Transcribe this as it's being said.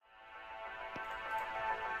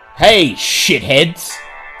Hey, shitheads!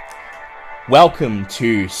 Welcome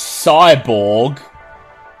to Cyborg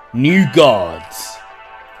New Gods.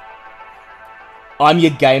 I'm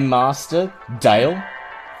your game master, Dale,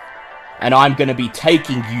 and I'm gonna be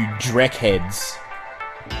taking you dreckheads,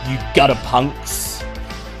 you gutter punks,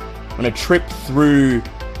 on a trip through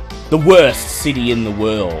the worst city in the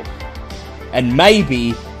world. And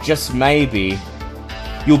maybe, just maybe,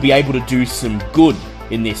 you'll be able to do some good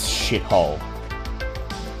in this shithole.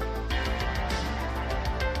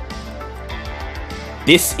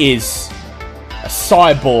 This is a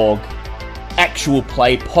Cyborg actual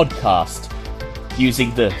play podcast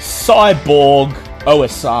using the Cyborg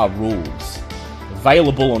OSR rules,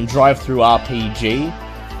 available on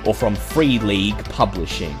DriveThruRPG or from Free League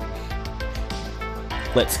Publishing.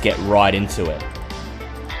 Let's get right into it.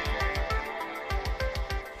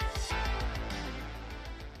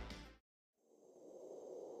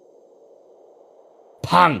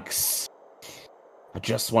 Punks! I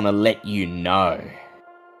just want to let you know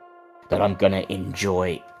that I'm gonna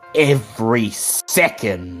enjoy every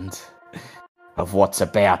second of what's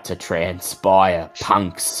about to transpire,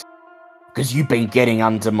 punks. Because you've been getting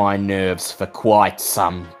under my nerves for quite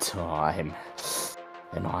some time.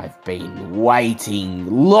 And I've been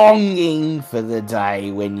waiting, longing for the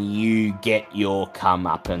day when you get your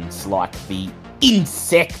comeuppance like the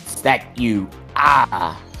insects that you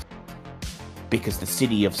are. Because the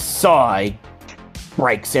city of Psy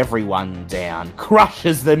breaks everyone down,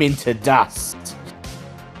 crushes them into dust.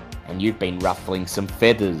 And you've been ruffling some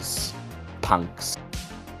feathers, punks.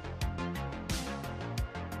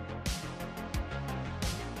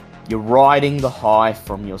 You're riding the high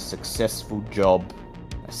from your successful job,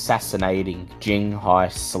 assassinating Jinghai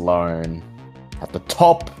Sloan at the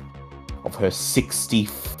top of her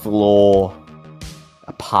 60th floor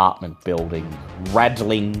apartment building,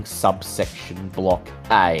 rattling subsection block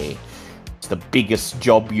A. The biggest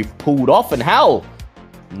job you've pulled off, and hell,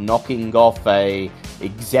 knocking off a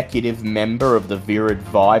executive member of the Virid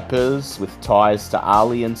Vipers with ties to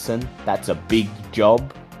Alliansen. That's a big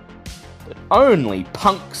job that only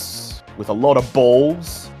punks with a lot of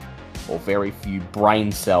balls or very few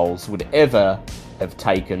brain cells would ever have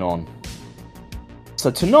taken on.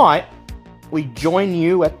 So tonight, we join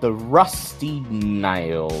you at the Rusty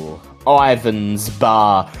Nail, Ivan's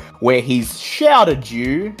bar, where he's shouted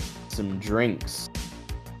you some drinks.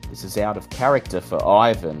 This is out of character for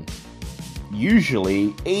Ivan.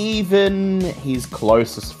 Usually, even his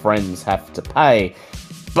closest friends have to pay.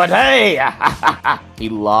 But hey! He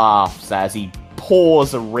laughs as he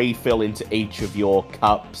pours a refill into each of your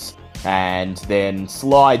cups and then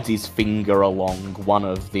slides his finger along one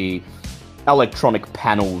of the electronic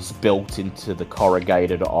panels built into the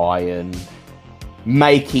corrugated iron,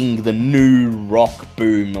 making the new rock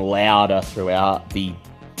boom louder throughout the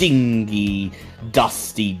dingy,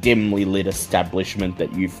 dusty, dimly lit establishment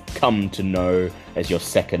that you've come to know as your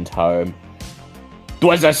second home. It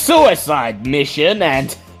was a suicide mission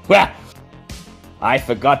and, well, I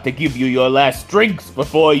forgot to give you your last drinks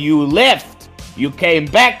before you left. You came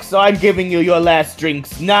back, so I'm giving you your last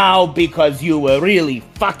drinks now because you were really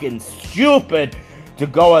fucking stupid to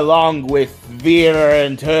go along with Vera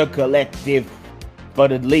and her collective.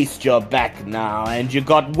 But at least you're back now and you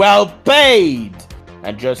got well paid.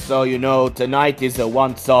 And just so you know, tonight is a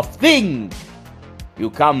once-off thing. You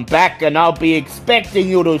come back and I'll be expecting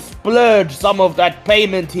you to splurge some of that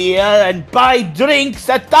payment here and buy drinks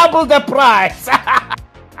at double the price.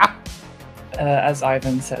 As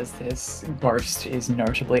Ivan says this, Ghost is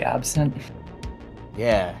notably absent.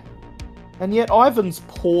 Yeah. And yet Ivan's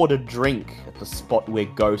poured a drink at the spot where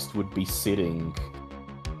Ghost would be sitting.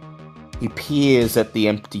 He peers at the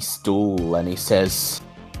empty stool and he says,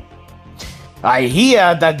 I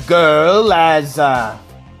hear the girl has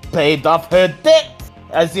paid off her debt,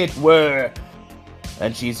 as it were,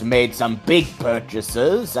 and she's made some big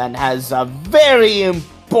purchases and has a very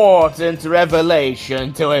important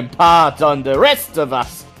revelation to impart on the rest of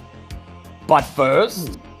us. But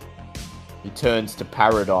first, he turns to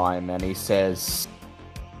Paradigm and he says,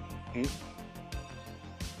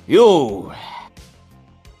 You,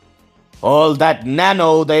 all that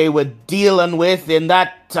nano they were dealing with in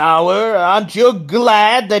that tower, aren't you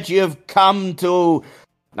glad that you've come to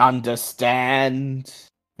understand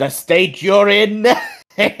the state you're in?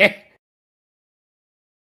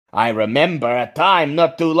 I remember a time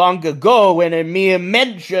not too long ago when a mere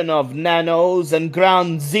mention of nanos and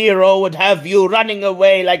Ground Zero would have you running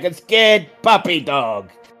away like a scared puppy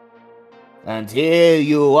dog. And here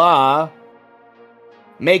you are,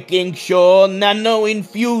 making sure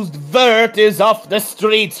nano-infused vert is off the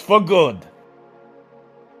streets for good.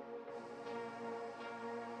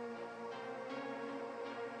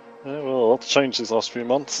 Yeah, well, a lot's changed these last few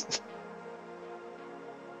months.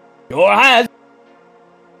 Sure has.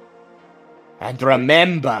 And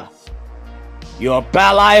remember, your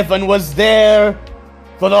pal Ivan was there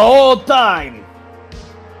for the whole time.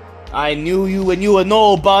 I knew you when you were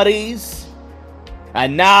nobodies.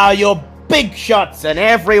 And now you're big shots and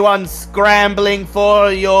everyone's scrambling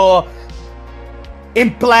for your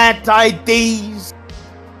implant IDs.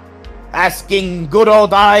 Asking good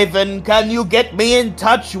old Ivan, can you get me in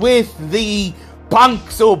touch with the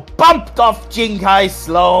punks who bumped off Jinghai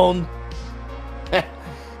Sloan?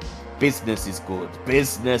 Business is good.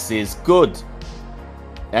 Business is good.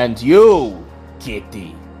 And you,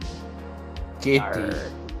 Kitty.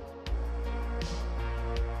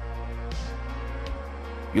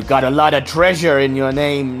 You got a lot of treasure in your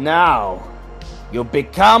name now. You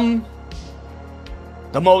become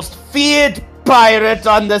the most feared pirate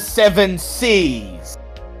on the 7 seas.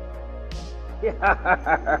 Not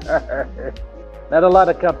a lot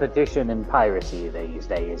of competition in piracy these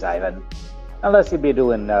days, Ivan. Unless you be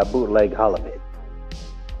doing bootleg halibut.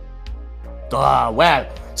 Well,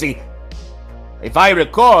 see, if I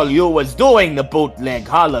recall, you was doing the bootleg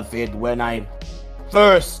halibut when I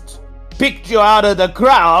first picked you out of the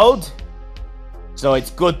crowd. So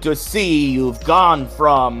it's good to see you've gone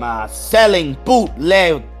from selling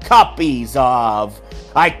bootleg copies of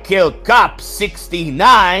I Killed Cop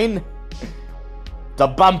 69 to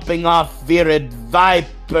bumping off Virid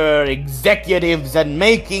Viper executives and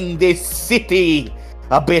making this city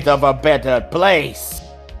a bit of a better place.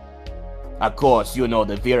 Of course, you know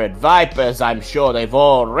the Virid Vipers, I'm sure they've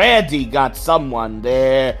already got someone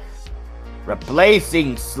there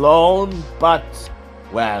replacing Sloan, but,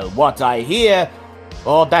 well, what I hear,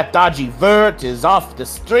 all that dodgy vert is off the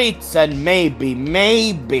streets, and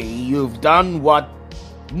maybe you've done what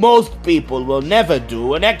most people will never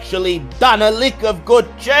do and actually done a lick of good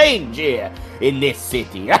change here in this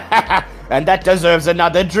city. And that deserves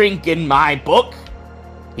another drink in my book.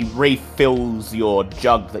 He refills your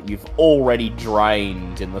jug that you've already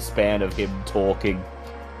drained in the span of him talking.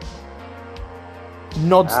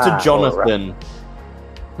 Nods to Jonathan.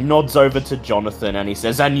 He nods over to Jonathan and he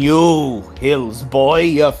says, and you, Hills boy,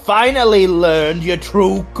 you finally learned your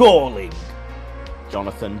true calling.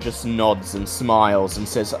 Jonathan just nods and smiles and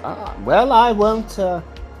says, well, I won't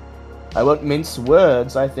mince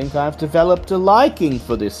words. I think I've developed a liking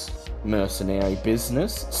for this mercenary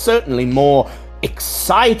business. Certainly more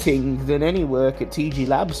exciting than any work at TG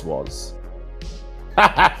Labs was.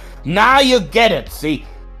 Now you get it, see?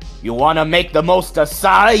 You want to make the most of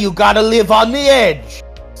Sai, you gotta live on the edge,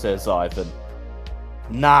 says Ivan.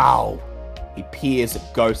 Now, he peers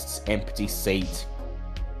at Ghost's empty seat.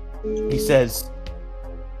 He says,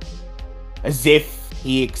 as if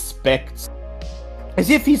he's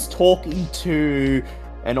talking to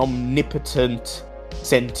an omnipotent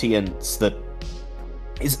sentience that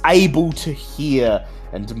is able to hear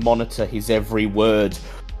and monitor his every word.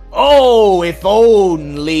 Oh, if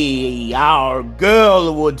only our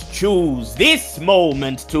girl would choose this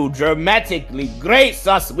moment to dramatically grace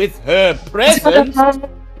us with her presence.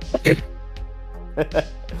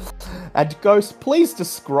 And Ghost, please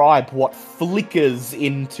describe what flickers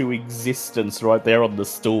into existence right there on the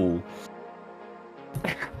stool.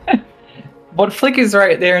 What flickers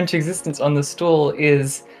right there into existence on the stool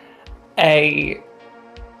is a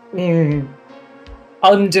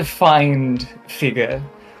undefined figure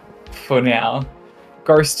for now.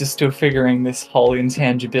 Ghost is still figuring this whole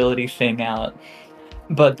intangibility thing out.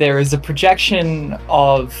 But there is a projection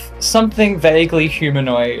of something vaguely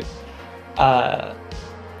humanoid,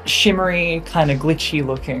 shimmery, kind of glitchy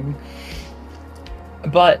looking.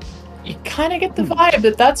 But you kind of get the vibe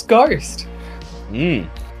that that's Ghost. It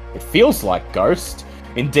feels like Ghost.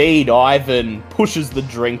 Indeed, Ivan pushes the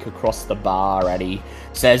drink across the bar and he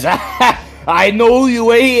says, I know you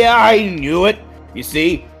were here, I knew it. You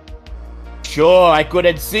see, sure, I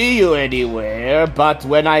couldn't see you anywhere, but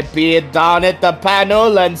when I peered down at the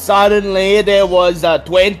panel and suddenly there was a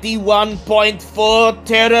 21.4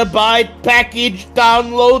 terabyte package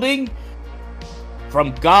downloading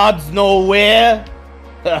from God's nowhere,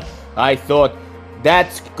 I thought,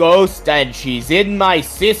 that's Ghost and she's in my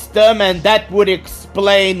system, and that would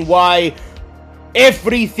explain why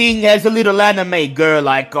everything has a little anime girl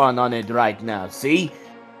icon on it right now, see?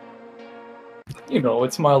 You know,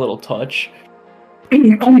 it's my little touch.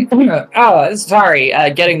 Oh, sorry,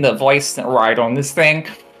 getting the voice right on this thing.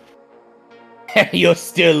 You're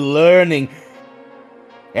still learning.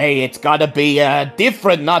 Hey, it's gotta be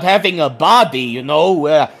different not having a body, you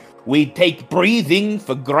know? We take breathing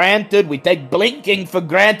for granted. We take blinking for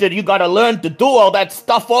granted. You gotta learn to do all that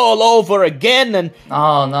stuff all over again. And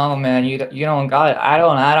Oh no, man, you don't got it. I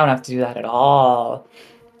don't have to do that at all.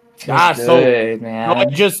 Feels good, man.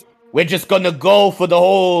 we're just gonna go for the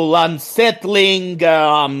whole unsettling,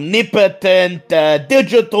 omnipotent,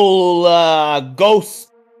 digital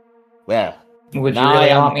ghost. Well, Would you now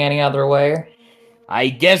really want me any other way? I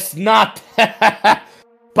guess not.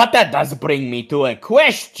 But that does bring me to a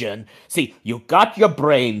question. See, you got your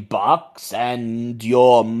brain box, and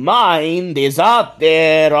your mind is out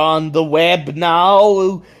there on the web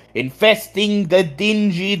now, infesting the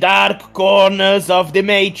dingy dark corners of the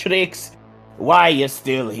Matrix. Why you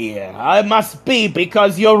still here? I must be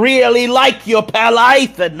because you really like your pal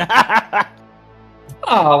Ethan.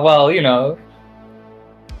 Oh, well, you know,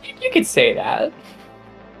 you could say that.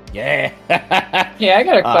 Yeah. Yeah, I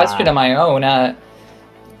got a question of my own.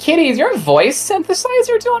 Kitty, is your voice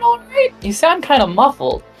synthesizer doing alright? You sound kind of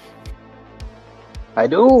muffled. I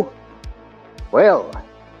do? Well,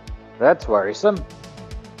 that's worrisome.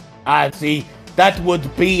 See, that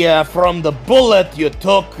would be from the bullet you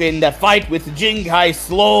took in the fight with Jinghai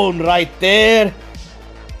Sloan right there.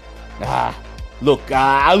 Look,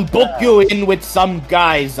 I'll book you in with some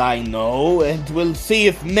guys I know, and we'll see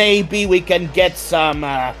if maybe we can get some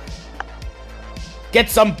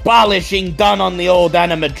polishing done on the old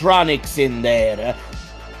animatronics in there.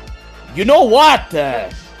 You know what?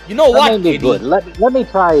 That may be good. Let me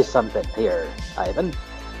try something here, Ivan.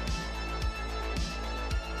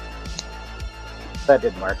 That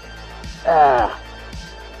didn't work.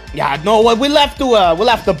 Yeah, no, we'll have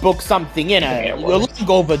to book something in. We're long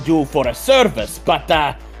overdue for a service, but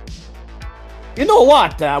you know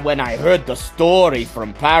what? When I heard the story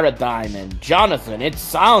from Paradigm and Jonathan, it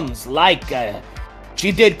sounds like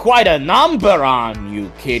she did quite a number on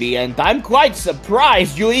you, Kitty, and I'm quite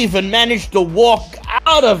surprised you even managed to walk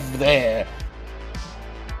out of there.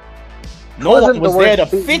 No one was there to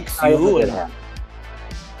fix you.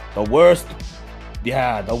 The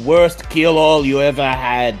worst kill all you ever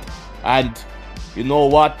had. And you know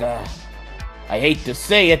what? I hate to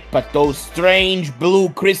say it, but those strange blue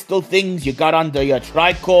crystal things you got under your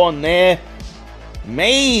tricorn there,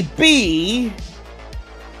 maybe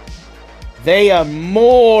they are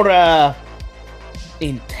more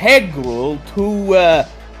integral to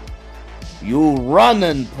you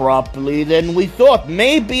running properly than we thought.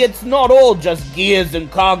 Maybe it's not all just gears and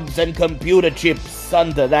cogs and computer chips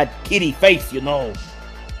under that kitty face, you know.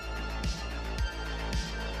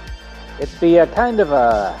 It'd be a kind of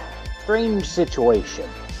a strange situation.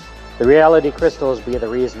 The reality crystals be the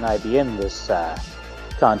reason I be in this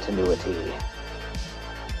continuity.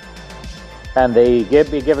 And they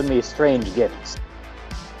be giving me strange gifts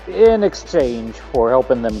in exchange for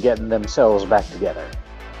helping them getting themselves back together.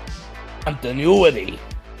 Continuity?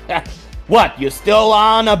 What, you still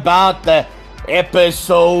on about the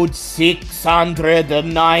episode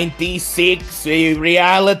 696, the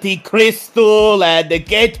reality crystal and the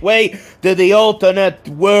gateway to the alternate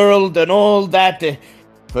world and all that?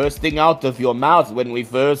 First thing out of your mouth when we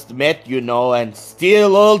first met, you know, and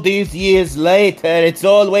still all these years later, it's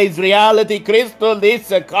always reality crystal,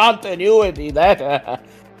 this continuity, that.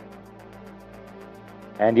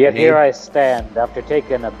 And yet here I stand after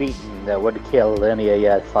taking a beating that would kill any of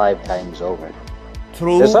you 5 times over.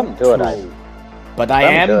 True. There's something to it, But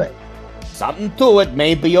something to it,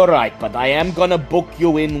 maybe you're right, but I am gonna book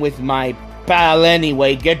you in with my pal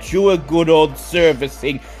anyway, get you a good old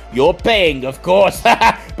servicing. You're paying, of course,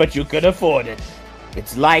 but you can afford it.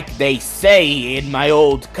 It's like they say in my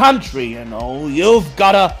old country, you know, you've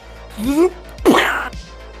gotta...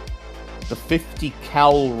 The 50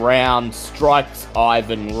 cal round strikes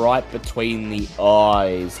Ivan right between the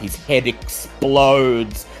eyes. His head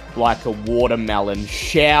explodes like a watermelon,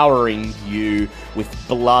 showering you with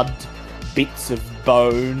blood, bits of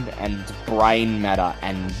bone, and brain matter.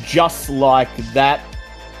 And just like that,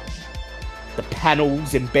 the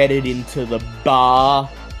panels embedded into the bar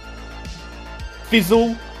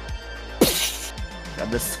fizzle, and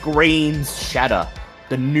the screens shatter.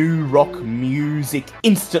 The new rock music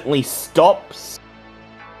instantly stops,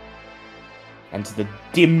 and the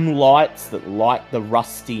dim lights that light the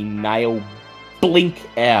rusty nail blink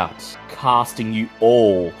out, casting you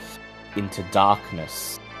all into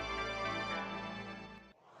darkness.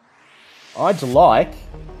 I'd like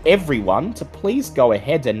everyone to please go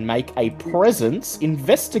ahead and make a presence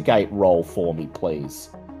investigate roll for me, please.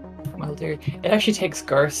 Well, dude, it actually takes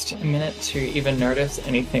Ghost a minute to even notice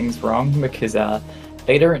anything's wrong because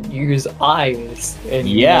they don't use eyes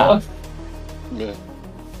anymore. Yeah.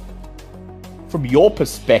 From your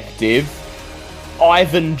perspective,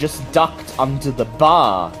 Ivan just ducked under the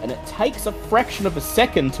bar, and it takes a fraction of a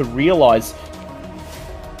second to realise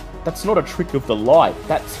that's not a trick of the light,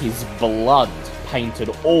 that's his blood painted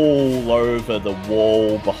all over the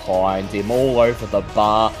wall behind him, all over the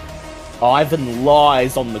bar. Ivan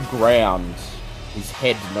lies on the ground, his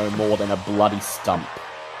head no more than a bloody stump.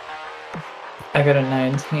 I got a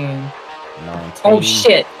 19. 19. Oh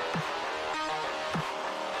shit!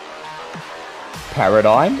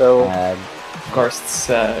 Paradigm. So, Ghost's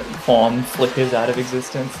form flickers out of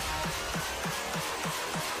existence.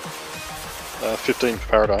 15 for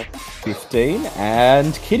Paradigm. 15.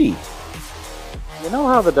 And Kitty. You know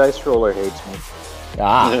how the dice roller hates me?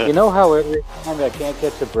 Ah. You know how every time I can't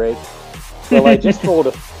catch a break? Well, I just rolled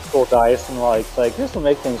a full dice and like this will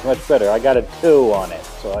make things much better. I got a 2 on it,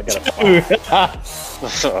 so I got a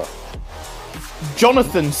 5.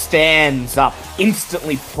 Jonathan stands up,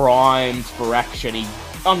 instantly primed for action. He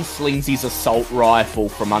unslings his assault rifle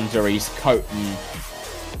from under his coat and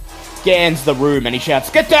scans the room, and he shouts,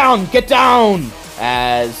 "Get down! Get down!"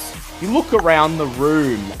 As you look around the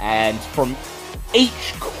room, and from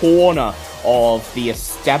each corner of the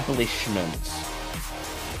establishment,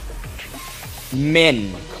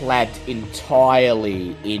 men clad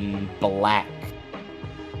entirely in black,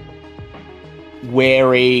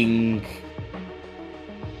 wearing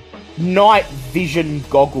night vision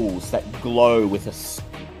goggles that glow with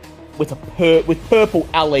purple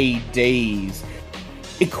LEDs,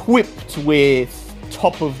 equipped with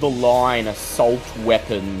top-of-the-line assault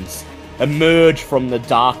weapons, emerge from the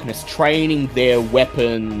darkness, training their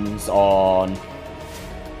weapons on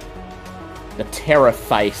the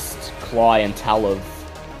terror-faced clientele of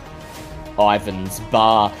Ivan's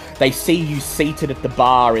bar. They see you seated at the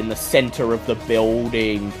bar in the center of the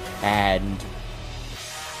building, and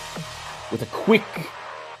with a quick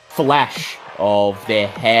flash of their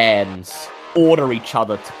hands, order each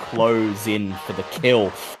other to close in for the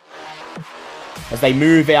kill. As they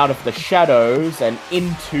move out of the shadows and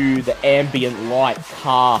into the ambient light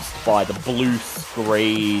cast by the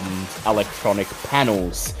blue-screened electronic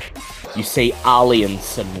panels, you see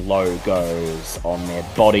Alliansen logos on their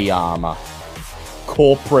body armor.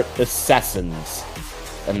 Corporate assassins,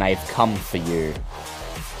 and they've come for you.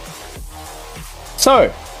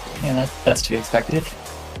 So, yeah, that's to be expected.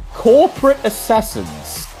 Corporate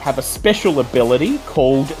assassins have a special ability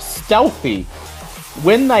called Stealthy.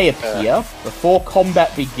 When they appear, before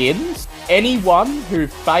combat begins, anyone who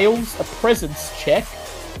fails a presence check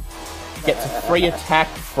gets a free attack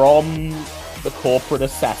from the corporate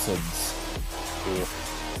assassins.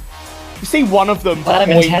 You see one of them... Glad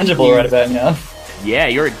I'm intangible right about now. Yeah,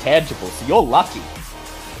 you're intangible, so you're lucky.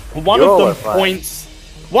 One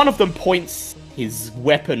of them points his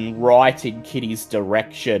weapon right in Kitty's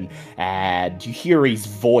direction, and you hear his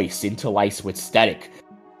voice interlace with static.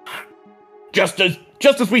 Just as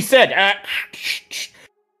we said,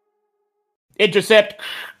 intercept,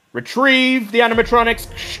 retrieve the animatronics,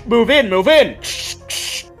 move in.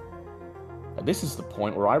 And this is the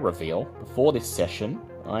point where I reveal, before this session,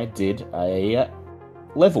 I did a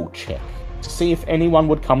level check to see if anyone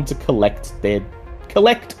would come to collect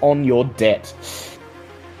on your debt.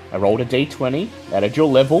 I rolled a d20, added your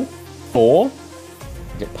level, 4,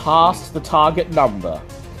 and it passed the target number.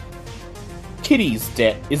 Kitty's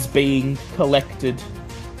debt is being collected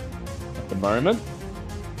at the moment.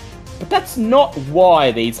 But that's not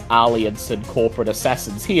why these Alliansen corporate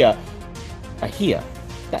assassins here are here.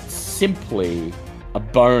 That's simply a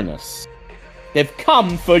bonus. They've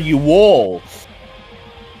come for you all.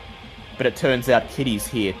 But it turns out Kitty's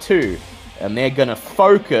here too, and they're gonna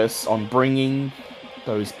focus on bringing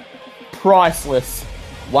those priceless,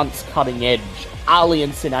 once cutting-edge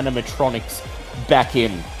Alliansen animatronics back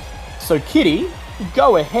in. So Kitty,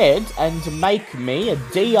 go ahead and make me a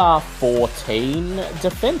DR14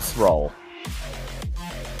 defense roll.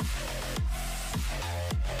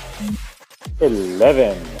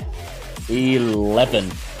 11.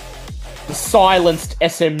 The silenced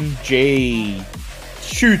SMG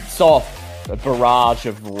shoots off a barrage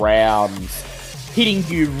of rounds, hitting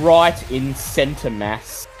you right in center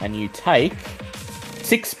mass, and you take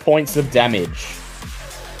 6 points of damage.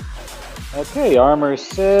 Okay, armor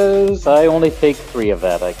says I only take 3 of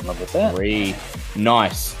that. I can live with that. 3.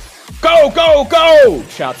 Nice. Go!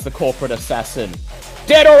 Shouts the corporate assassin.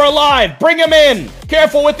 Dead or alive, bring him in!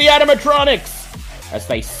 Careful with the animatronics! As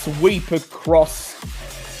they sweep across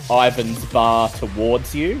Ivan's bar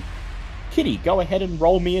towards you. Kitty, go ahead and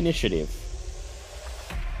roll me initiative.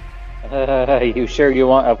 You sure you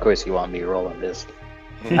want? Of course you want me rolling this.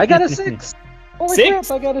 I got a 6. Holy 6?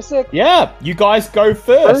 crap, I got a 6. Yeah, you guys go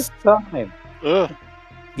first. First time.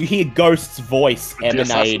 You hear Ghost's voice The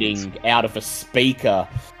emanating assassins. out of a speaker.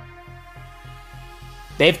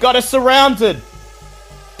 They've got us surrounded!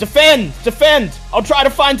 Defend! Defend! I'll try to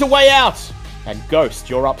find a way out! And Ghost,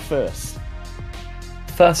 you're up first.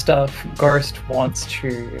 First off, Ghost wants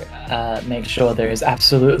to make sure there is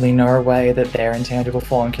absolutely no way that their intangible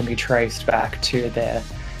form can be traced back to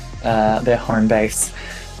their home base.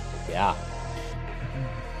 Yeah.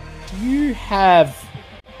 You have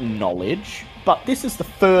knowledge, but this is the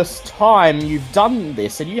first time you've done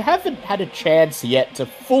this, and you haven't had a chance yet to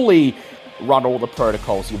fully run all the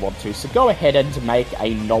protocols you want to, so go ahead and make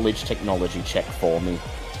a knowledge technology check for me.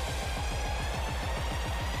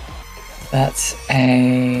 That's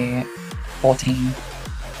a 14.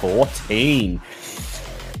 14.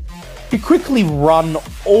 You quickly run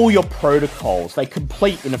all your protocols. They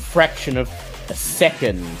complete in a fraction of a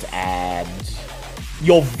second, and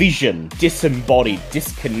your vision, disembodied,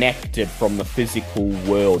 disconnected from the physical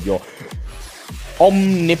world, your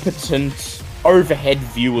omnipotent overhead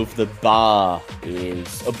view of the bar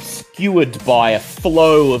is obscured by a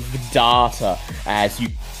flow of data as you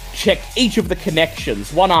check each of the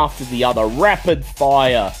connections, one after the other, rapid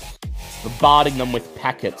fire, bombarding them with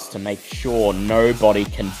packets to make sure nobody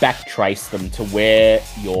can backtrace them to where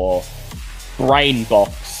your brain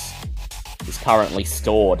box is currently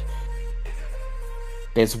stored.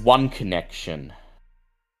 There's one connection.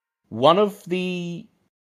 One of the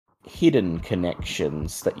hidden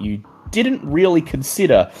connections that you didn't really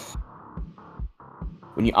consider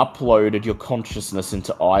when you uploaded your consciousness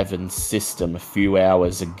into Ivan's system a few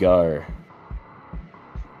hours ago.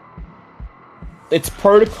 Its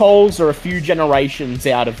protocols are a few generations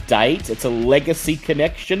out of date. It's a legacy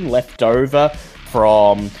connection left over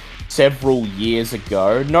from several years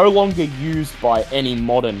ago, no longer used by any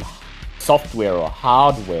modern software or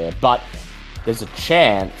hardware, but there's a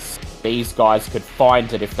chance these guys could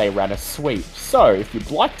find it if they ran a sweep. So, if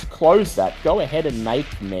you'd like to close that, go ahead and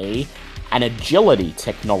make me an agility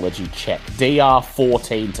technology check. DR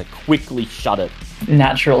 14 to quickly shut it.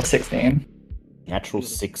 Natural 16. Natural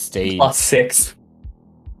 16. Plus 6.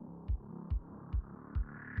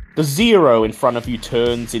 The 0 in front of you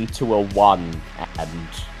turns into a 1, and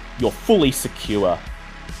you're fully secure.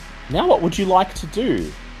 Now what would you like to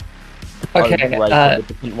do? Okay, Overrate the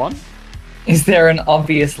different one? is there an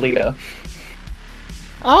obvious leader?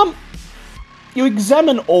 You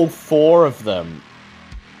examine all 4 of them.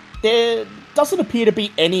 There doesn't appear to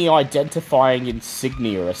be any identifying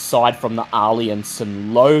insignia aside from the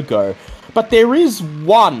Alliansen logo, but there is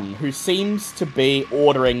one who seems to be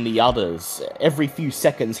ordering the others. Every few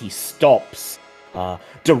seconds he stops,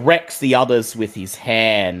 directs the others with his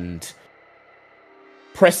hand,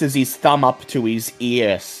 presses his thumb up to his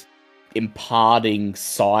ear, imparting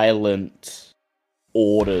silent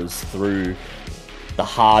orders through the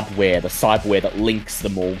hardware, the cyberware that links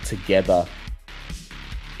them all together.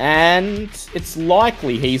 And it's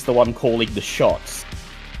likely he's the one calling the shots.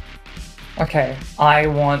 Okay, I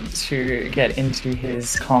want to get into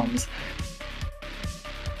his comms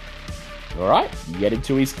Alright, you get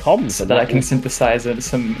into his comms. so that I can synthesize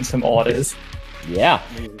some orders. Yeah.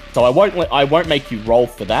 So I won't make you roll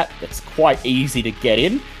for that. It's quite easy to get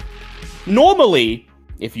in. Normally,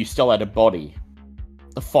 if you still had a body,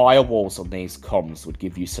 the firewalls on these comms would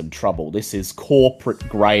give you some trouble. This is corporate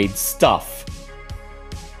grade stuff.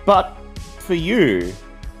 But for you,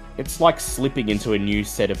 it's like slipping into a new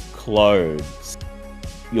set of clothes.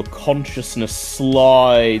 Your consciousness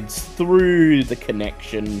slides through the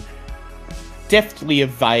connection, deftly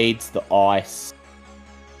evades the ice,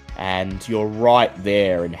 and you're right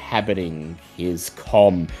there inhabiting his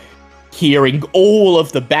comm, hearing all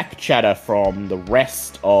of the back chatter from the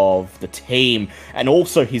rest of the team, and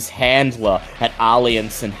also his handler at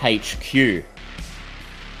Alliansen HQ.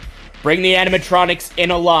 Bring the animatronics in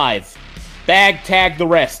alive. Bag tag the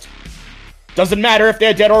rest. Doesn't matter if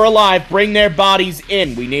they're dead or alive, bring their bodies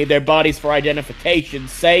in. We need their bodies for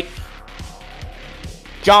identification's sake.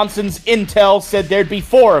 Johnson's intel said there'd be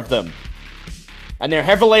 4 of them. And they're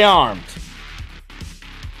heavily armed.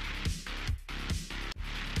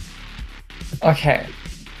 Okay.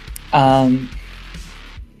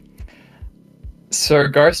 So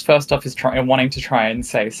Ghost first off is wanting to try and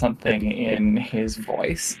say something in his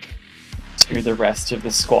voice to the rest of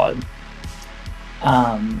the squad.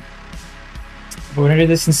 We're going to do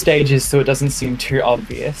this in stages so it doesn't seem too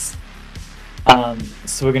obvious.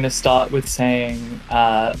 So we're going to start with saying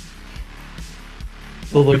the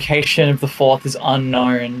location of the 4th is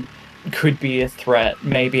unknown, could be a threat,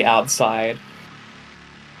 maybe outside.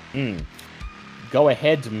 Go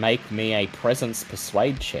ahead and make me a presence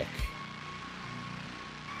persuade check.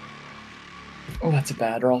 Oh, that's a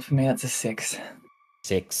bad roll for me. That's a 6.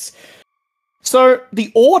 6. So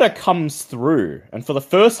the order comes through, and for the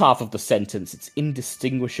first half of the sentence, it's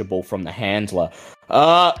indistinguishable from the handler.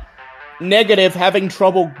 Negative, having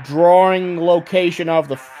trouble drawing location of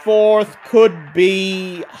the 4th, could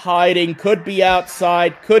be hiding, could be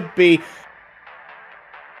outside, could be...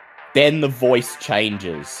 Then the voice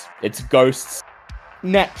changes. It's Ghost's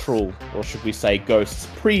natural, or should we say Ghost's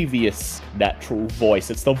previous natural voice.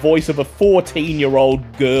 It's the voice of a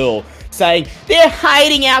 14-year-old girl saying, "They're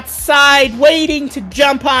hiding outside, waiting to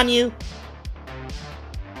jump on you."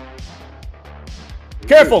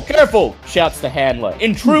 "Careful, careful," shouts the handler.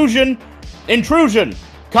 "Intrusion! Intrusion!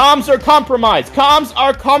 Comms are compromised! Comms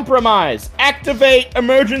are compromised! Activate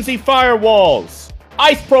emergency firewalls!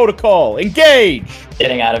 Ice protocol! Engage!"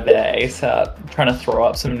 Getting out of there ASAP. Trying to throw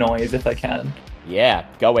up some noise if I can. Yeah,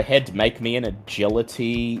 go ahead, make me an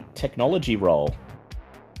agility technology roll.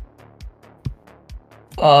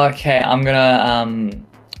 Okay, I'm gonna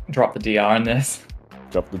drop the DR in this.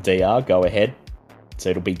 Drop the DR, go ahead. So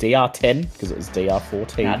it'll be DR 10, because it was DR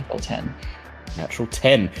 14. Natural 10. Natural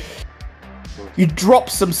 10. You drop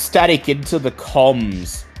some static into the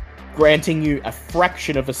comms, granting you a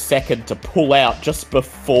fraction of a second to pull out just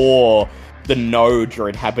before the node you're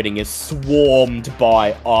inhabiting is swarmed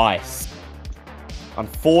by ice.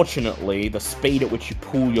 Unfortunately, the speed at which you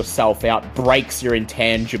pull yourself out breaks your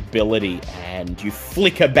intangibility, and you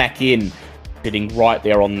flicker back in, sitting right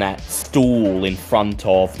there on that stool in front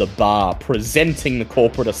of the bar, presenting the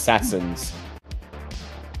corporate assassins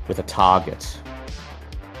with a target.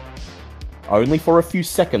 Only for a few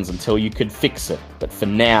seconds until you could fix it, but for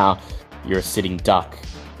now, you're a sitting duck.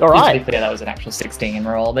 Alright! To be clear, that was an actual 16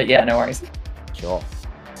 roll, but yeah, no worries. Sure.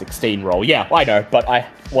 16 roll. Yeah, I know, but I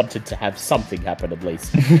wanted to have something happen at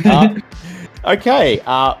least. Okay,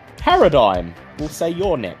 Paradigm. We'll say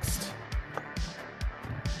you're next.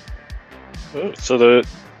 So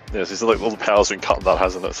these are like all the powers been cut, that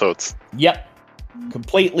hasn't it? So it's Yep.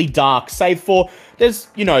 Completely dark, save for, there's,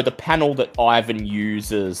 the panel that Ivan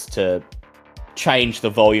uses to change the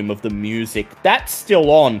volume of the music. That's still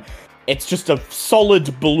on. It's just a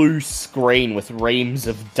solid blue screen with reams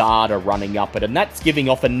of data running up it, and that's giving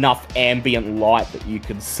off enough ambient light that you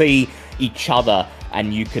can see each other,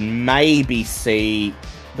 and you can maybe see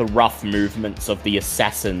the rough movements of the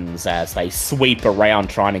assassins as they sweep around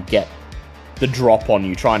trying to get the drop on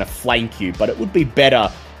you, trying to flank you. But it would be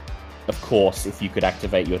better, of course, if you could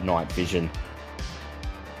activate your night vision.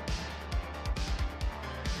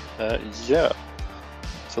 yeah.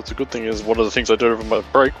 So that's a good thing. Is one of the things I did over my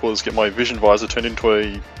break was get my vision visor turned into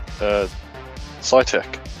a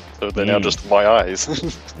Psytech. So they're now just my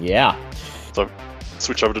eyes. Yeah. So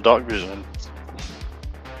switch over to dark vision.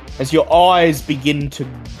 As your eyes begin to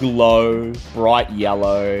glow bright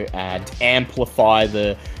yellow and amplify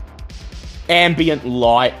the ambient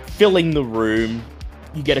light filling the room,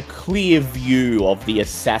 you get a clear view of the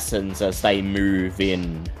assassins as they move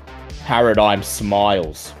in. Paradigm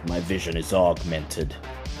smiles. My vision is augmented.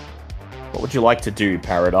 What would you like to do,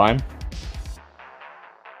 Paradigm?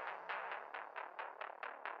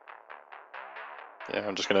 Yeah,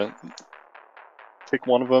 I'm just gonna pick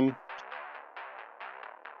one of them.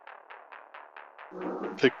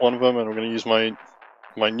 And I'm gonna use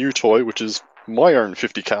my new toy, which is my own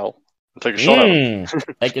 50 cal, and take a shot at him.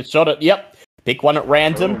 Take a shot at, yep. Pick one at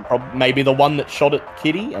random, maybe the one that shot at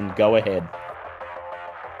Kitty, and go ahead.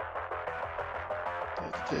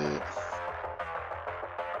 Yeah,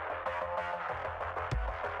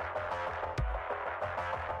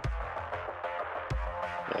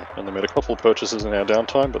 and they made a couple of purchases in our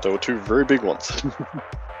downtime, but they were two very big ones.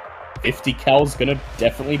 50 cal's gonna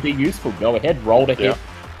definitely be useful. Go ahead, roll to hit.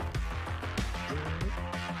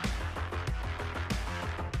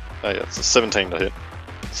 Oh yeah, it's a 17 to hit.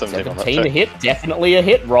 17 on that 17 to hit, definitely a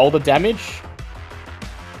hit. Roll the damage.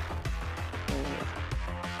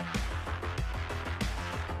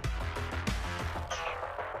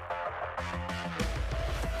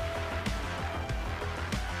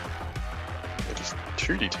 It is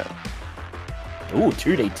 2d10. Ooh,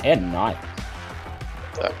 2d10, nice.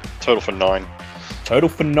 Total for 9. Total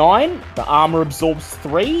for 9. The armor absorbs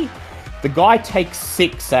 3. The guy takes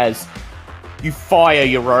 6 as you fire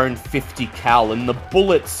your own 50 cal, and the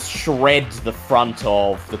bullets shred the front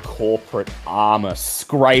of the corporate armor,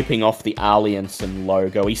 scraping off the Alliansen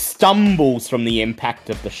logo. He stumbles from the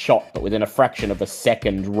impact of the shot, but within a fraction of a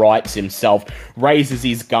second rights himself, raises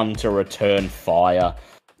his gun to return fire.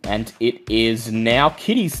 And it is now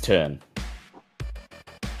Kitty's turn.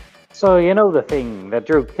 So, the thing that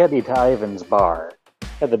drew Kitty to Ivan's bar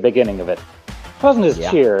at the beginning of it? It wasn't his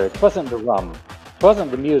cheer, it wasn't the rum. It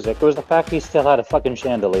wasn't the music, it was the fact he still had a fucking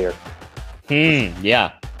chandelier.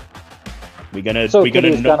 Yeah. So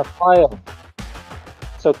Kitty's gonna fly him.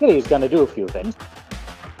 So Kitty's gonna do a few things.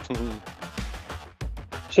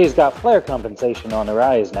 She's got flare compensation on her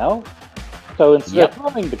eyes now. So instead of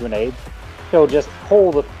throwing the grenade, she'll just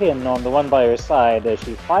hold the pin on the one by her side as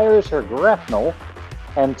she fires her grapnel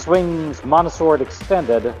and swings Monosword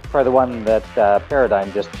extended for the one that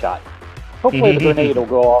Paradigm just shot. Hopefully the grenade will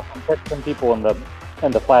go off and hit some people in the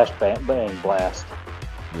flashbang blast.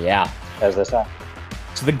 Yeah. As this happens.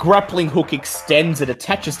 So the grappling hook extends, it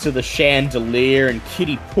attaches to the chandelier, and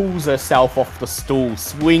Kitty pulls herself off the stool,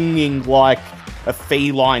 swinging like a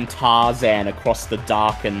feline Tarzan across the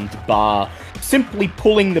darkened bar, simply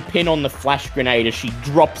pulling the pin on the flash grenade as she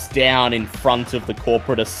drops down in front of the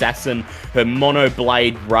corporate assassin, her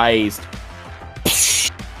monoblade raised.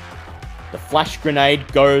 The flash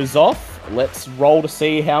grenade goes off. Let's roll to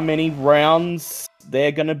see how many rounds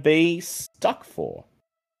they're going to be stuck for.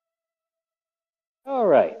 All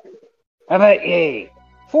right. How about yay?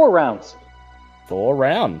 4 rounds. 4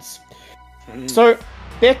 rounds. So,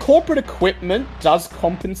 their corporate equipment does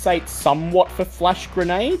compensate somewhat for flash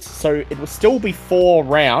grenades, so it will still be 4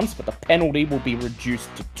 rounds, but the penalty will be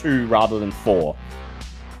reduced to 2 rather than 4.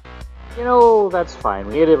 You know, that's fine.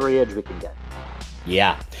 We hit every edge we can get.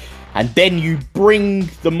 Yeah. And then you bring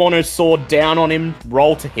the monosword down on him,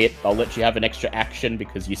 roll to hit. I'll let you have an extra action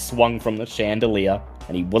because you swung from the chandelier,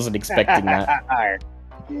 and he wasn't expecting that.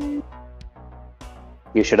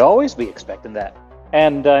 You should always be expecting that.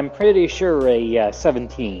 And I'm pretty sure a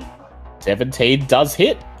 17. 17 does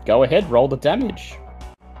hit. Go ahead, roll the damage.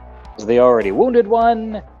 The already wounded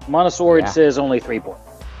one. Monosword says only 3 points.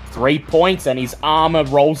 3 points, and his armor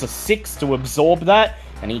rolls a 6 to absorb that,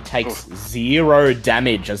 and he takes 0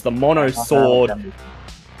 damage as the monosword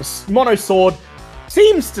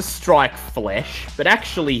seems to strike flesh, but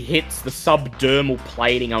actually hits the subdermal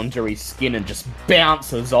plating under his skin and just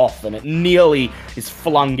bounces off, and it nearly is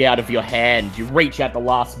flung out of your hand. You reach out the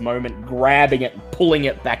last moment, grabbing it and pulling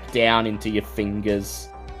it back down into your fingers.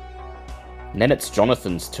 And then it's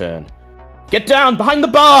Jonathan's turn. "Get down behind the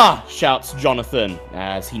bar!" shouts Jonathan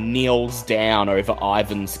as he kneels down over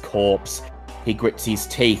Ivan's corpse. He grits his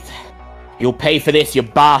teeth. "You'll pay for this, you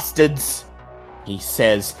bastards!" he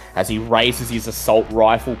says as he raises his assault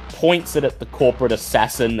rifle, points it at the corporate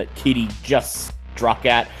assassin that Kitty just struck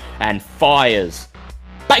at, and fires.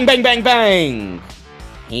 Bang, bang, bang, bang!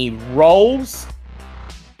 He rolls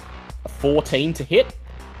a 14 to hit,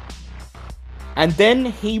 and then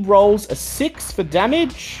he rolls a 6 for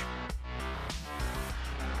damage.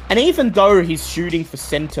 And even though he's shooting for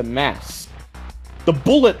center mass, the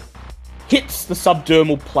bullet hits the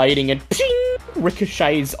subdermal plating and ping,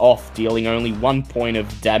 ricochets off, dealing only 1 point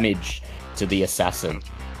of damage to the assassin.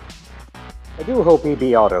 I do hope he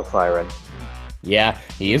be auto-firing. Yeah,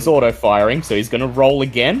 he is auto-firing, so he's going to roll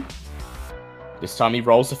again. This time he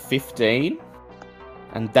rolls a 15.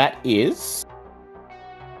 And that is...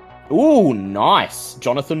 Ooh, nice.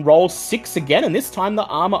 Jonathan rolls 6 again, and this time the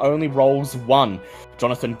armor only rolls 1.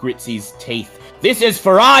 Jonathan grits his teeth. "This is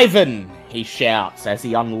for Ivan!" he shouts as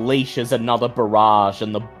he unleashes another barrage,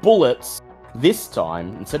 and the bullets, this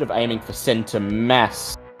time, instead of aiming for center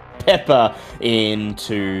mass, pepper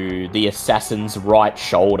into the assassin's right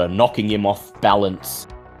shoulder, knocking him off balance.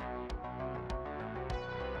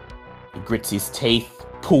 He grits his teeth,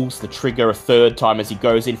 pulls the trigger a 3rd time as he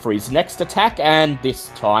goes in for his next attack, and this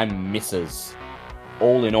time misses.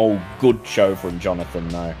 All in all, good show from Jonathan,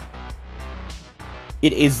 though.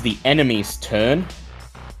 It is the enemy's turn.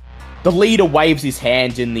 The leader waves his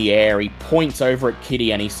hand in the air, he points over at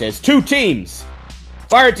Kitty and he says, "2 teams!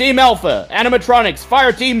 Fire Team Alpha, animatronics,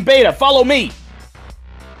 Fire Team Beta, follow me!"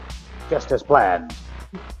 Just as planned.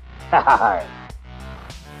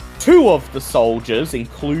 2 of the soldiers,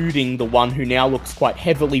 including the one who now looks quite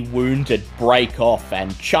heavily wounded, break off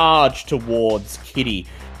and charge towards Kitty,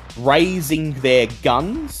 raising their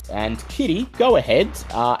guns. And Kitty, go ahead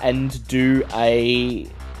and do a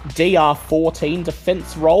DR14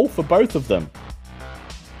 defense roll for both of them.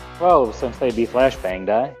 Well, since they'd be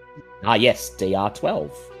flashbanged, Yes,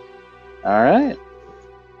 DR12. Alright.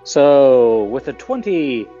 So, with a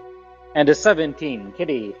 20 and a 17,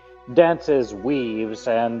 Kitty dances, weaves,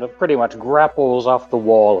 and pretty much grapples off the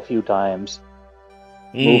wall a few times.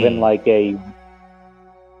 Moving like a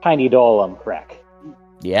tiny doll on crack.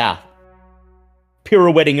 Yeah.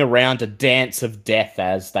 Pirouetting around a dance of death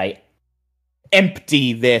as they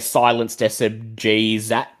empty their silenced SMGs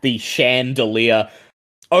at the chandelier,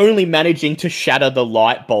 only managing to shatter the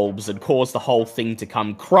light bulbs and cause the whole thing to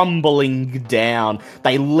come crumbling down.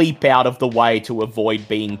 They leap out of the way to avoid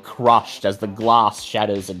being crushed as the glass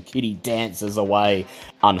shatters and Kitty dances away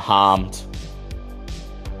unharmed.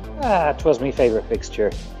 'Twas me favourite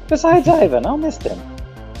fixture. Besides Ivan, I'll miss him.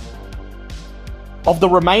 Of the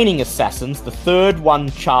remaining assassins, the third one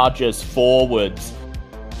charges forwards.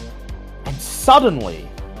 And suddenly,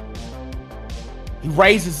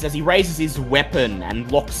 as he raises his weapon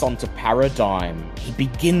and locks onto Paradigm, he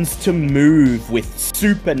begins to move with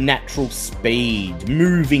supernatural speed,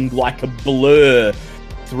 moving like a blur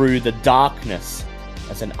through the darkness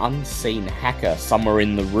as an unseen hacker somewhere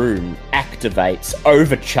in the room activates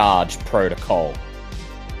Overcharge Protocol.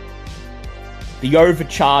 The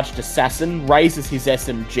overcharged assassin raises his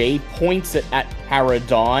SMG, points it at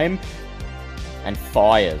Paradigm, and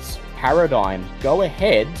fires. Paradigm, go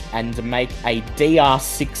ahead and make a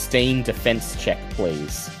DR16 defense check,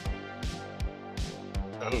 please.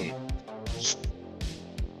 Oh.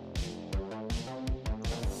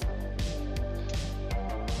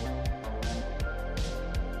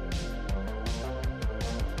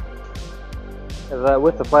 Is that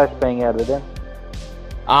with the flashbang added in?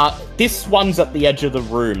 This one's at the edge of the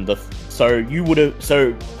room.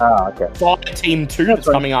 Okay. Fire team 2 that's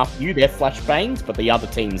fine. coming after you, they're flashbangs, but the other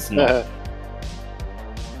team's not.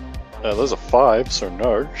 There's a 5, so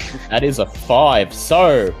no. That is a 5.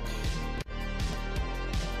 So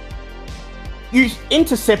you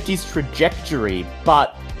intercept his trajectory,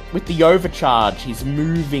 but with the overcharge, he's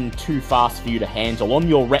moving too fast for you to handle. On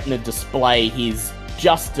your retina display, he's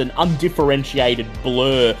just an undifferentiated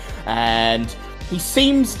blur, and he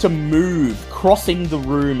seems to move, crossing the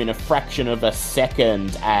room in a fraction of a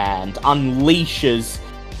second, and unleashes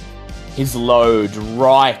his load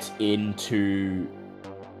right into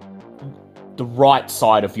the right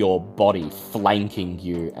side of your body, flanking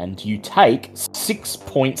you, and you take 6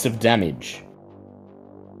 points of damage.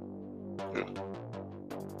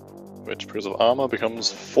 Which, because of armor,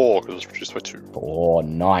 becomes 4, because it's reduced by 2. Oh,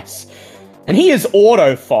 nice. And he is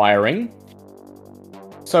auto-firing.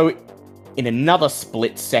 So, in another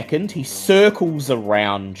split second, he circles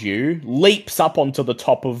around you, leaps up onto the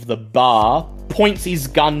top of the bar, points his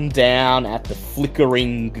gun down at the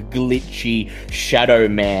flickering, glitchy shadow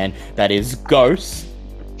man that is Ghost,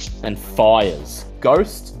 and fires.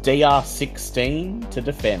 Ghost, DR16 to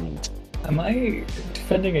defend. Am I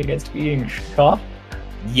defending against being shot?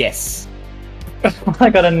 Yes. I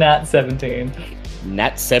got a nat 17.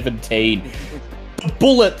 Nat 17. The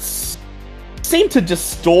bullets seem to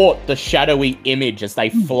distort the shadowy image as they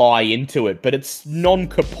fly into it, but it's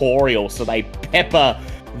non-corporeal, so they pepper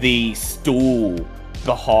the stool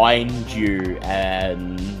behind you,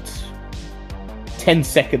 and 10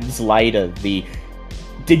 seconds later, the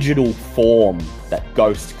digital form that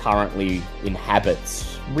Ghost currently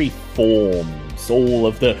inhabits reforms. All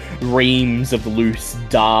of the reams of loose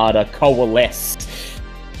data coalesce,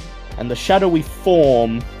 and the shadowy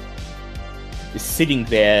form is sitting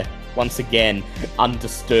there once again,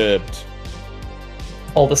 undisturbed.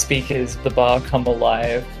 All the speakers of the bar come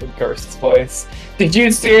alive with Ghost's voice. Did you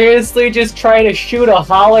seriously just try to shoot a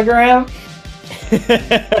hologram?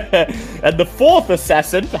 And the fourth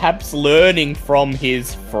assassin, perhaps learning from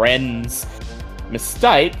his friend's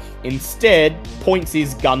mistake, instead points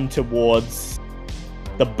his gun towards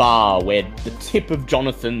the bar, where the tip of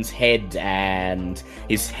Jonathan's head and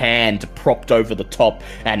his hand propped over the top,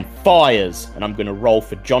 and fires. And I'm going to roll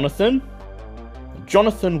for Jonathan.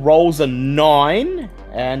 Jonathan rolls a 9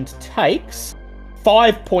 and takes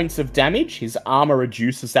 5 points of damage. His armor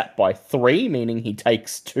reduces that by 3, meaning he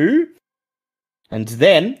takes 2. And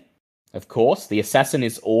then, of course, the assassin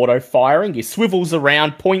is auto-firing. He swivels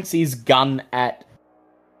around, points his gun at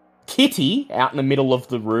Kitty out in the middle of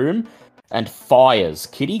the room, and fires.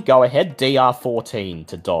 Kitty, go ahead, DR14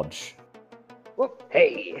 to dodge. Whoop,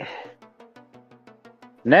 hey.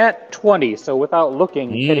 Nat 20, so without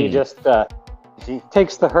looking, Kitty just she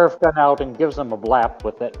takes the Herf gun out and gives him a blap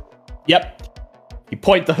with it. Yep. You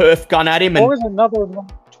point the Herf gun at him, and Or another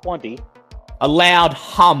 20. a loud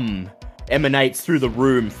hum emanates through the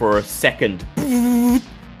room for a second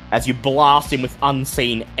as you blast him with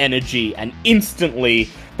unseen energy, and instantly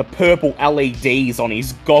the purple LEDs on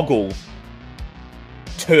his goggle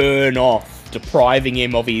turn off, depriving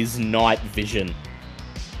him of his night vision.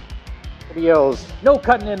 He yells, "No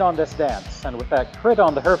cutting in on this dance!" And with that crit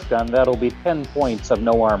on the Herf gun, that'll be 10 points of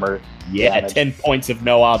no armor damage. 10 points of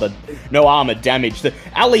no armor damage. The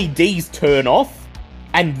LEDs turn off,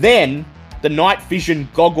 and then the night vision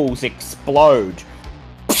goggles explode.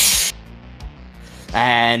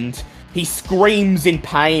 And He screams in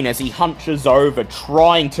pain as he hunches over,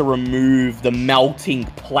 trying to remove the melting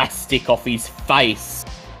plastic off his face.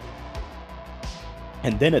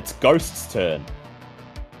 And then it's Ghost's turn.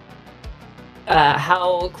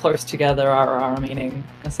 How close together are our remaining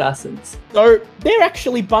assassins? So, they're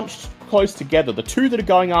actually bunched close together. The two that are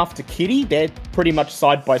going after Kitty, they're pretty much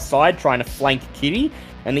side by side, trying to flank Kitty.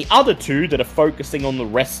 And the other two that are focusing on the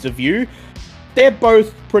rest of you, they're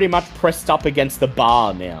both pretty much pressed up against the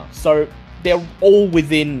bar now. So, they're all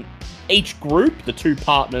within each group. The two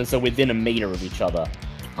partners are within a meter of each other.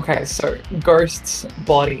 Okay, so Ghost's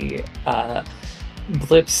body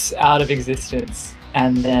blips out of existence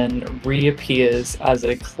and then reappears as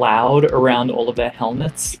a cloud around all of their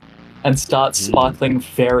helmets and starts sparkling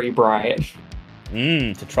very bright.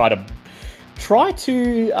 To try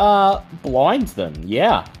to blind them.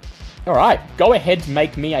 Yeah. All right. Go ahead.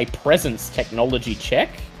 Make me a presence technology check.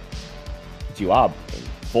 You are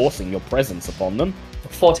forcing your presence upon them.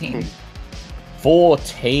 14.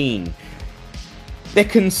 14. They're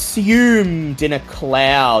consumed in a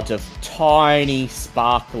cloud of tiny,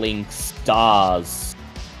 sparkling stars.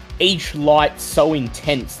 Each light so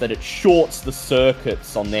intense that it shorts the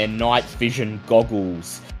circuits on their night vision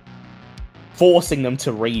goggles, forcing them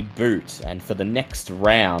to reboot, and for the next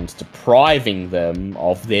round, depriving them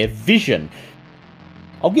of their vision.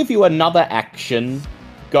 I'll give you another action,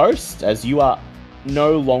 Ghost, as you are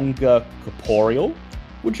no longer corporeal.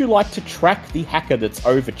 Would you like to track the hacker that's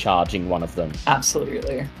overcharging one of them?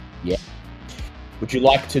 Absolutely. Yeah. Would you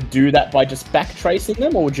like to do that by just backtracing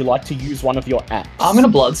them, or would you like to use one of your apps? I'm gonna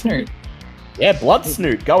blood snoot. Yeah, blood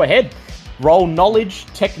snoot. Go ahead. Roll knowledge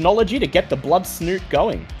technology to get the blood snoot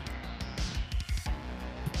going.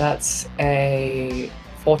 That's a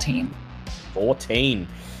 14. 14.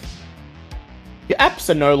 Your apps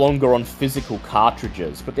are no longer on physical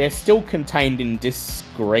cartridges, but they're still contained in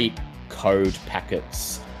discrete code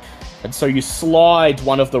packets. And so you slide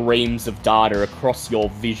one of the reams of data across your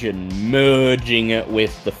vision, merging it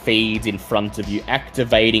with the feeds in front of you,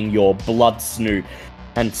 activating your blood snoot.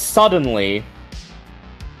 And suddenly,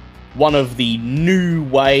 one of the new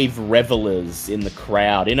wave revelers in the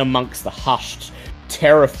crowd, in amongst the hushed,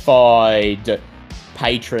 terrified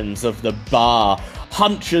patrons of the bar,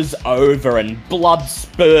 hunches over and blood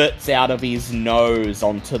spurts out of his nose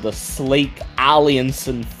onto the sleek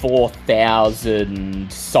Alliansen 4000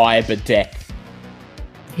 cyber deck.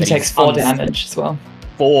 He takes 4 damage as well.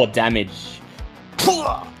 4 damage.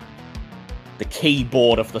 The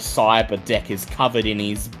keyboard of the cyber deck is covered in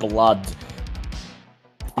his blood.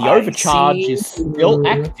 The overcharge is still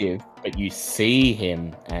active, but you see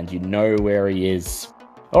him and you know where he is.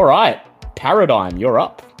 Alright, Paradigm, you're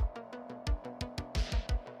up.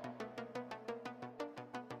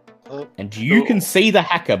 And you can see the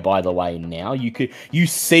hacker, by the way, now. You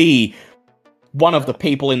see one of the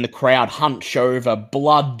people in the crowd hunch over,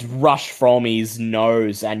 blood rush from his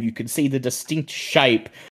nose, and you can see the distinct shape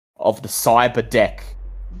of the cyber deck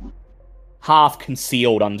half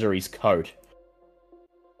concealed under his coat.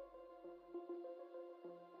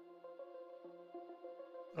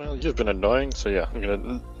 Well, you've been annoying, so yeah, I'm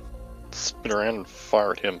gonna spin around and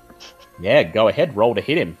fire at him. Yeah, go ahead, roll to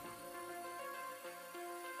hit him.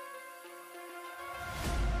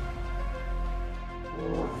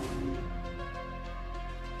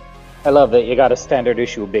 I love that you got a standard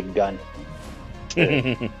issue big gun.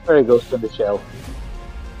 There he goes to the shell.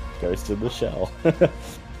 Goes to the shell.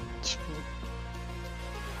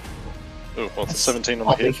 Oh, what's 17 on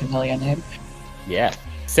the hit? Familiar name. Yeah.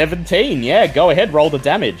 17, yeah, go ahead, roll the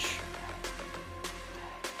damage.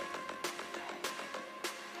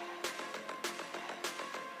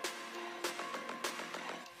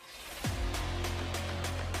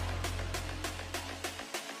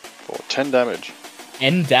 For 10 damage.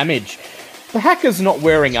 10 damage. The hacker's not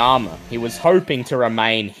wearing armor. He was hoping to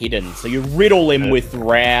remain hidden, so you riddle him with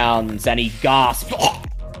rounds, and he gasps,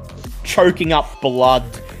 choking up blood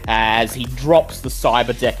as he drops the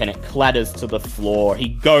cyber deck and it clatters to the floor. He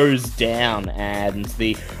goes down, and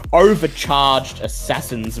the overcharged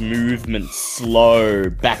assassin's movements slow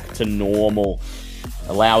back to normal,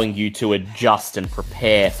 allowing you to adjust and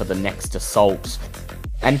prepare for the next assault.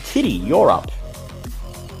 And Kitty, you're up.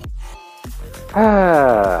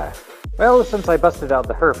 Well, since I busted out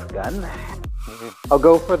the Herf gun, I'll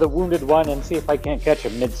go for the wounded one and see if I can't catch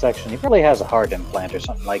him midsection. He probably has a heart implant or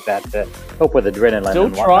something like that to help with adrenaline. Still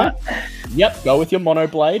and try. whatnot. Yep, go with your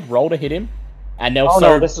monoblade, roll to hit him. And Oh also...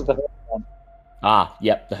 no, this is the Herf one. Ah,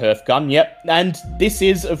 yep, the Herf gun, yep. And this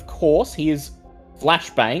is, of course, he is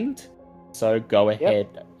flashbanged. So go ahead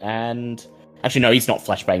and... Actually, no, he's not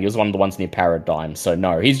flashbanged. He was one of the ones near Paradigm. So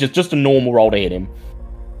no, he's just a normal roll to hit him.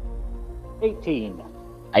 18.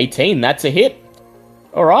 18, that's a hit.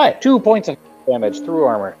 Alright. 2 points of damage through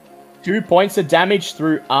armor. 2 points of damage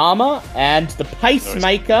through armor, and the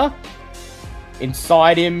pacemaker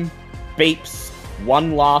inside him beeps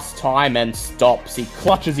one last time and stops. He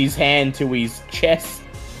clutches his hand to his chest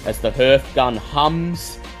as the hearth gun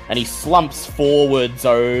hums, and he slumps forwards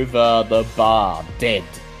over the bar, dead.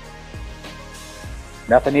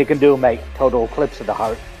 Nothing you can do, mate. Total eclipse of the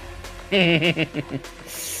heart.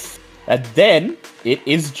 And then it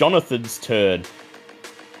is Jonathan's turn.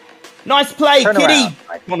 Nice play, Turn Kitty! around.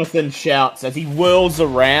 Jonathan shouts as he whirls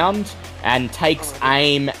around and takes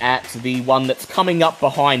aim at the one that's coming up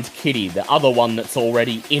behind Kitty, the other one that's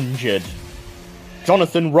already injured.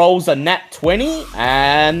 Jonathan rolls a nat 20,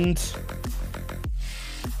 and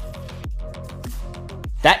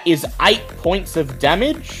that is 8 points of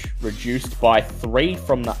damage, reduced by 3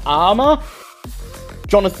 from the armor.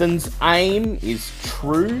 Jonathan's aim is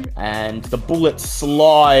true, and the bullet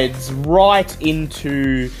slides right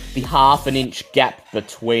into the half-an-inch gap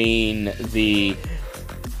between the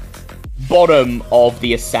bottom of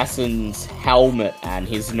the assassin's helmet and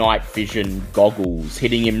his night vision goggles,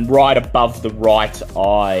 hitting him right above the right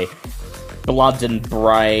eye. Blood and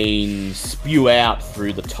brain spew out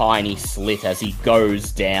through the tiny slit as he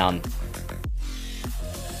goes down.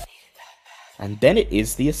 And then it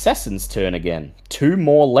is the assassin's turn again. 2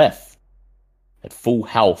 more left at full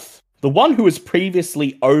health. The one who was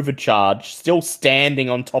previously overcharged, still standing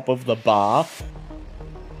on top of the bar,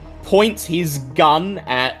 points his gun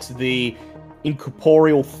at the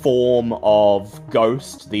incorporeal form of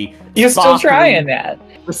Ghost. You're still trying that.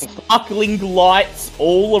 The sparkling lights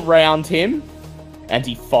all around him, and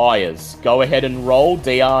he fires. Go ahead and roll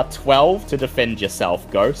DR12 to defend yourself,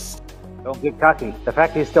 Ghost. Don't get cocky. The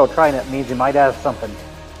fact he's still trying it means he might have something.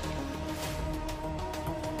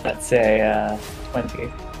 That's a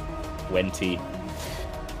 20. 20.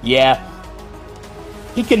 Yeah.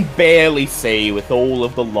 He can barely see with all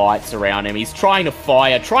of the lights around him. He's trying to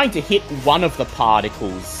fire, trying to hit one of the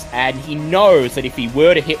particles, and he knows that if he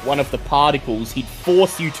were to hit one of the particles, he'd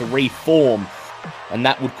force you to reform, and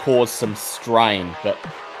that would cause some strain, but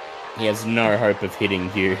he has no hope of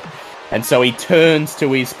hitting you. And so he turns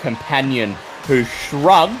to his companion, who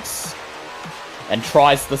shrugs and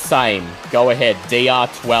tries the same. Go ahead,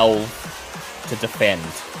 DR12 to defend.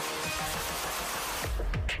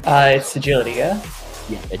 It's agility, yeah?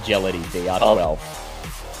 Yeah, agility, DR12.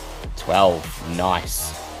 12,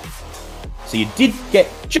 nice. So you did get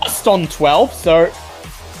just on 12, so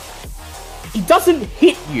he doesn't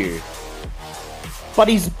hit you, but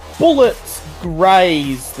his bullets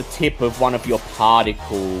graze the tip of one of your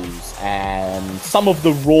particles, and some of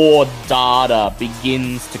the raw data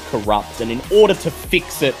begins to corrupt, and in order to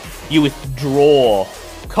fix it, you withdraw,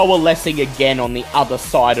 coalescing again on the other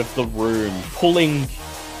side of the room, pulling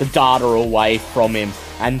the data away from him,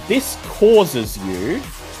 and this causes you...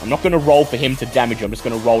 I'm not going to roll for him to damage you, I'm just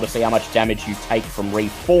going to roll to see how much damage you take from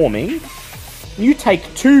reforming. You take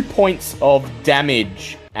 2 points of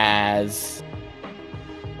damage as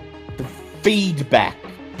the feedback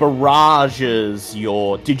barrages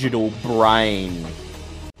your digital brain,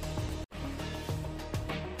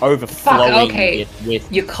 overflowing okay. it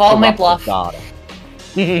with You call my corrupted bluff.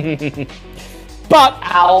 data. But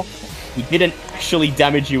Ow. he didn't actually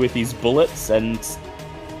damage you with his bullets, and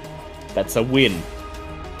that's a win.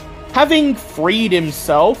 Having freed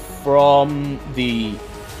himself from the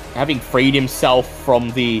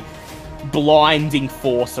blinding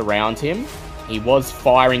force around him, he was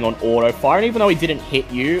firing on auto fire, and even though he didn't hit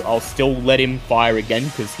you, I'll still let him fire again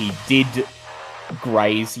because he did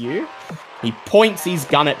graze you. He points his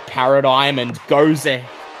gun at Paradigm and goes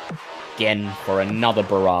again for another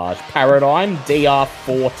barrage. Paradigm,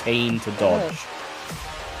 DR14 to dodge.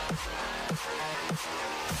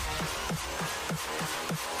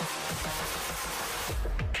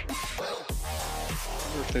 I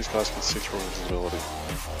wonder if these guys can see through invisibility.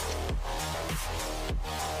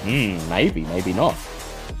 Maybe not.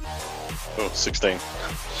 Oh, 16.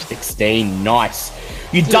 16, nice.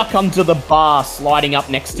 You duck under the bar, sliding up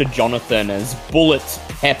next to Jonathan as bullets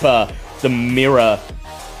pepper the mirror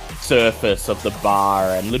surface of the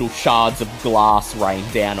bar, and little shards of glass rain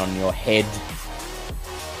down on your head.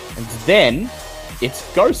 And then,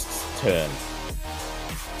 it's Ghost's turn.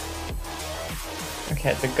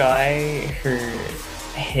 Okay, the guy who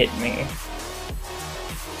hit me.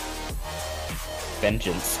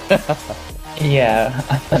 Vengeance. Yeah,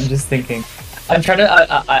 I'm just thinking. I'm trying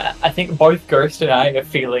to. I think both Ghost and I are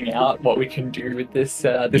feeling out what we can do with this.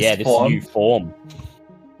 This form. This new form.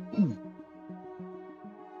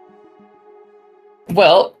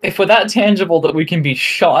 Well, if we're that tangible that we can be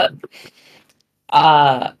shot,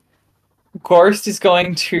 Ghost is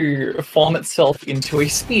going to form itself into a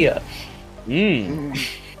spear and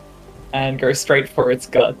go straight for its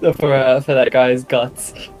gut, for that guy's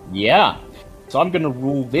guts. Yeah. So I'm going to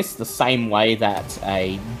rule this the same way that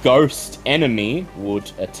a ghost enemy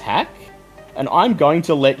would attack. And I'm going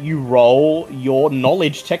to let you roll your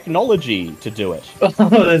knowledge technology to do it. Oh,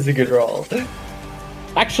 that's a good roll.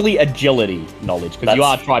 Actually, agility knowledge, because you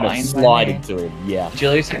are trying to slide into him. Yeah.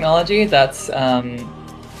 Agility technology, that's 12.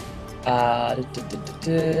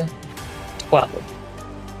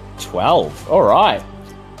 12. All right.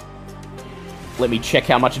 Let me check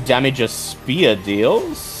how much damage a spear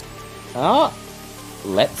deals.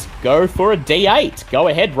 Let's go for a D8. Go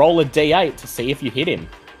ahead, roll a D8 to see if you hit him.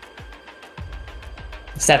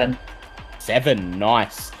 7. 7,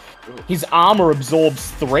 nice. His armor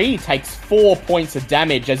absorbs 3, takes 4 points of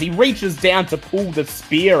damage. As he reaches down to pull the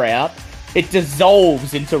spear out, it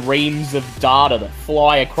dissolves into reams of data that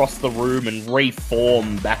fly across the room and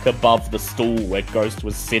reform back above the stool where Ghost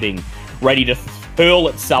was sitting, ready to hurl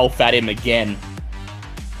itself at him again.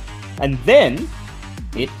 And then,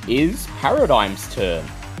 it is Paradigm's turn.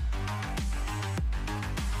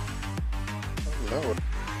 Oh, no.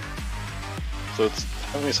 So it's...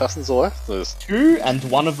 How many assassins are left? There's 2, and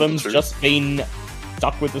one of them's 2. just been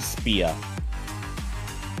stuck with a spear.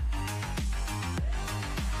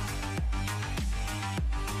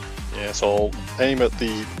 Yeah, so I'll aim at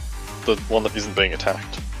the one that isn't being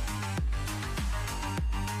attacked.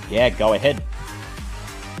 Yeah, go ahead.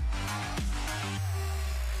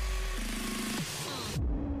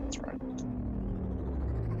 That's right.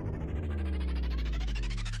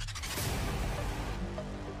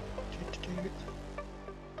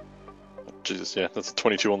 Jesus, yeah, that's a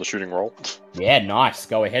 22 on the shooting roll. Yeah, nice.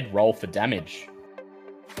 Go ahead, roll for damage.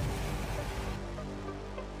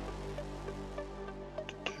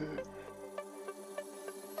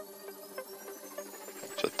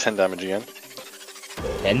 So 10 damage again.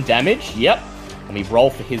 10 damage, yep. Let me roll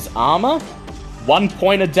for his armor. 1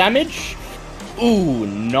 point of damage. Ooh,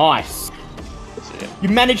 nice. Yeah. You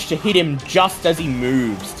manage to hit him just as he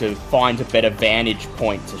moves to find a better vantage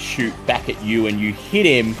point to shoot back at you, and you hit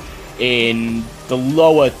him in the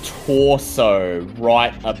lower torso,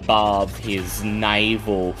 right above his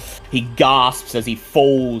navel. He gasps as he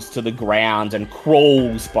falls to the ground and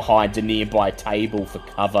crawls behind a nearby table for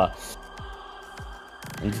cover.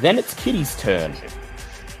 And then it's Kitty's turn.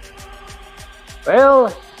 Well,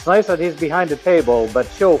 it's nice that he's behind the table, but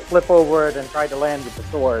she'll flip over it and try to land with the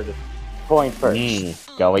sword. Going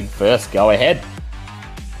first. Going first, go ahead.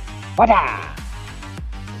 Wada!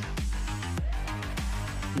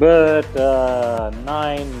 But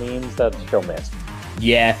 9 means that she'll miss.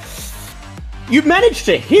 Yeah. You managed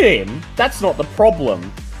to hit him. That's not the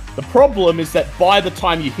problem. The problem is that by the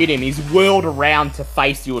time you hit him, he's whirled around to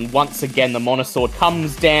face you, and once again the monosword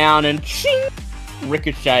comes down and ching,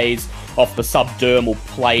 ricochets off the subdermal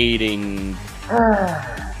plating,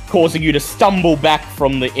 causing you to stumble back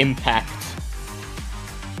from the impact.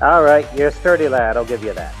 Alright, you're a sturdy lad, I'll give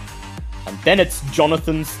you that. And then it's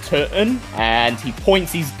Jonathan's turn, and he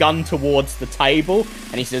points his gun towards the table,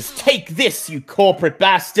 and he says, "Take this, you corporate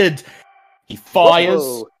bastard!" He fires,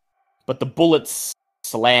 Whoa. but the bullets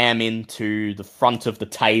slam into the front of the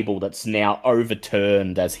table that's now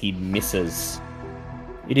overturned as he misses.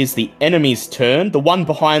 It is the enemy's turn. The one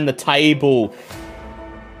behind the table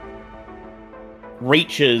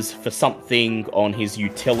reaches for something on his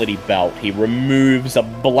utility belt. He removes a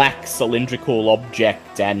black cylindrical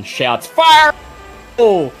object and shouts, "Fire!"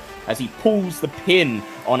 as he pulls the pin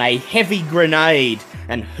on a heavy grenade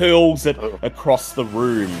and hurls it across the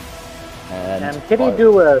room. And Kitty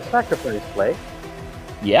do a sacrifice play?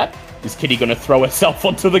 Yep. Is Kitty going to throw herself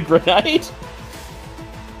onto the grenade?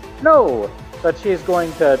 No, but she's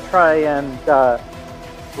going to try and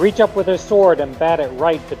reach up with her sword and bat it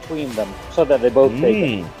right between them so that they both take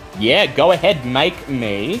it. Yeah, go ahead, make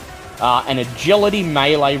me an agility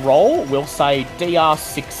melee roll. We'll say DR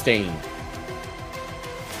 16.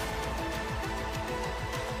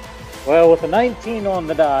 Well, with a 19 on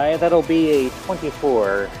the die, that'll be a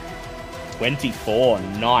 24. 24,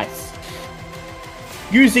 nice.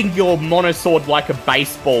 Using your monosword like a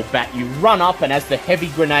baseball bat, you run up, and as the heavy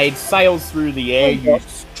grenade sails through the air, you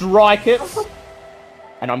strike it.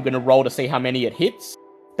 And I'm going to roll to see how many it hits.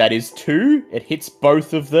 That is 2. It hits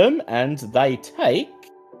both of them, and they take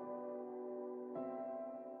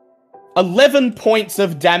 11 points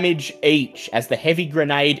of damage each as the heavy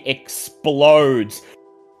grenade explodes.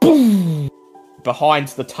 Boom! Behind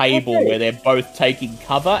the table where they're both taking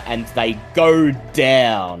cover, and they go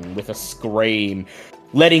down with a scream,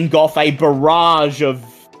 letting off a barrage of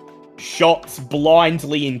shots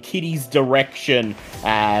blindly in Kitty's direction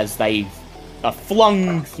as they are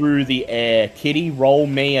flung through the air. Kitty, roll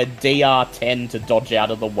me a DR10 to dodge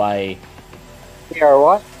out of the way. DR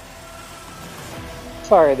what?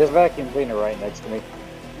 Sorry, there's a vacuum cleaner right next to me.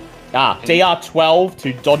 DR12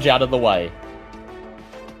 to dodge out of the way.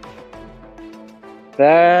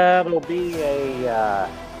 That'll be a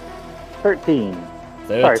 13.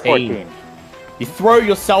 13. Sorry, 14. You throw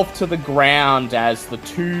yourself to the ground as the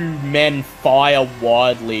two men fire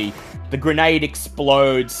wildly. The grenade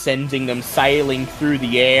explodes, sending them sailing through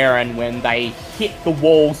the air, and when they hit the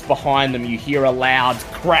walls behind them, you hear a loud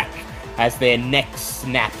crack as their necks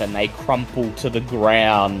snap and they crumple to the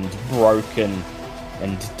ground, broken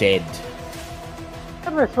and dead.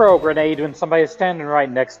 Never throw a grenade when somebody's standing right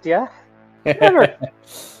next to you. Never.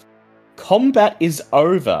 Combat is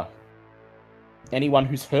over. Anyone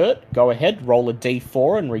who's hurt, go ahead, roll a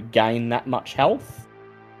d4 and regain that much health.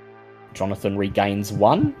 Jonathan regains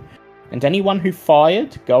 1. And anyone who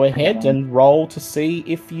fired, go ahead and roll to see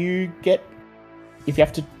if you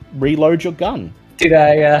have to reload your gun. Did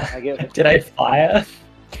I fire?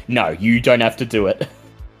 No, you don't have to do it.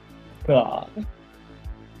 Oh.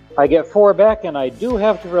 I get 4 back, and I do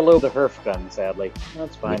have to reload the Herf gun, sadly.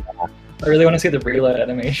 That's fine. I really want to see the reload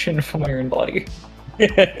animation from my own body.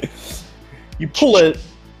 You pull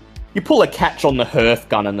a catch on the Herf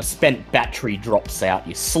gun and the spent battery drops out.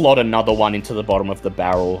 You slot another one into the bottom of the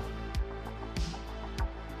barrel.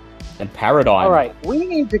 And Paradigm. Alright, we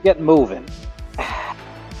need to get moving.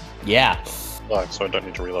 Yeah. Oh, so I don't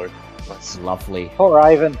need to reload. Nice. Lovely. Poor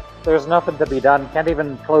Ivan. There's nothing to be done. Can't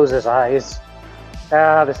even close his eyes.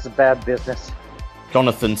 This is bad business.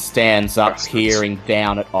 Jonathan stands up, peering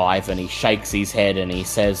down at Ivan. He shakes his head and he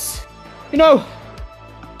says, "You know,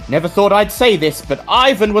 never thought I'd say this, but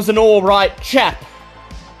Ivan was an alright chap.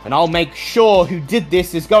 And I'll make sure who did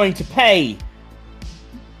this is going to pay."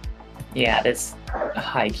 Yeah, this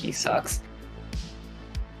high key sucks.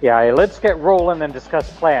 Yeah, let's get rolling and discuss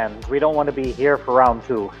plans. We don't want to be here for round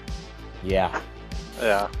 2. Yeah.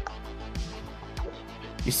 Yeah.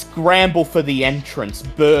 You scramble for the entrance,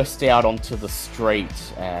 burst out onto the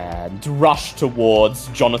street, and rush towards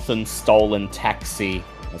Jonathan's stolen taxi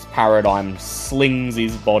as Paradigm slings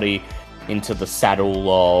his body into the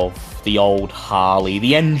saddle of the old Harley.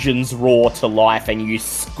 The engines roar to life and you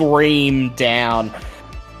scream down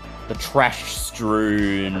the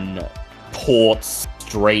trash-strewn Port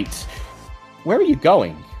Street. Where are you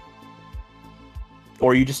going?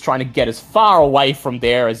 Or are you just trying to get as far away from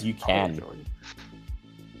there as you can?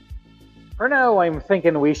 For now, I'm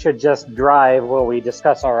thinking we should just drive while we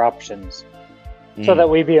discuss our options. So that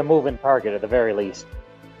we be a moving target at the very least.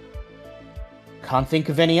 Can't think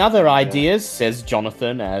of any other ideas, says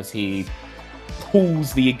Jonathan as he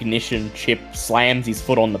pulls the ignition chip, slams his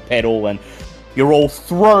foot on the pedal, and you're all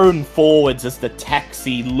thrown forwards as the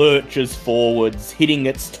taxi lurches forwards, hitting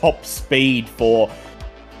its top speed for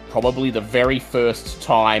probably the very first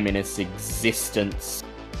time in its existence.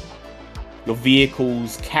 Your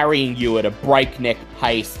vehicle's carrying you at a breakneck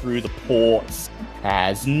pace through the ports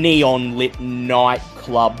as neon-lit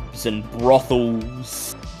nightclubs and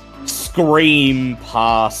brothels scream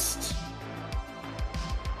past.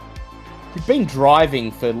 You've been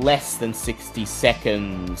driving for less than 60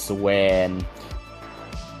 seconds when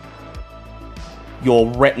your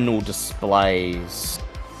retinal displays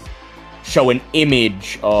show an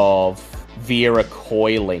image of Vera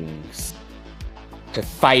Coilings. Her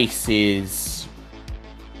face is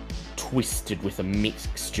twisted with a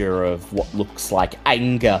mixture of what looks like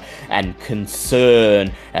anger and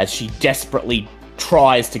concern as she desperately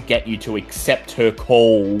tries to get you to accept her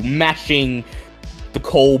call, mashing the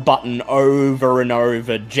call button over and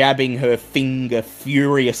over, jabbing her finger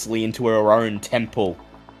furiously into her own temple.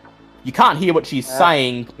 You can't hear what she's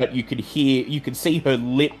saying, but you could see her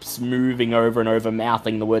lips moving over and over,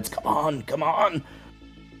 mouthing the words, "Come on, come on."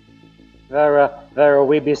 Vera,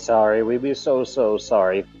 we be sorry. We be so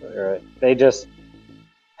sorry. They just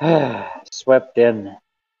swept in.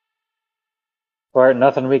 Or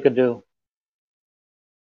nothing we could do.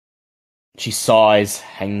 She sighs,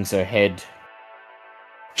 hangs her head,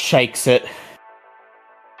 shakes it.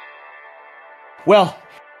 "Well,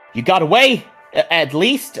 you got away, at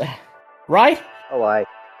least, right?"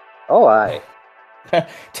 Oh, I.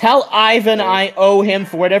 "Tell Ivan I owe him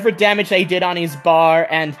for whatever damage they did on his bar,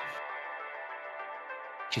 and..."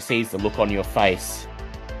 She sees the look on your face.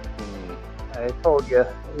 I told you,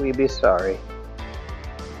 we be sorry.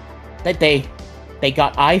 "That they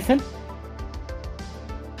got Ivan?"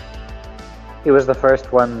 He was the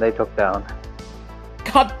first one they took down.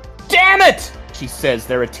 "God damn it!" she says.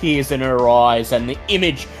 There are tears in her eyes, and the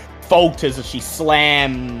image falters as she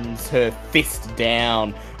slams her fist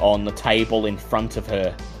down on the table in front of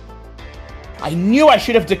her. I knew I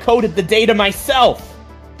should have decoded the data myself.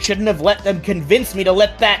 Shouldn't have let them convince me to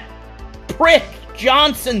let that prick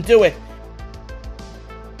Johnson do it.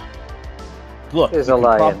 Look, Is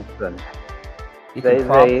Alliansen.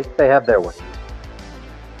 They have their way.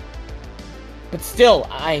 But still,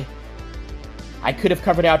 I could have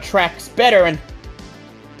covered our tracks better, and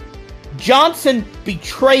Johnson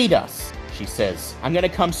betrayed us, she says. I'm gonna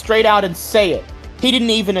come straight out and say it. He didn't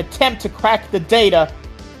even attempt to crack the data.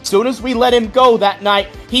 Soon as we let him go that night,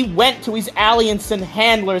 he went to his Alliansen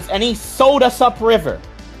handlers and he sold us upriver.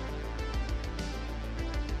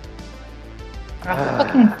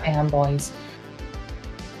 Fucking fanboys.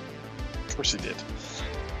 Of course he did.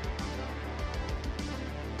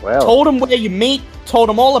 Well, Told him where you meet, told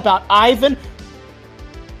him all about Ivan.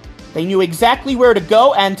 They knew exactly where to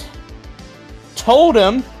go, and told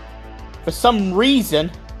him, for some reason,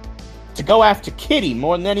 to go after Kitty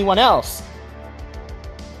more than anyone else.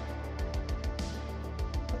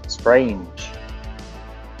 strange.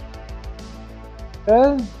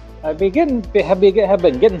 Have been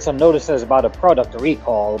getting some notices about a product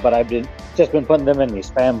recall, but I've just been putting them in the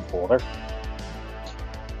spam folder.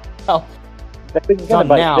 Well, they've been done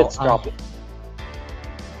getting now. bits dropping.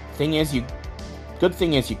 Good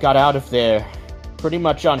thing is you got out of there pretty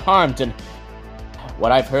much unharmed, and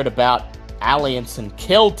what I've heard about Alliansen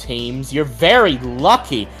kill teams, you're very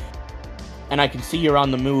lucky. And I can see you're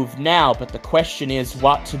on the move now, but the question is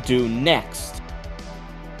what to do next.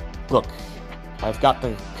 Look, I've got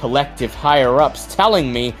the collective higher-ups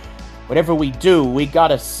telling me whatever we do, we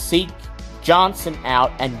gotta seek Johnson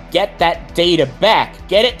out and get that data back.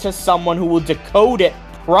 Get it to someone who will decode it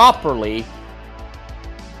properly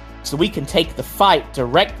so we can take the fight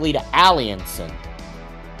directly to Alliansen.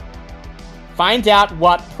 Find out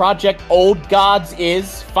what Project Old Gods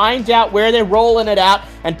is, find out where they're rolling it out,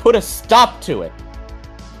 and put a stop to it.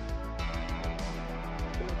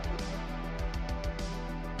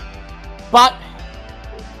 But,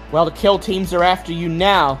 well, the kill teams are after you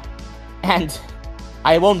now, and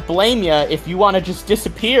I won't blame you if you want to just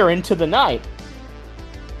disappear into the night.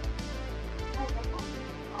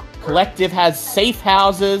 Collective has safe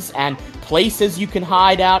houses and places you can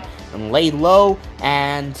hide out and lay low,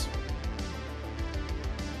 and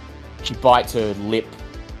she bites her lip,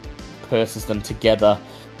 purses them together.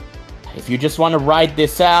 If you just want to ride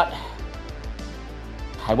this out,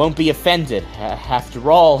 I won't be offended.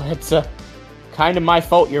 After all, it's kind of my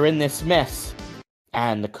fault you're in this mess.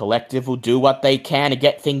 And the collective will do what they can to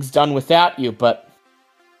get things done without you, but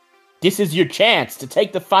this is your chance to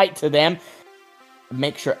take the fight to them and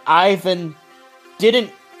make sure Ivan didn't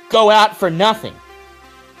go out for nothing.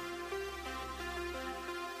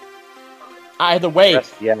 Either way,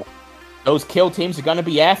 Yes, yeah. those kill teams are gonna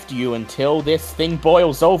be after you until this thing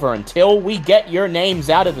boils over, until we get your names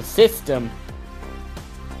out of the system.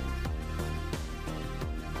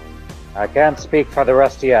 I can't speak for the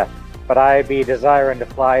rest of you, but I be desiring to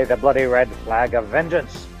fly the bloody red flag of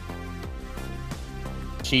vengeance.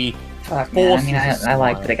 She Fuck, man. I mean, forces a I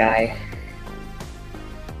like smile. the guy.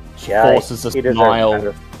 She forces a he deserves smile.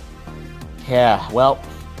 better. Yeah, well,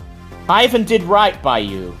 Ivan did right by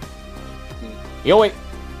you. He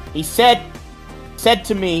said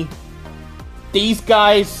to me, these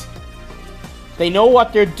guys, they know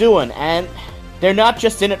what they're doing, and they're not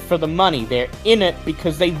just in it for the money. They're in it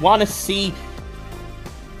because they want to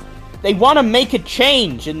make a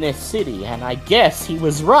change in this city, and I guess he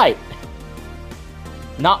was right.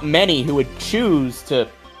 Not many who would choose to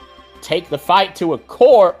take the fight to a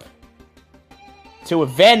corp to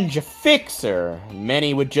avenge a fixer.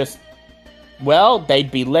 Many would just, well,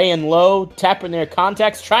 they'd be laying low, tapping their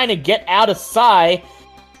contacts, trying to get out of sight,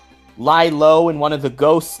 lie low in one of the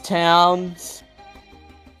ghost towns.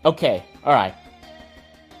 Okay, alright.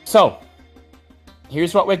 So,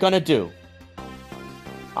 here's what we're gonna do.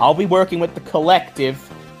 I'll be working with the collective.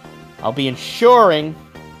 I'll be ensuring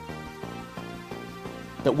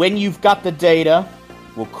that when you've got the data,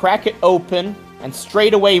 we'll crack it open, and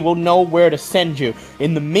straight away we'll know where to send you.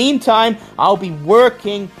 In the meantime, I'll be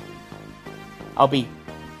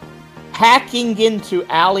hacking into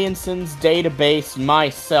Alliansen's database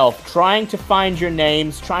myself, trying to find your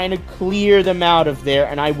names, trying to clear them out of there,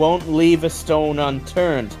 and I won't leave a stone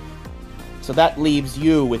unturned. So that leaves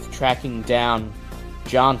you with tracking down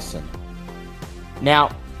Johnson. Now,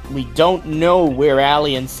 we don't know where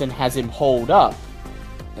Alliansen has him holed up.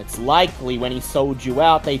 It's likely when he sold you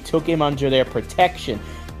out, they took him under their protection.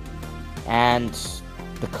 And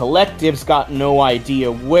The collective's got no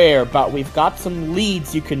idea where, but we've got some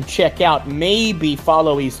leads you can check out, maybe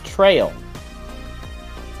follow his trail.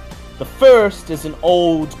 The first is an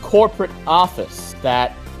old corporate office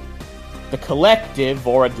that the collective,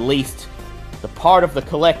 or at least the part of the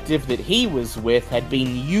collective that he was with, had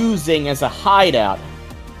been using as a hideout.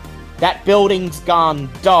 That building's gone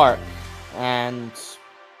dark, and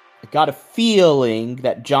I got a feeling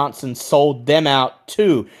that Johnson sold them out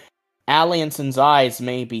too. Alliansen's eyes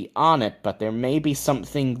may be on it, but there may be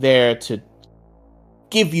something there to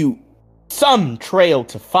give you some trail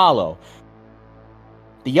to follow.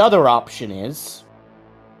 The other option is...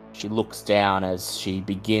 She looks down as she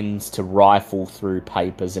begins to rifle through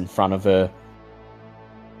papers in front of her.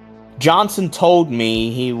 Johnson told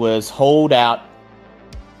me he was holed out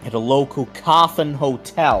at a local coffin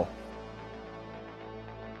hotel.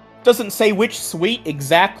 Doesn't say which suite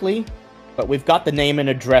exactly, but we've got the name and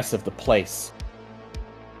address of the place.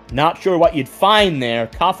 Not sure what you'd find there.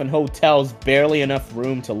 Coffin Hotel's barely enough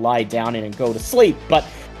room to lie down in and go to sleep, but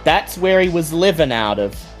that's where he was living out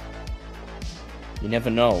of. You never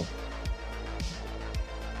know.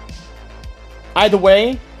 Either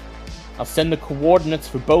way, I'll send the coordinates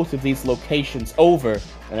for both of these locations over,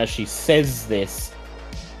 and as she says this,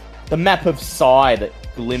 the map of Psy that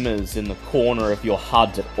glimmers in the corner of your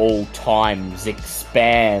HUD at all times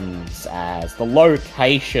expands as the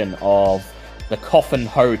location of the Coffin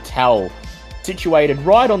Hotel, situated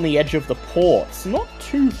right on the edge of the ports, not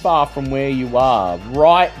too far from where you are,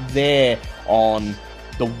 right there on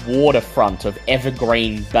the waterfront of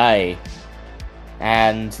Evergreen Bay.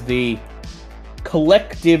 And the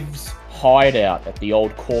collective's hideout at the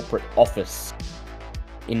old corporate office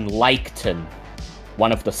in Laketon,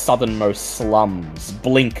 one of the southernmost slums.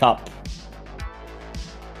 Blink up.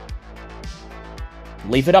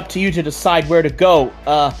 Leave it up to you to decide where to go.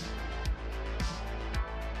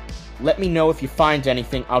 Let me know if you find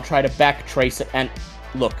anything. I'll try to backtrace it. And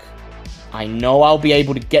look, I know I'll be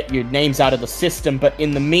able to get your names out of the system, but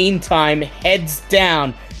in the meantime, heads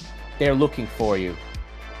down. They're looking for you.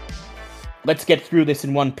 Let's get through this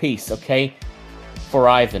in one piece, okay? For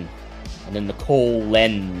Ivan. And in the cold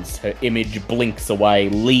lens, her image blinks away,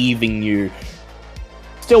 leaving you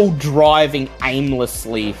still driving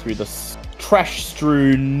aimlessly through the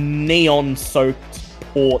trash-strewn, neon-soaked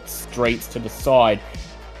port streets to decide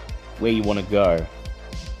where you want to go.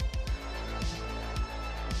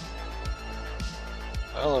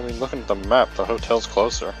 Well, I mean, looking at the map, the hotel's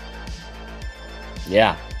closer.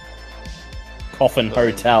 Yeah. Coffin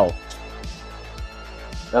Hotel.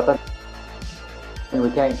 Nothing. We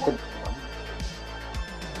can't hit.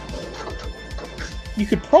 You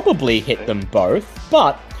could probably hit them both,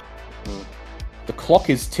 but the clock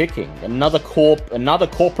is ticking. Another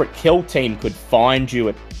corporate kill team could find you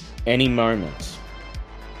at any moment.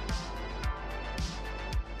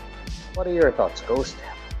 What are your thoughts, Ghost?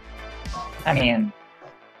 I mean,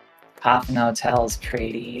 Coffin Hotel's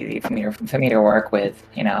pretty easy for me to work with,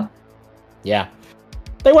 you know. Yeah.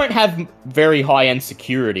 They won't have very high-end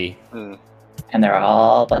security. And they're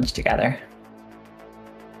all bunched together.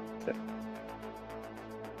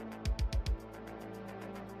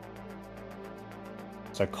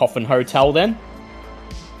 So Coffin Hotel then?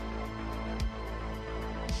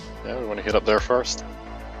 Yeah, we want to hit up there first.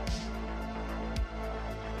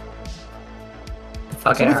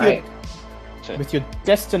 Fucking alright. With your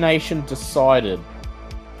destination decided,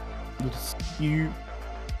 you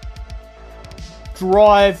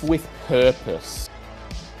drive with purpose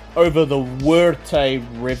over the Huerte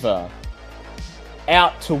River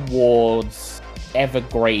out towards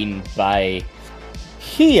Evergreen Bay.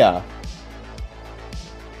 Here,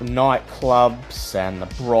 the nightclubs and the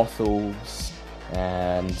brothels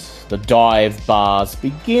and the dive bars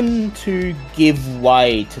begin to give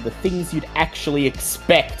way to the things you'd actually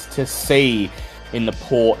expect to see in the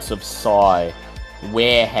ports of Psy.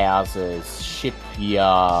 Warehouses,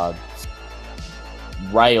 shipyards,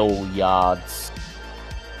 rail yards.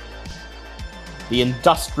 The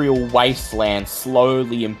industrial wasteland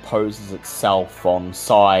slowly imposes itself on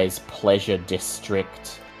Psy's pleasure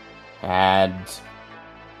district, and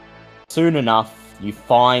soon enough, you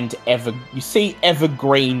see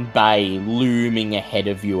Evergreen Bay looming ahead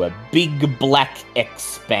of you, a big black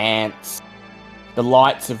expanse. The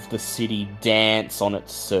lights of the city dance on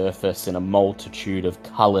its surface in a multitude of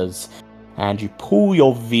colours, and you pull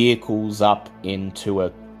your vehicles up into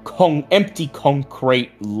a empty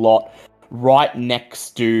concrete lot right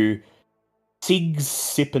next to Sig's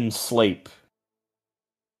Sip and Sleep.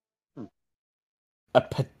 A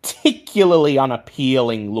particularly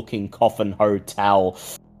unappealing looking coffin hotel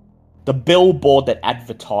The billboard that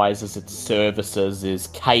advertises its services is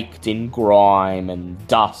caked in grime and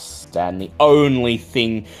dust, and the only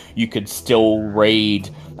thing you could still read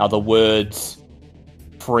are the words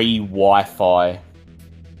free Wi-Fi.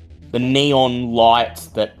 The neon light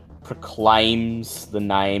that proclaims the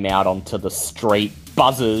name out onto the street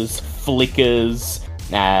buzzes, flickers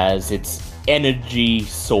as its energy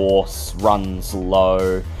source runs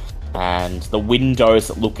low, and the windows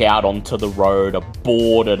that look out onto the road are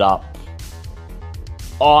boarded up.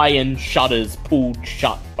 Iron shutters pulled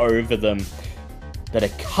shut over them that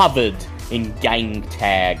are covered in gang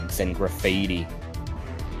tags and graffiti.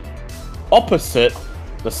 Opposite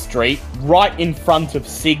the street, right in front of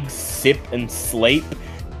Sig's Sip and Sleep,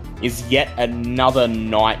 is yet another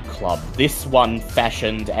nightclub. This one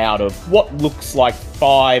fashioned out of what looks like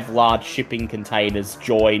 5 large shipping containers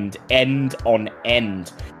joined end on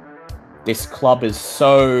end. This club is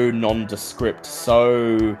so nondescript,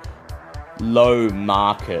 so low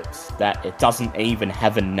market, that it doesn't even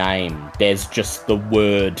have a name. There's just the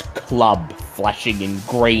word club flashing in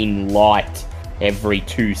green light every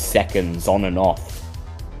 2 seconds on and off.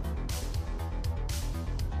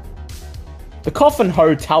 The Coffin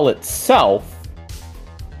Hotel itself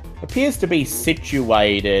appears to be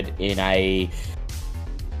situated in a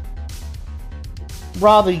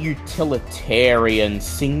rather utilitarian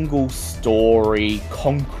single-story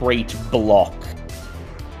concrete block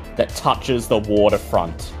that touches the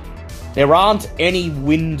waterfront. There aren't any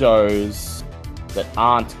windows that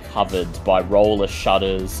aren't covered by roller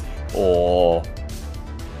shutters or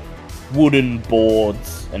wooden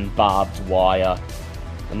boards and barbed wire.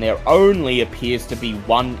 And there only appears to be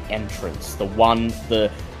one entrance, the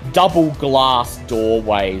double glass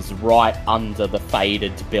doorways right under the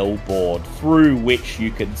faded billboard, through which you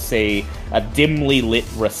can see a dimly lit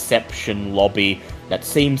reception lobby that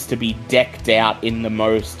seems to be decked out in the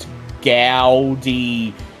most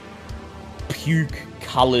gaudy,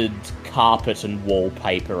 puke-coloured carpet and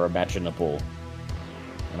wallpaper imaginable.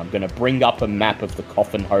 And I'm going to bring up a map of the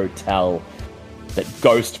Coffin Hotel that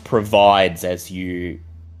Ghost provides as you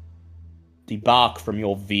debark from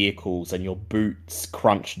your vehicles and your boots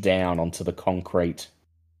crunch down onto the concrete.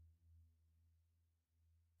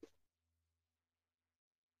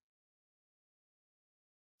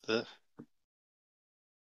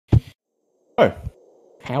 Oh,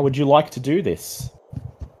 how would you like to do this?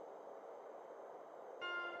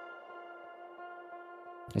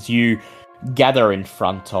 As you gather in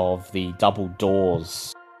front of the double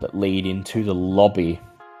doors that lead into the lobby,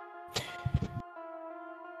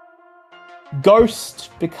 Ghost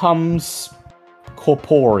becomes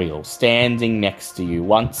corporeal, standing next to you.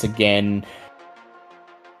 Once again,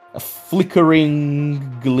 a flickering,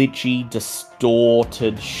 glitchy,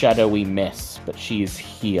 distorted, shadowy mess, but she is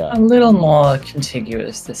here. A little more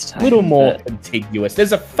contiguous this time. A little more contiguous.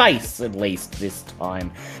 There's a face, at least, this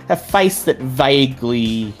time. A face that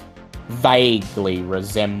vaguely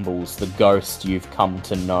resembles the Ghost you've come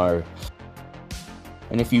to know.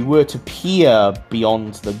 And if you were to peer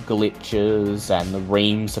beyond the glitches and the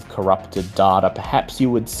reams of corrupted data, perhaps you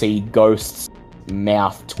would see Ghost's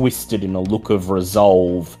mouth twisted in a look of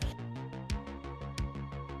resolve.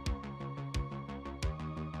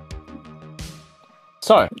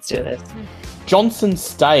 So, let's do this. Johnson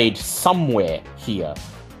stayed somewhere here.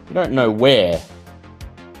 You don't know where,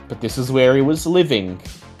 but this is where he was living.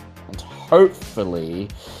 And hopefully,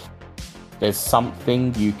 there's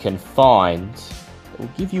something you can find that will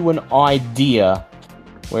give you an idea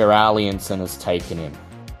where Alliansen has taken him.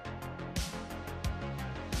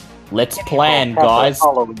 Let's plan, guys.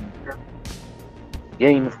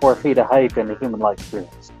 Gain 4 feet of height and a human-like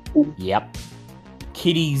appearance. Yep.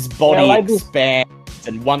 Kitty's body expands,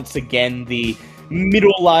 and once again, the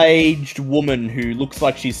middle-aged woman who looks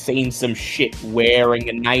like she's seen some shit wearing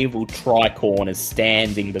a naval tricorn is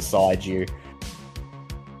standing beside you.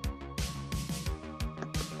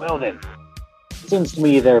 Well then, it seems to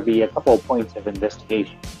me there'd be a couple of points of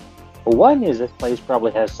investigation. One is this place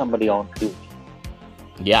probably has somebody on duty.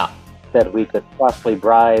 Yeah. That we could possibly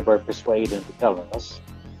bribe or persuade into telling us.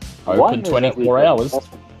 Open 24 hours.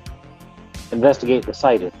 Investigate the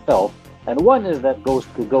site itself. And one is that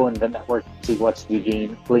Ghost could go in the network and see what's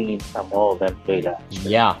gleaned from all them data.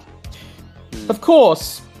 Yeah. Of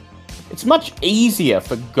course, it's much easier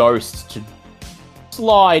for Ghost to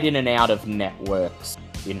slide in and out of networks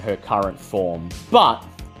in her current form, but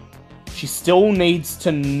she still needs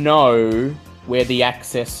to know where the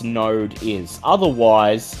access node is.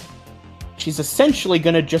 Otherwise, she's essentially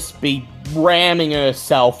going to just be ramming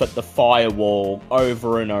herself at the firewall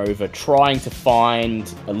over and over, trying to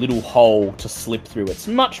find a little hole to slip through. It's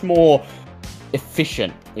much more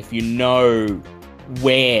efficient if you know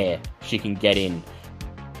where she can get in.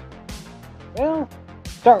 Well,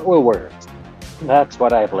 start with words. That's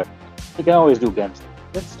what I've learned. You can always do guns.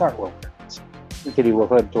 Let's start with words. Kitty will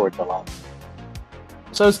head towards the lobby.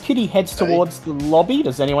 So as Kitty heads towards the lobby,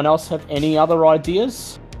 does anyone else have any other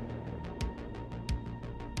ideas?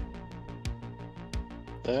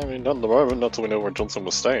 Yeah, I mean, not at the moment, not till we know where Johnson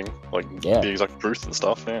was staying. Like, the exact truth and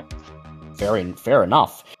stuff, yeah. Fair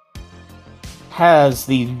enough. As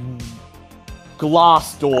the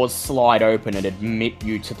glass doors slide open and admit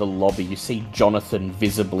you to the lobby, you see Jonathan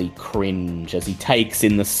visibly cringe as he takes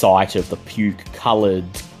in the sight of the puke-coloured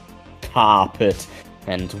carpet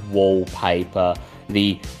and wallpaper,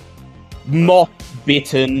 the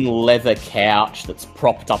moth-bitten leather couch that's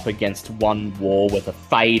propped up against one wall with a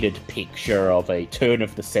faded picture of a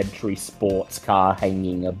turn-of-the-century sports car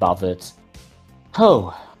hanging above it.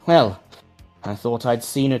 Oh, well, I thought I'd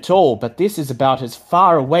seen it all, but this is about as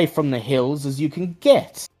far away from the hills as you can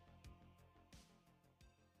get.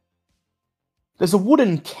 There's a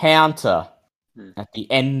wooden counter at the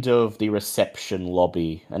end of the reception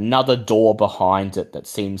lobby, another door behind it that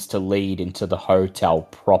seems to lead into the hotel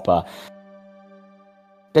proper.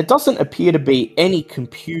 There doesn't appear to be any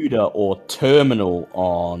computer or terminal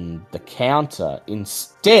on the counter.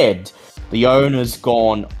 Instead, the owner's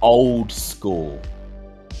gone old school.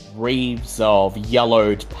 Reams of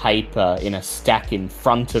yellowed paper in a stack in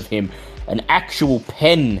front of him, an actual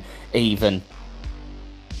pen even.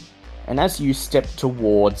 And as you step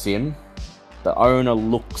towards him, the owner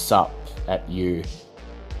looks up at you.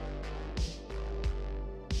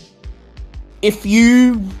 If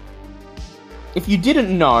you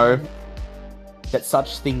didn't know that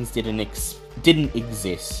such things didn't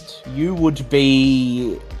exist, you would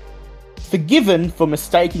be forgiven for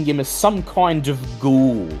mistaking him as some kind of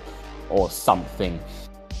ghoul or something.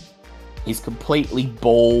 He's completely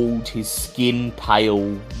bald, his skin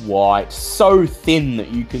pale white, so thin that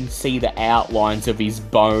you can see the outlines of his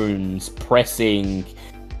bones pressing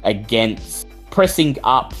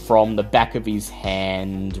up from the back of his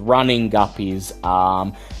hand, running up his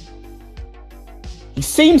arm. He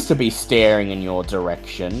seems to be staring in your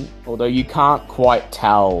direction, although you can't quite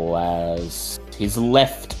tell, as his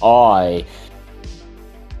left eye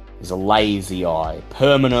is a lazy eye,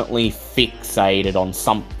 permanently fixated on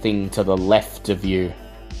something to the left of you.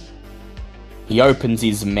 He opens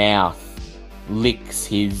his mouth, licks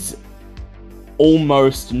his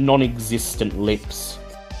almost non-existent lips.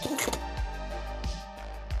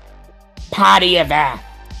 Party of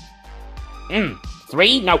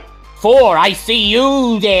 4, I see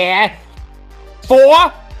you there.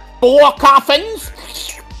 4 coffins?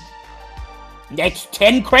 That's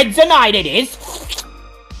 10 creds a night it is.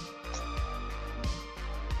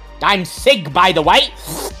 I'm Sig, by the way,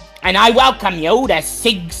 and I welcome you to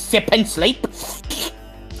Sig Sip and Sleep.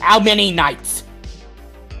 How many nights?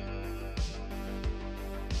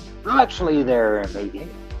 Actually, there may be.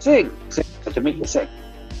 Sig, good to meet you, Sig.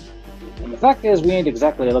 And the fact is, we ain't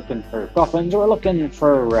exactly looking for coffins, we're looking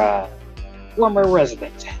for, former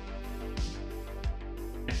residents.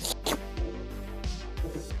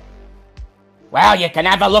 Well, you can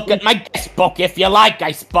have a look at my guest book if you like,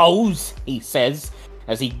 I suppose, he says,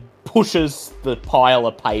 as he pushes the pile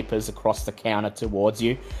of papers across the counter towards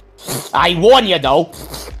you. I warn you, though,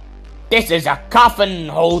 this is a coffin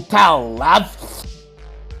hotel, love.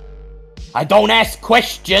 I don't ask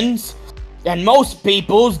questions, and most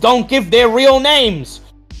peoples don't give their real names.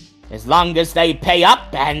 As long as they pay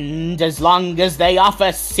up, and as long as they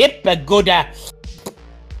offer Sip a good,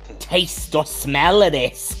 taste or smell of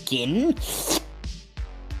their skin.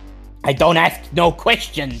 I don't ask no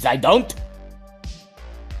questions, I don't.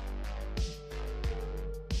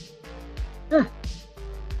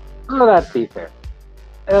 Well, that'd be fair.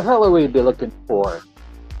 The fellow we'd be looking for,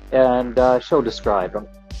 and she'll describe him.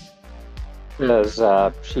 As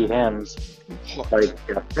she hands, like,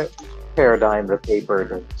 Paradigm the paper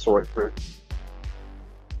to sort through.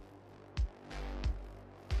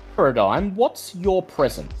 Paradigm, what's your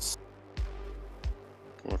presence?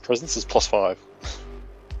 My presence is +5.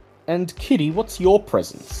 And Kitty, what's your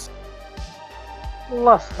presence?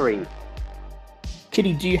 +3.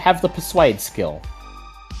 Kitty, do you have the persuade skill?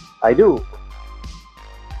 I do.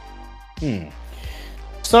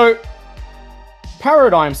 So,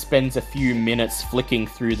 Paradigm spends a few minutes flicking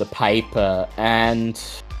through the paper, and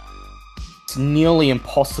it's nearly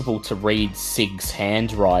impossible to read Sig's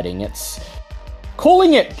handwriting.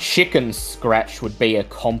 Calling it chicken scratch would be a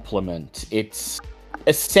compliment. It's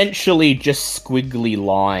essentially just squiggly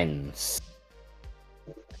lines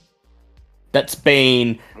that's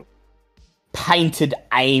been painted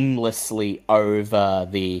aimlessly over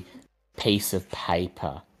the piece of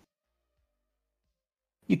paper.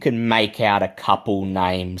 You can make out a couple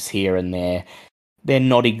names here and there. They're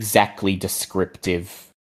not exactly descriptive.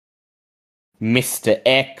 Mr.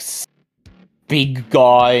 X, big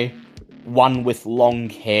guy, one with long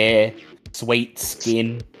hair, sweet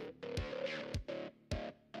skin.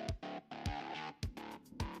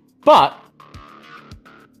 But,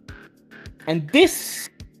 and this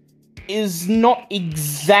is not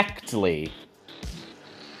exactly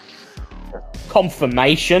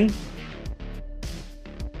confirmation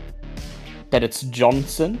that it's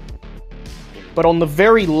Johnson, but on the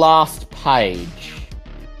very last page,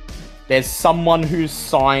 there's someone who's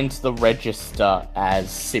signed the register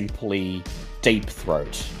as simply Deep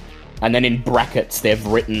Throat. And then in brackets, they've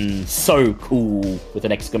written "so cool" with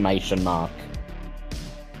an exclamation mark.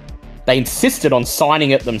 They insisted on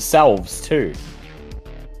signing it themselves, too.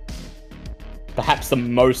 Perhaps the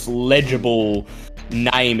most legible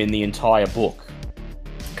name in the entire book.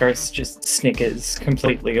 Ghost just snickers,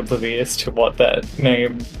 completely oblivious to what that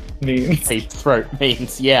name means. Deep Throat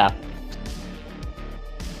means, yeah.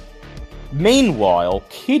 Meanwhile,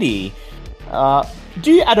 Kitty,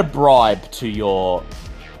 do you add a bribe to your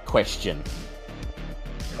question?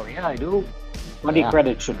 Oh yeah, I do. 20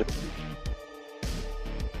 credits should do.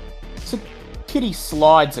 So Kitty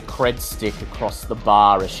slides a cred stick across the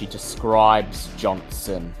bar as she describes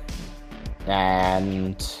Johnson.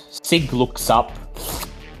 And Sig looks up,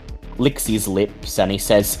 licks his lips, and he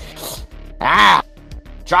says, "Ah,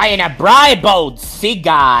 trying a bribe old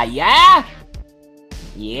cigar, yeah?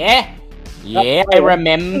 Yeah, I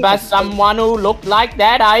remember someone who looked like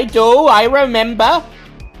that, I remember.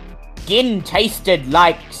 Skin tasted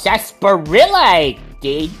like sarsaparilla, it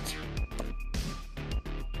did."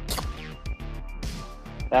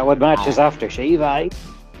 That would match his aftershave, eh?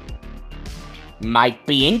 Might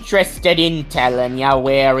be interested in telling you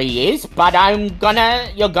where he is, but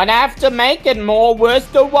you're gonna have to make it more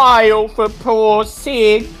worth the while for poor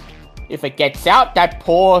Sig. If it gets out that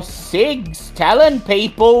poor Sig's telling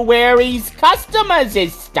people where his customers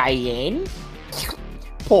is staying,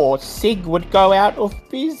 poor Sig would go out of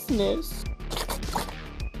business.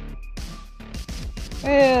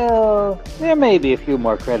 Well, there may be a few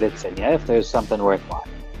more credits in you if there's something worthwhile.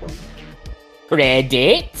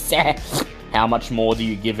 Credits? How much more do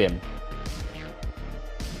you give him?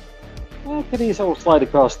 Well, Kitty's will slide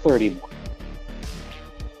across 30 more.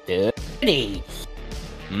 30?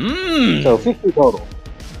 So 50 total.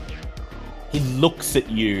 He looks at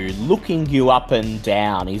you, looking you up and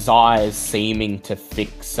down, his eyes seeming to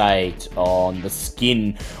fixate on the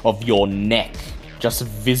skin of your neck, just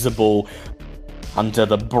visible under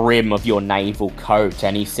the brim of your naval coat,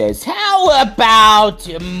 and he says, "How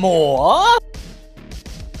about more?"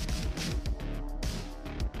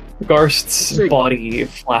 Ghost's body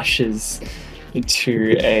flashes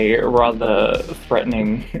into a rather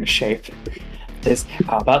threatening shape. Says,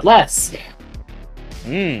 "How about less?"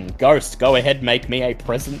 Ghost, go ahead, make me a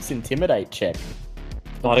presence intimidate check.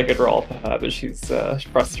 Not a good roll for her, but she's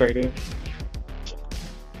frustrated.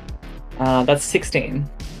 That's 16.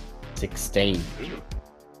 16.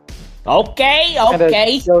 Okay.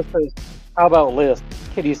 And Joe says, "How about list?"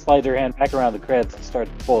 Kitty slides her hand back around the creds and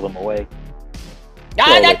starts to pull them away.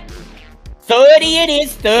 That 30 it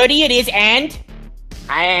is, and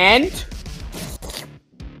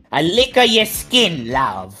a lick of your skin,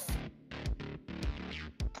 love.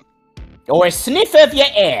 Or a sniff of your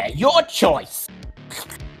air, your choice.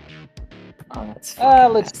 Oh, that's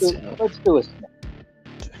Let's do a sniff.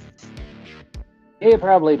 You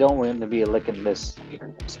probably don't want to be licking this.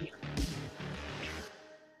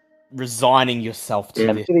 Resigning yourself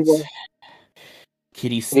to this. Kitty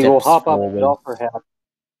Kitty will steps hop up forward, and off her hat.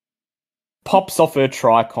 pops off her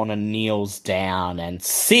tricon and kneels down, and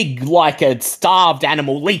Sig, like a starved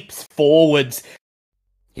animal, leaps forwards.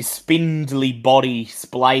 His spindly body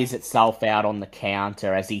splays itself out on the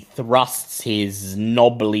counter as he thrusts his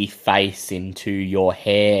knobbly face into your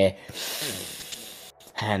hair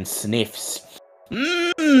and sniffs.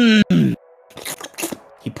 He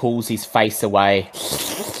pulls his face away.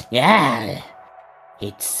 Yeah,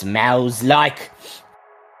 it smells like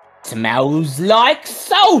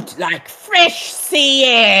salt, like fresh sea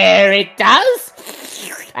air, it does.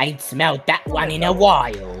 Ain't smelled that one in a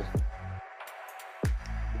while.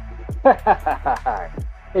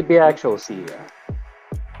 It'd be actual sea air.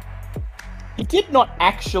 He did not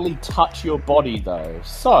actually touch your body though,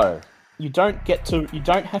 so you don't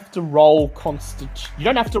have to roll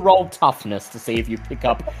toughness to see if you pick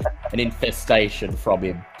up an infestation from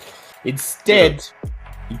him. Instead,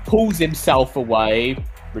 he pulls himself away,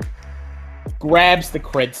 grabs the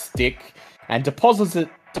cred stick and deposits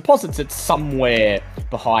it somewhere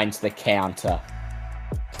behind the counter.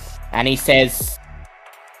 And he says,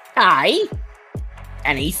 "Aye."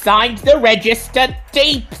 And he signed the register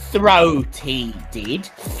Deep Throat, he did.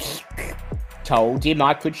 Told him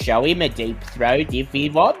I could show him a deep throat if he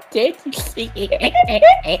wanted.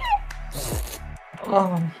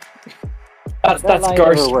 That's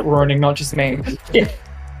Ghost ruining, not just me.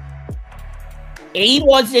 He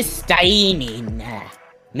was a staining.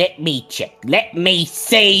 Let me check. Let me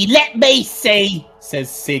see, says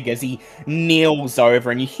Sig as he kneels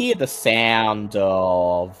over, and you hear the sound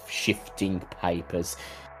of shifting papers.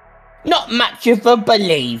 Not much of a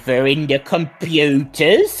believer in the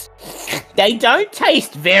computers. They don't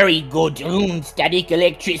taste very good. Static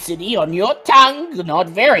electricity on your tongue, not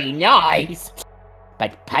very nice.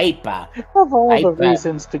 But paper. Of all the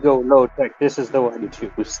reasons to go low tech, this is the one to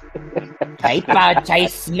choose. Paper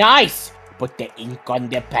tastes nice. Put the ink on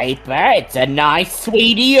the paper. It's a nice,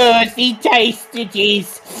 sweetie, earthy taste it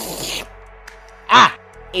is. Ah,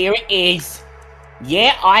 here it is.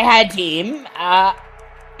 Yeah, I had him.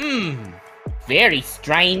 Very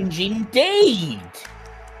strange indeed.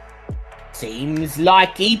 Seems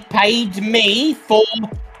like he paid me for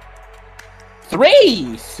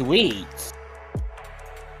 3 sweets.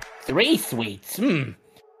 3 sweets,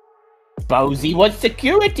 Suppose he was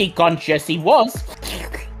security conscious, he was.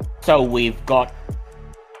 So we've got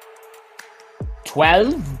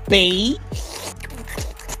 12B,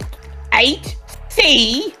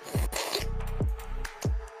 8C,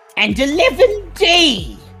 and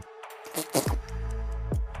 11D.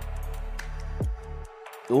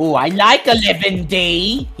 Ooh, I like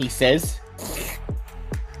 11D, he says.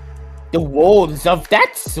 The walls of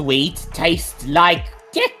that sweet taste like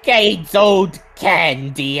decades-old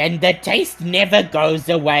candy, and the taste never goes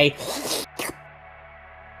away.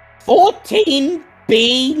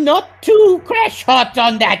 14B, not too crash hot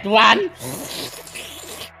on that one.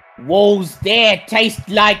 Walls there taste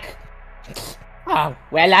like... Oh,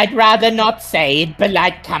 well, I'd rather not say it,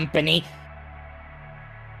 polite company.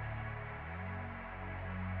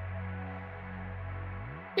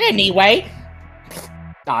 Anyway,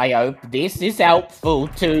 I hope this is helpful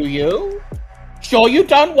to you. Sure you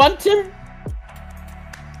don't want to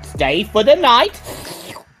stay for the night?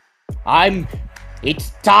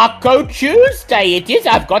 It's Taco Tuesday, it is.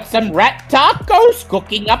 I've got some rat tacos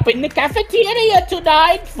cooking up in the cafeteria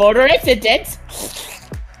tonight for residents.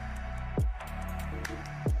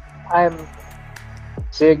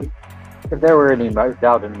 Sig, if there were any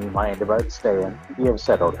doubt in your mind about staying, you have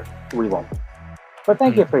settled it. We won't. But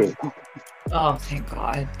thank you for your time. Oh, thank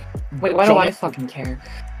God. Wait, why do I fucking care?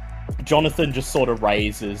 Jonathan just sort of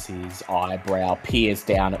raises his eyebrow, peers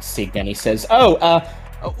down at Sig, and he says,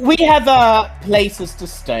 we have places to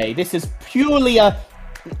stay. This is purely an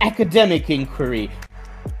academic inquiry.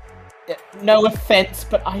 No offense,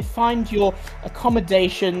 but I find your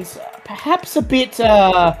accommodations perhaps a bit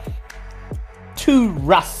too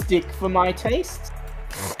rustic for my taste.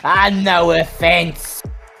 No offense,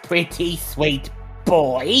 pretty sweet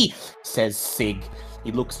boy, says Sig.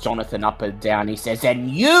 He looks Jonathan up and down. He says, and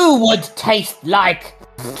you would taste like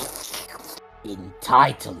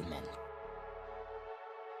entitlement.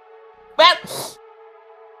 Well,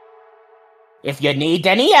 if you need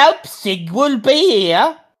any help, Sig will be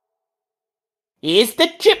here. Here's the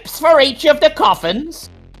chips for each of the coffins.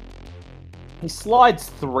 He slides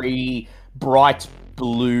 3 bright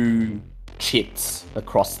blue chips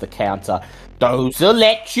across the counter. Those'll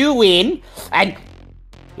let you in, and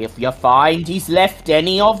if you find he's left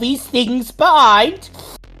any of these things behind,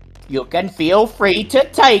 you can feel free to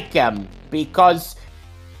take them, because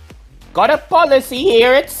got a policy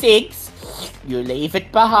here at Sig's. You leave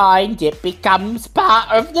it behind, it becomes part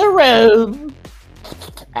of the room.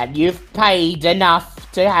 And you've paid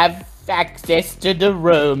enough to have access to the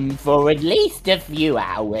room for at least a few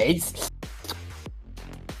hours.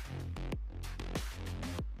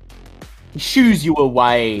 He shoos you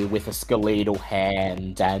away with a skeletal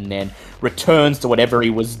hand and then returns to whatever he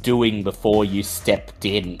was doing before you stepped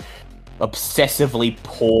in, obsessively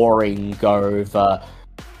poring over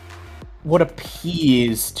what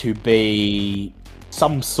appears to be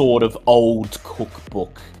some sort of old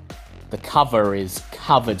cookbook. The cover is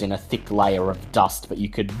covered in a thick layer of dust, but you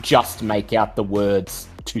could just make out the words,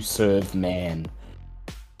 "To serve man."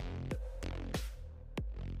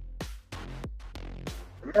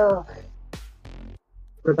 Well,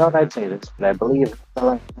 I thought I'd say this, but I believe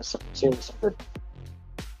the serious effort.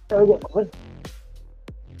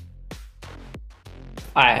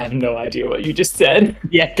 I have no idea what you just said.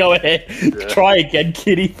 Yeah, go ahead. Yeah. Try again,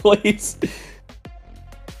 Kitty, please.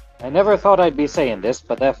 I never thought I'd be saying this,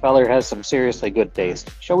 but that feller has some seriously good taste.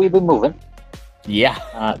 Shall we be moving?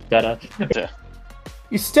 Yeah. Better. Yeah.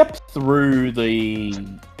 You step through the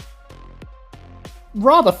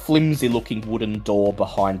rather flimsy-looking wooden door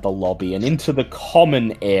behind the lobby and into the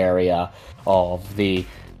common area of the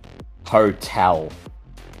hotel.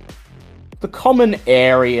 The common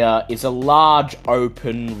area is a large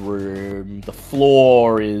open room. The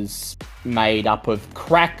floor is made up of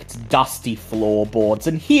cracked, dusty floorboards,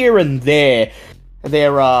 and here and there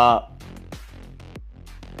are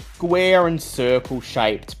square and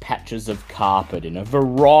circle-shaped patches of carpet in a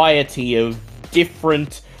variety of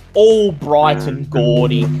different, all bright and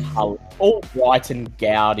gaudy colours, all bright and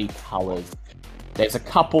gaudy colours. There's a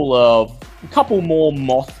couple more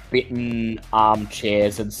moth-bitten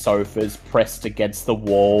armchairs and sofas pressed against the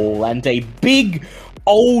wall, and a big,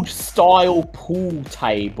 old-style pool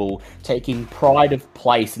table taking pride of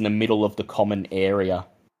place in the middle of the common area.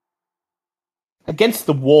 Against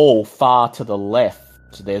the wall far to the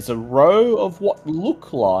left, there's a row of what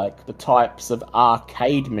look like the types of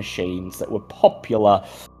arcade machines that were popular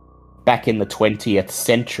back in the 20th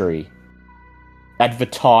century.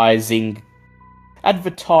 Advertising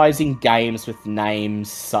games with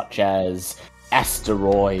names such as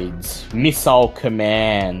Asteroids, Missile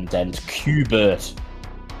Command, and Qbert.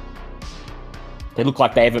 They look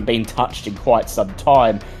like they haven't been touched in quite some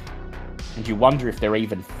time, and you wonder if they're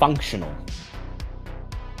even functional.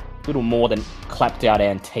 Little more than clapped out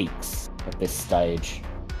antiques at this stage.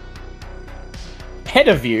 Ahead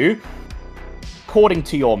of you, according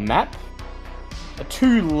to your map, are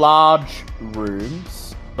two large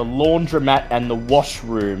rooms, the laundromat and the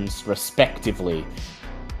washrooms, respectively.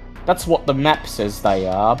 That's what the map says they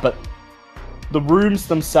are, but the rooms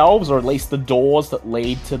themselves, or at least the doors that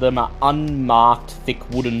lead to them, are unmarked thick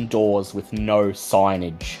wooden doors with no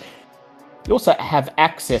signage. You also have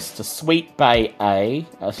access to Suite Bay A,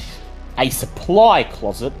 a supply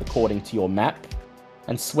closet, according to your map,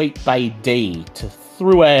 and Suite Bay D,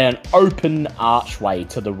 through an open archway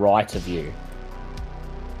to the right of you.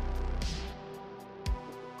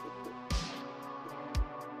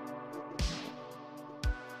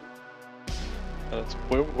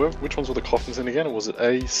 Which ones were the coffins in again? Was it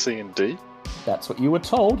A, C, and D? That's what you were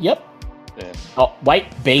told, yep. Yeah. Oh, wait,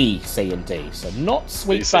 B, C, and D, so not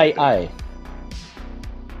Suite Bay A.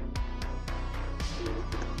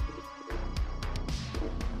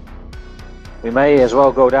 We may as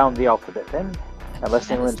well go down the alphabet then,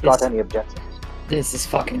 unless anyone's got any objections. This is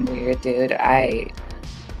fucking weird, dude. The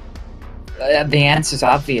answer's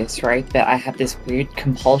obvious, right? That I have this weird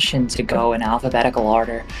compulsion to go in alphabetical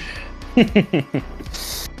order.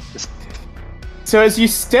 So as you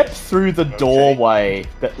step through the doorway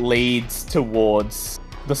that leads towards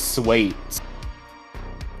the suite,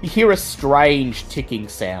 you hear a strange ticking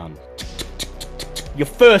sound. Your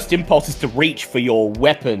first impulse is to reach for your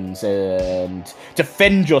weapons and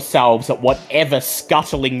defend yourselves at whatever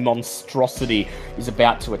scuttling monstrosity is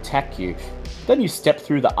about to attack you. Then you step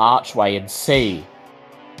through the archway and see,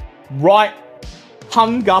 right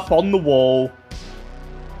hung up on the wall,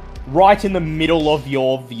 right in the middle of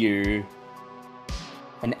your view,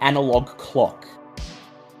 an analog clock.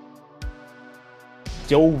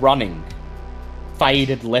 Still running.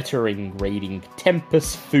 Faded lettering reading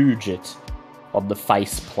Tempus Fugit on the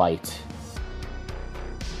faceplate.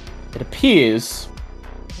 It appears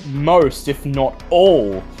most, if not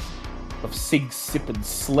all, of Sig, Sip and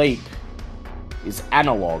Sleep is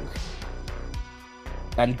analog.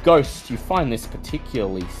 And Ghost, you find this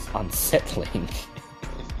particularly unsettling.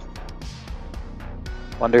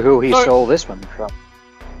 Wonder who he stole this one from.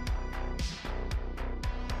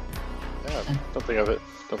 Yeah, don't think I've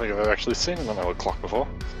ever actually seen an analog clock before.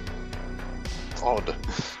 It's odd.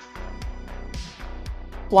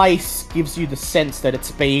 Place gives you the sense that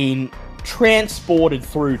it's been transported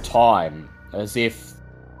through time, as if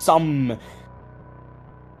some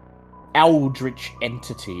eldritch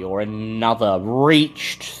entity or another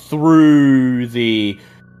reached through the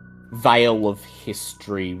veil of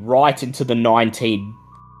history right into the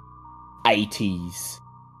 1980s,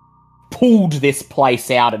 pulled this place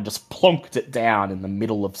out and just plonked it down in the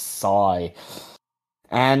middle of Psy.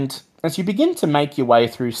 And as you begin to make your way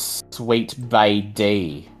through Suite Bay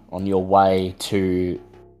D on your way to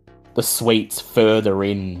the suites further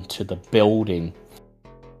into the building,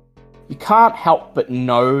 you can't help but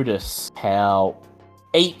notice how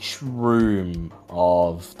each room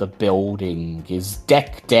of the building is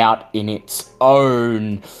decked out in its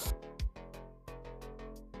own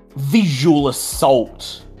visual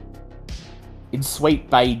assault. In Suite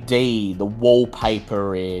Bay D, the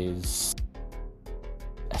wallpaper is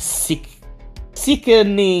a sick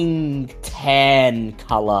sickening tan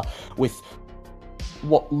colour with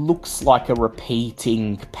what looks like a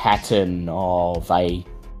repeating pattern of a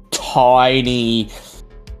tiny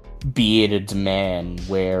bearded man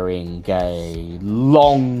wearing a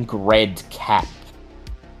long red cap.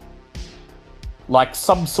 Like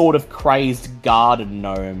some sort of crazed garden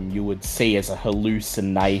gnome you would see as a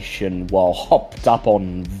hallucination while hopped up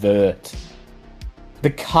on vert. The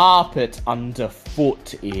carpet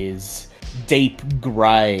underfoot is deep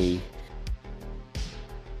grey,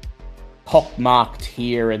 pockmarked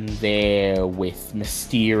here and there with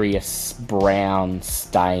mysterious brown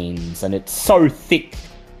stains, and it's so thick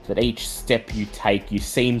that each step you take you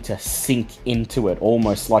seem to sink into it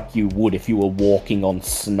almost like you would if you were walking on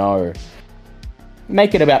snow.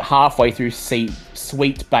 Make it about halfway through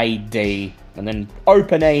Suite Bay D, and then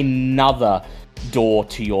open another door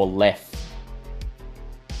to your left.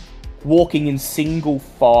 Walking in single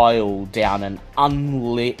file down an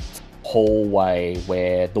unlit hallway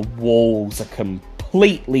where the walls are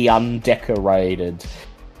completely undecorated.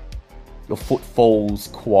 Your footfalls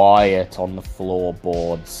quiet on the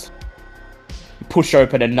floorboards. You push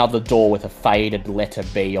open another door with a faded letter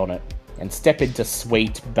B on it and step into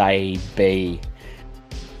Suite Bay B.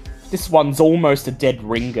 This one's almost a dead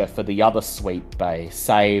ringer for the other Suite Bay,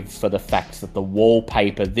 save for the fact that the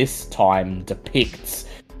wallpaper this time depicts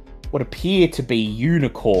what appear to be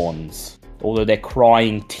unicorns, although they're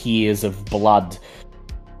crying tears of blood.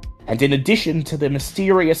 And in addition to the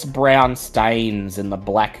mysterious brown stains in the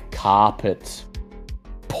black carpet,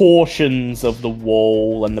 portions of the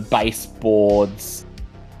wall and the baseboards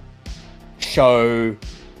show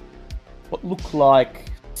what look like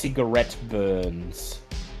cigarette burns.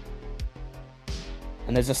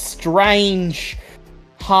 And there's a strange,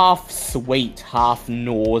 half-sweet,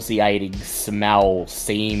 half-nauseating smell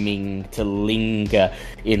seeming to linger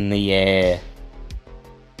in the air.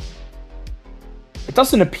 It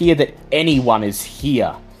doesn't appear that anyone is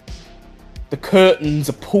here. The curtains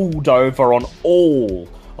are pulled over on all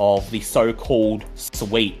of the so-called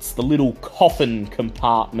suites, the little coffin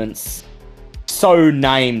compartments, so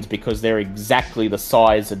named because they're exactly the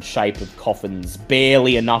size and shape of coffins,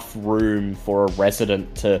 barely enough room for a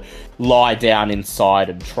resident to lie down inside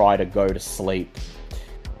and try to go to sleep.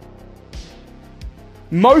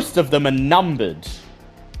 Most of them are numbered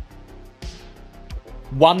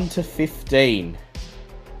 1 to 15,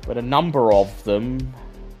 but a number of them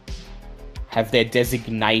have their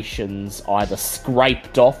designations either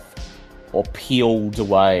scraped off or peeled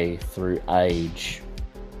away through age.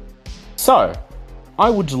 So, I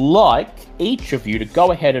would like each of you to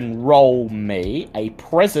go ahead and roll me a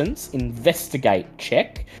presence investigate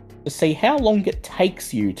check to see how long it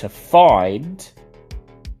takes you to find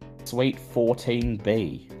Suite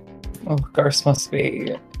 14B. Oh, Ghost must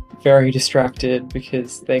be very distracted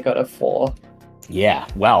because they got a 4. Yeah,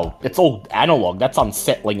 well, it's all analog. That's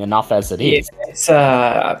unsettling enough as it is.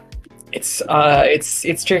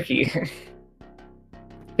 It's tricky.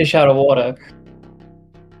 Fish out of water.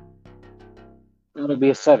 It'll be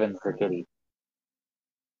a 7 for Kitty.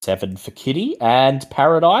 7 for Kitty. And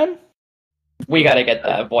Paradigm? We gotta get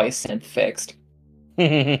that voice synth fixed.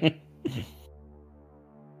 And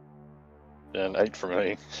 8 for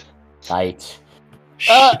me. 8.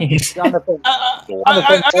 Jeez.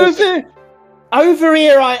 Over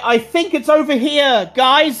here, I think it's over here,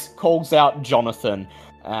 guys, calls out Jonathan.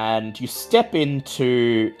 And you step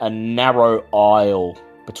into a narrow aisle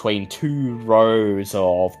between 2 rows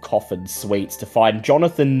of coffin suites to find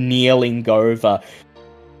Jonathan kneeling over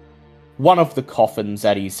one of the coffins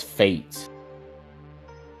at his feet.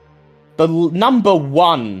 The number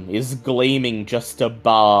 1 is gleaming just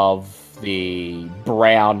above the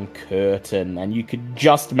brown curtain, and you could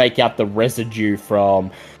just make out the residue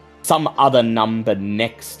from some other number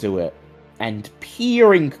next to it. And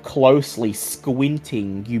peering closely,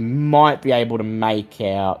 squinting, you might be able to make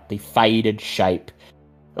out the faded shape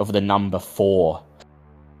of the number 4.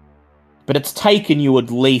 But it's taken you at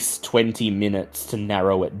least 20 minutes to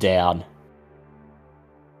narrow it down.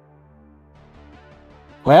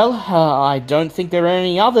 Well, I don't think there are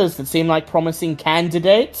any others that seem like promising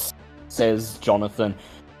candidates, says Jonathan.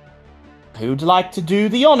 Who'd like to do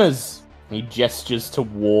the honours? He gestures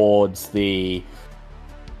towards the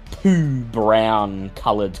 2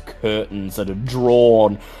 brown-coloured curtains that are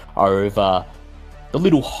drawn over the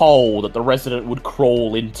little hole that the resident would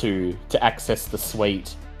crawl into to access the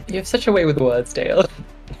suite. You have such a way with words, Dale.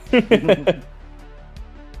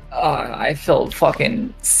 I felt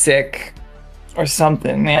fucking sick. Or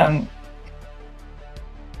something, man.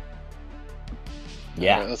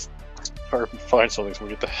 Yeah. Let's find something so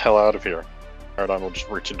we get the hell out of here. Paradigm will just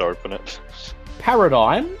reach in to open it.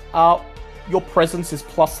 Paradigm, your presence is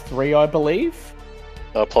 +3, I believe.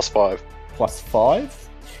 +5. +5.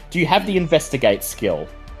 Do you have the investigate skill?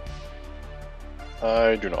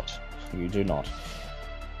 I do not. You do not.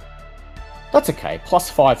 That's okay.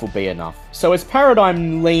 +5 will be enough. So as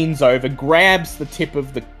Paradigm leans over, grabs the tip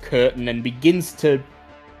of the curtain and begins to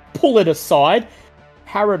pull it aside,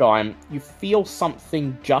 Paradigm, you feel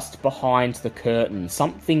something just behind the curtain.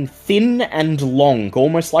 Something thin and long,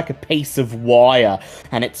 almost like a piece of wire.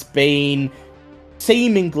 And it's been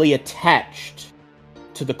seemingly attached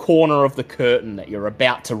to the corner of the curtain that you're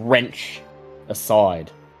about to wrench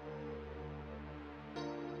aside.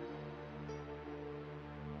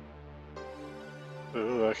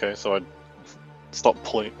 Okay, so I stop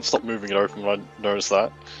moving it open when I notice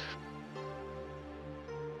that.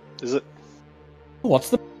 Is it? What's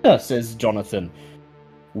the matter? Says Jonathan.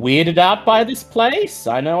 Weirded out by this place?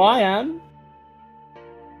 I know I am.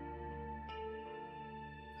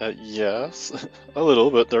 Yes, a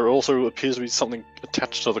little, but there also appears to be something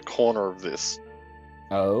attached to the corner of this.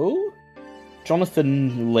 Oh?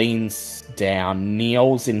 Jonathan leans down,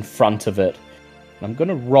 kneels in front of it. I'm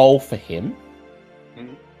gonna roll for him.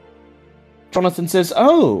 Jonathan says,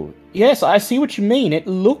 "Oh, yes, I see what you mean. It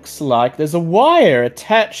looks like there's a wire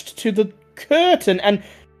attached to the curtain," and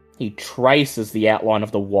he traces the outline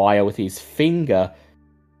of the wire with his finger.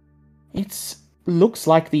 It looks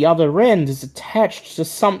like the other end is attached to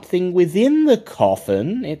something within the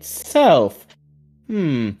coffin itself.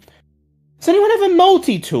 Does anyone have a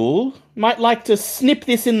multi-tool? Might like to snip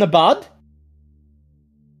this in the bud?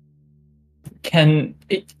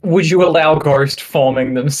 Would you allow ghost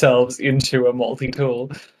forming themselves into a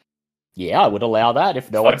multi-tool? Yeah, I would allow that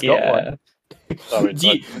if no one's got one. I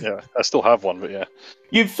mean, I still have one, but yeah.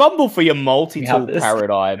 You fumble for your multi-tool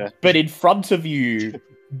Paradigm, yeah. But in front of you,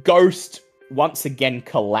 Ghost once again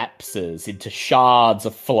collapses into shards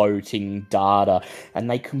of floating data, and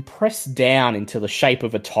they compress down into the shape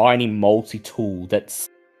of a tiny multi-tool that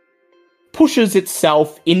pushes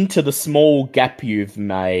itself into the small gap you've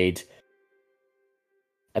made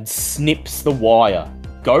and snips the wire.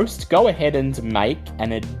 Ghost, go ahead and make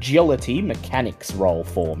an agility mechanics roll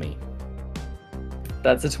for me.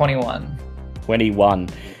 That's a 21. 21.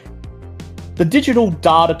 The digital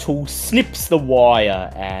data tool snips the wire,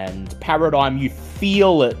 and Paradigm, you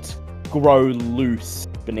feel it grow loose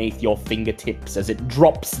beneath your fingertips as it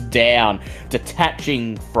drops down,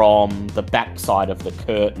 detaching from the backside of the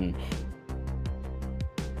curtain.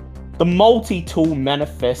 The multi-tool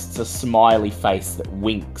manifests a smiley face that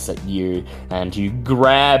winks at you, and you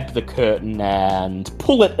grab the curtain and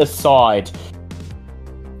pull it aside,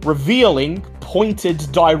 revealing,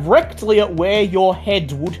 pointed directly at where your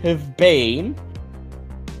head would have been,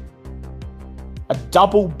 a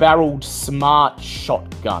double-barreled smart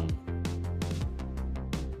shotgun.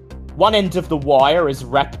 One end of the wire is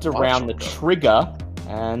wrapped around the trigger,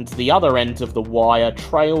 and the other end of the wire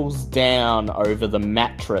trails down over the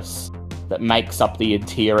mattress that makes up the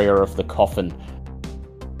interior of the coffin.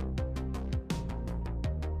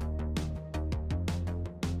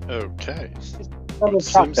 Okay. It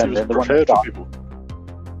seems he was prepared for people.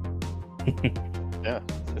 Yeah,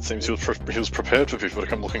 it seems he was prepared for people to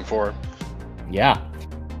come looking for him. Yeah.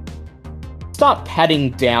 Start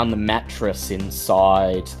patting down the mattress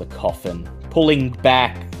inside the coffin, pulling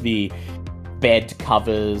back the bed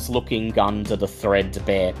covers, looking under the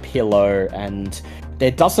threadbare pillow, and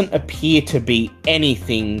there doesn't appear to be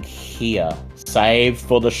anything here, save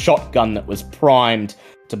for the shotgun that was primed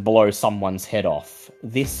to blow someone's head off.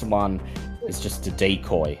 This one is just a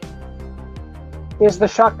decoy. Is the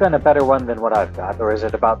shotgun a better one than what I've got, or is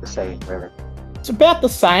it about the same, really? It's about the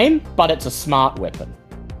same, but it's a smart weapon.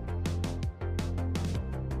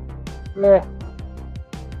 Meh.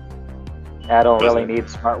 I don't really need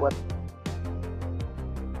smart weapons.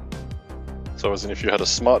 So as in if you had a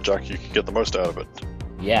smart jack, you could get the most out of it.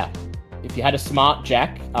 Yeah. If you had a smart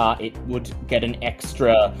jack, it would get an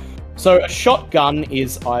extra... So a shotgun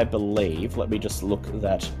is, I believe, let me just look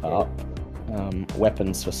that up.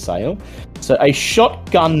 Weapons for sale. So a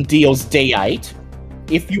shotgun deals D8.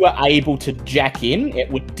 If you are able to jack in,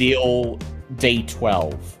 it would deal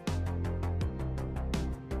D12.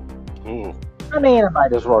 Ooh. I mean, I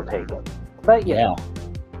might as well take it. But yeah.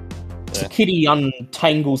 So Kitty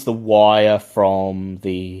untangles the wire from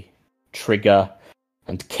the trigger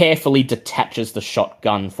and carefully detaches the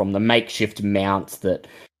shotgun from the makeshift mount that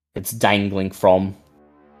it's dangling from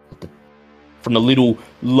the little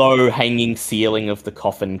low-hanging ceiling of the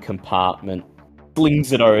coffin compartment,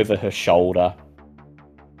 flings it over her shoulder,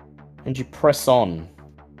 and you press on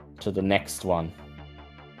to the next one.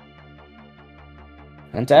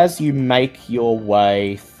 And as you make your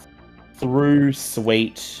way through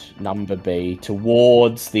suite number B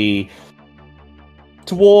towards the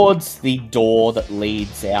door that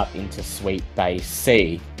leads out into suite bay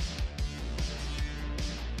C,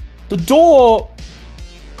 the door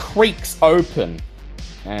creaks open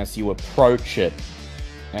as you approach it,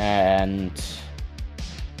 and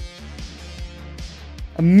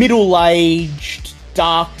a middle-aged,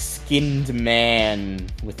 dark-skinned man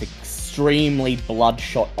with extremely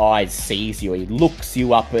bloodshot eyes sees you. He looks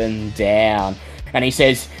you up and down, and he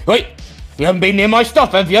says, "Wait, you haven't been near my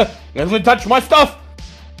stuff, have you? You haven't touched my stuff?"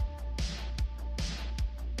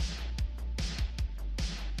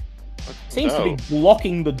 Seems to be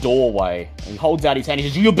blocking the doorway. He holds out his hand. He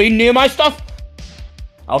says, "You've been near my stuff?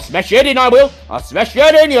 I'll smash you in, I will. I'll smash you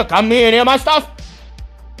in. You come here near my stuff."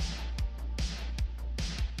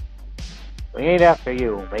 We ain't after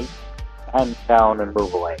you, mate. Hand down and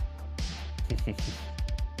move away.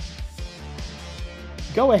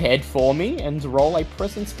 Go ahead for me and roll a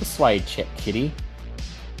presence persuade check, kitty.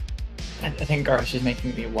 I think Garsh is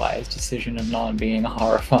making the wise decision of not being a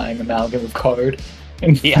horrifying amalgam of code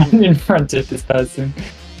in front of this person.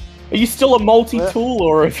 Are you still a multi-tool,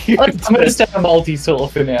 or have you... I'm going to stay a multi-tool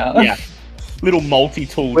for now. Yeah. Little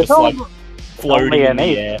multi-tool With just like floating only in an the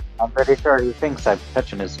 8. air. I'm pretty sure he thinks I'm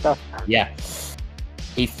touching his stuff. Yeah.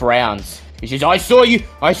 He frowns. He says, I saw you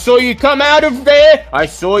come out of there. I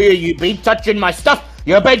saw you've been touching my stuff.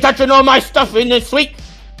 You've been touching all my stuff in this suite.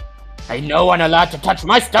 Ain't no one allowed to touch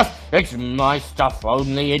my stuff. It's my stuff,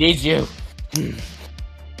 only it is you.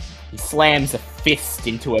 He slams a fist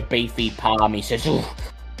into a beefy palm. He says, ooh.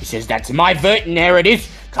 He says, that's my vert, and there it is.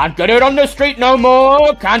 Can't get it on the street no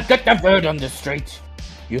more. Can't get the vert on the street.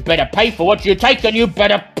 You better pay for what you take, and you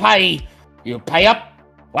better pay. You pay up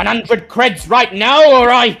 100 creds right now, or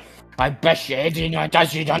I bash your head in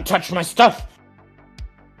as you don't touch my stuff.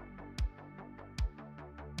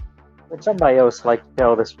 Would somebody else like to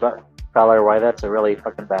tell this fella why that's a really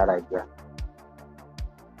fucking bad idea?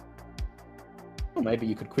 Or maybe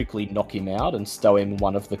you could quickly knock him out and stow him in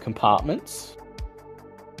one of the compartments.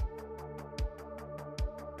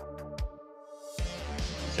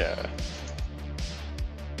 Yeah.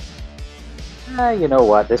 You know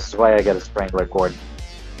what? This is why I got a strangler cord.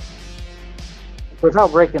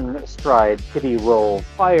 Without breaking stride, Kitty will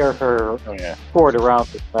fire her cord around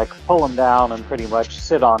his neck, pull him down, and pretty much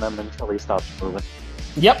sit on him until he stops moving.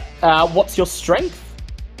 Yep. What's your strength?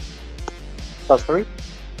 +3?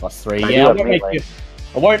 +3. Yeah.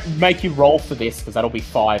 I won't make you roll for this because that'll be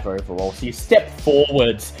 5 overall. So you step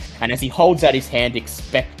forwards, and as he holds out his hand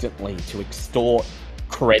expectantly to extort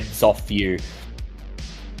creds off you,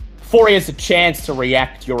 before he has a chance to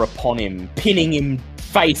react, you're upon him, pinning him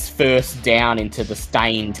face first down into the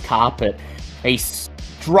stained carpet. He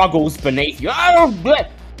struggles beneath you. Oh,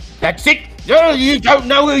 that's it. You don't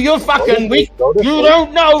know who you're fucking with. You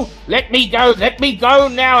don't know. Let me go. Let me go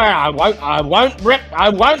now. I won't rip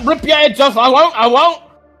your heads off. I won't.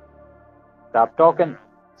 Stop talking,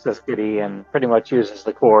 says Kitty, and pretty much uses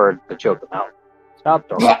the cord to choke him out. Stop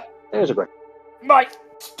talking. There's a break. My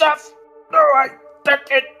stuff. No, I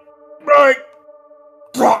take it. Right.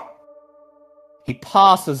 He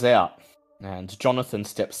passes out, and Jonathan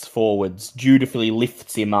steps forwards, dutifully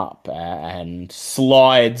lifts him up, and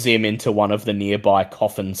slides him into one of the nearby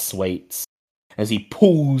coffin suites. As he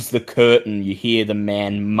pulls the curtain, you hear the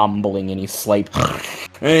man mumbling in his sleep.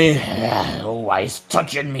 Always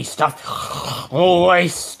touching me stuff.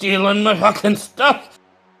 Always stealing my fucking stuff.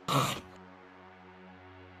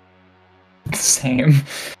 Same.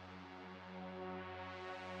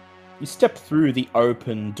 You step through the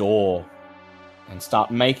open door and start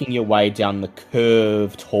making your way down the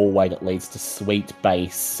curved hallway that leads to Suite Bay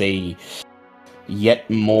C. Yet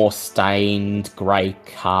more stained grey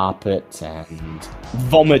carpet and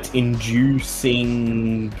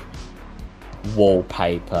vomit-inducing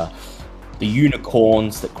wallpaper. The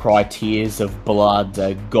unicorns that cry tears of blood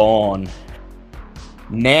are gone.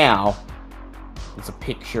 Now, there's a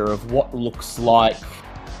picture of what looks like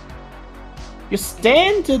your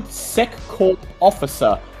standard Sec Corp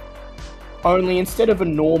officer, only instead of a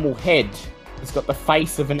normal head, he's got the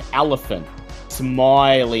face of an elephant,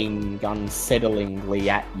 smiling unsettlingly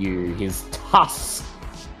at you, his tusks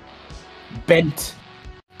bent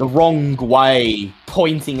the wrong way,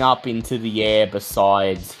 pointing up into the air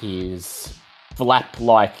besides his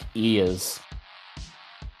flap-like ears.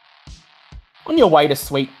 On your way to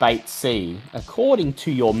Suite Bait C, according to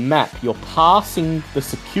your map, you're passing the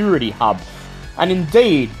security hub. And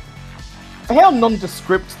indeed, for how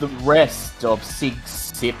nondescript the rest of Sig,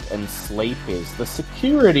 Sip and Sleep is, the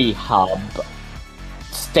security hub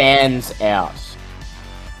stands out.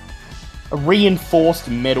 a reinforced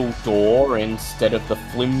metal door instead of the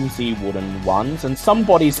flimsy wooden ones, and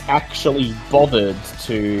somebody's actually bothered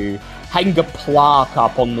to hang a plaque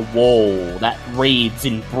up on the wall that reads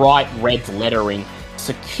in bright red lettering,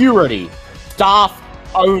 "Security, staff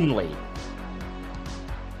only."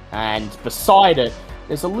 And beside it,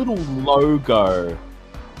 there's a little logo,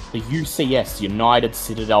 the UCS, United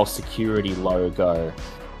Citadel Security logo,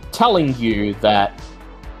 telling you that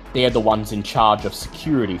they're the ones in charge of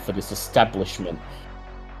security for this establishment.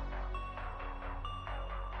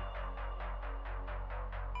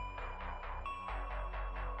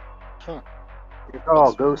 Good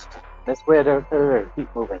call, Ghost. That's where they're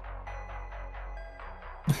keep moving.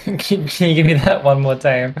 Can you give me that one more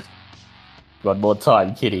time? One more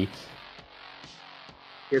time, Kitty.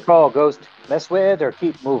 Your call, Ghost. Mess with or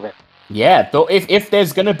keep moving. Yeah, but if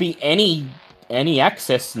there's going to be any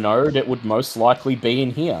access node, it would most likely be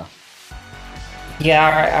in here.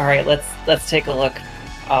 Yeah, all right. Let's take a look.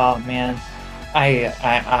 Oh man,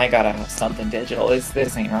 I gotta have something digital.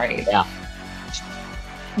 This ain't right. Yeah.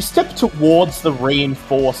 You step towards the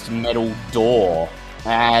reinforced metal door,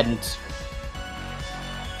 and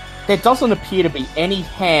there doesn't appear to be any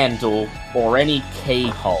handle or any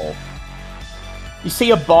keyhole. You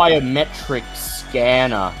see a biometric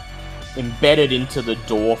scanner embedded into the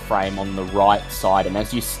door frame on the right side, and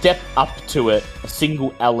as you step up to it, a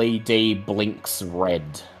single LED blinks red.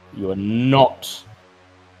 You are not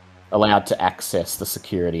allowed to access the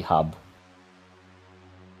security hub.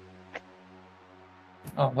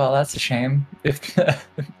 Oh well, that's a shame. If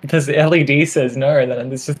because the LED says no, then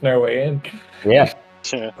there's just no way in. Yeah.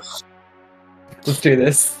 Yeah. Let's do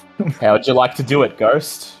this. How would you like to do it,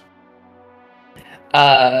 Ghost?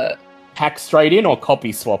 Hack straight in or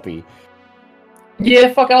copy swappy?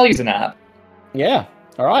 Yeah, fuck, I'll use an app. Yeah.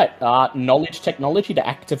 All right. Knowledge technology to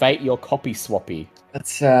activate your copy swappy.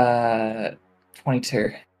 That's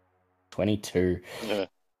 22. 22. Yeah.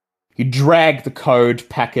 You drag the code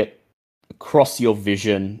packet across your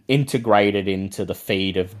vision, integrate it into the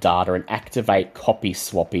feed of data, and activate copy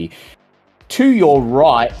swappy. To your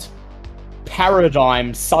right,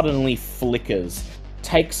 Paradigm suddenly flickers,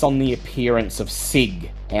 takes on the appearance of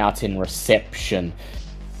Sig out in reception.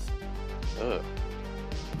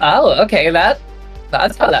 Oh, okay,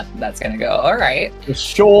 that's how that's gonna go. All right. The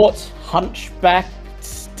short, hunchbacked,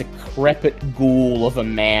 decrepit ghoul of a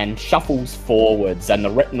man shuffles forwards, and the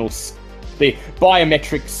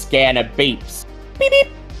biometric scanner beeps. Beep beep.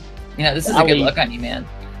 You know, this is a good look on you, man.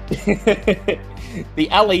 The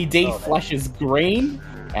LED flashes green,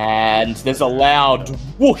 and there's a loud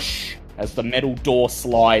whoosh as the metal door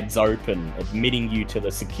slides open, admitting you to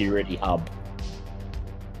the security hub.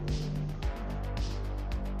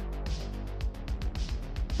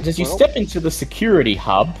 And as you step into the security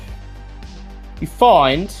hub, you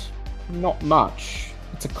find not much.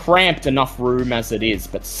 It's a cramped enough room as it is,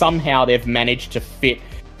 but somehow they've managed to fit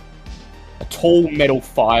a tall metal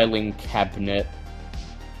filing cabinet,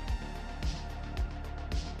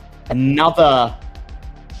 another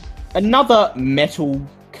metal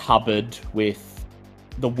cupboard with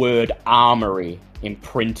the word armory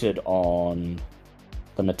imprinted on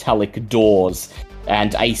the metallic doors,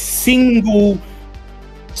 and a single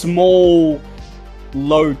small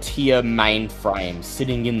low-tier mainframe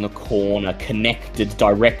sitting in the corner, connected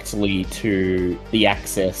directly to the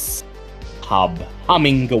access hub,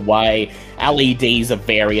 humming away, LEDs of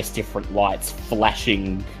various different lights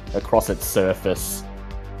flashing across its surface.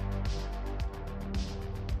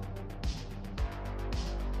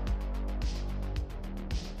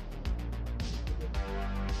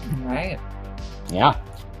 Right. Yeah.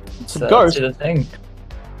 So Ghost, do the thing.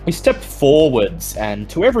 you step forwards, and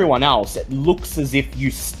to everyone else, it looks as if you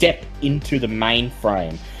step into the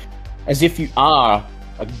mainframe, as if you are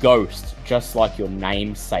a ghost, just like your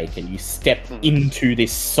namesake, and you step into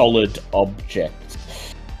this solid object.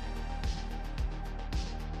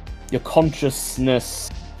 Your consciousness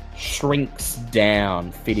shrinks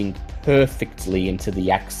down, fitting perfectly into the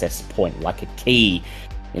access point, like a key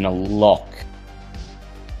in a lock.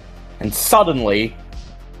 And suddenly,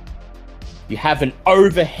 you have an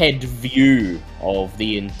overhead view of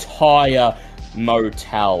the entire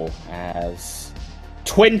motel as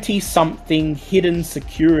 20-something hidden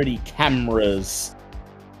security cameras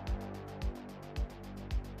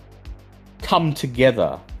come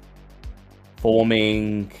together,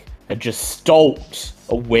 forming a gestalt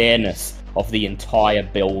awareness of the entire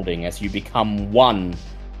building as you become one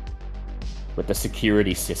with the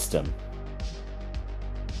security system.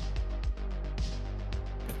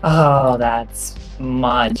 Oh, that's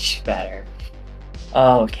much better.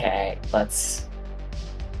 Okay, let's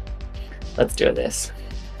do this.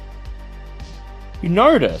 You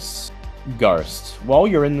notice, Ghost, while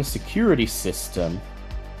you're in the security system,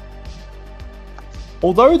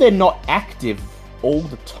 although they're not active all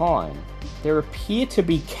the time, there appear to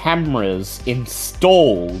be cameras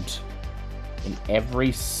installed in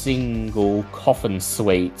every single coffin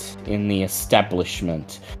suite in the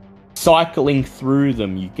establishment. Cycling through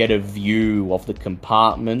them, you get a view of the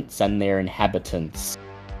compartments and their inhabitants.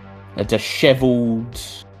 A disheveled,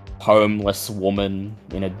 homeless woman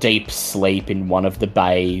in a deep sleep in one of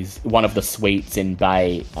the suites in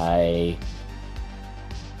Bay A.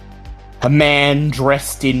 A man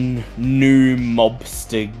dressed in new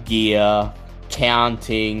mobster gear,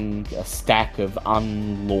 counting a stack of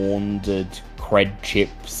unlaundered cred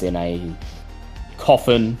chips in a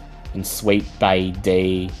coffin in Suite Bay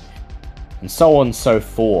D, and so on and so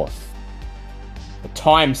forth. A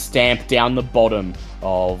timestamp down the bottom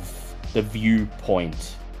of the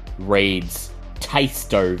viewpoint reads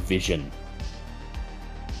Tasto Vision.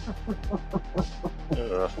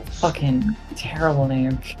 Fucking terrible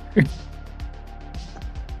name.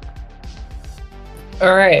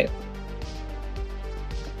 Alright.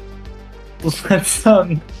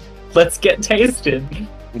 Let's get tasted.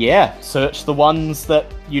 Yeah, search the ones that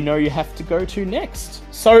you know you have to go to next.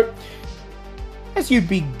 So, as you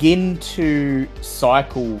begin to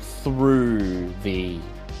cycle through the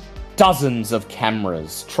dozens of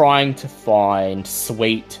cameras trying to find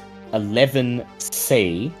Suite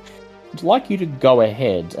 11C, I'd like you to go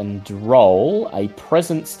ahead and roll a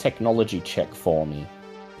presence technology check for me.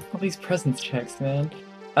 All these presence checks, man.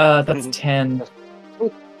 That's 10.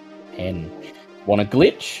 10. Want a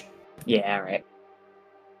glitch? Yeah, right.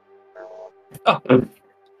 Oh,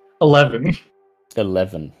 11.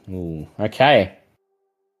 11. Ooh, okay.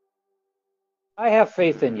 I have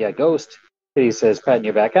faith in you, Ghost. He says, patting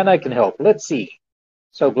your back, and I can help. Let's see.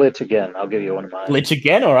 So glitch again. I'll give you one of mine. Glitch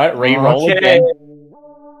again? Alright, re-roll Okay. again.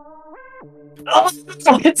 Oh,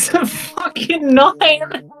 it's a fucking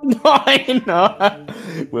 9! 9! No.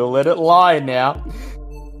 We'll let it lie now.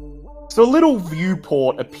 So a little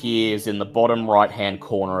viewport appears in the bottom right-hand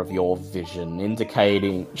corner of your vision,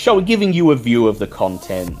 giving you a view of the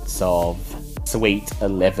contents of Suite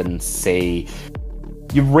 11C.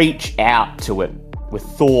 You reach out to it with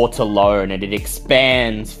thought alone, and it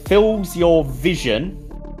expands, fills your vision,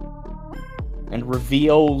 and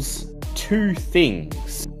reveals two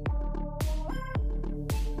things.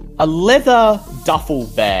 A leather duffel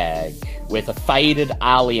bag with a faded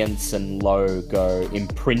Alliansen logo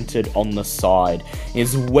imprinted on the side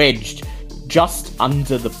is wedged just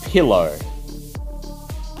under the pillow.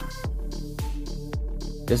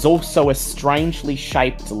 There's also a strangely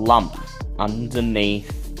shaped lump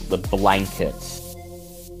underneath the blanket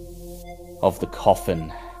of the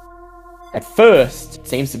coffin. At first, it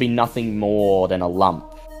seems to be nothing more than a lump.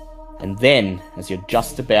 And then, as you're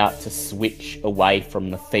just about to switch away from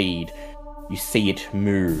the feed, you see it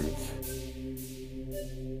move.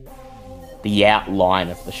 The outline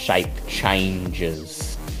of the shape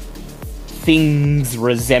changes. Things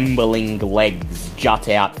resembling legs jut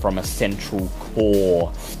out from a central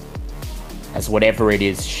core as whatever it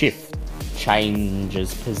is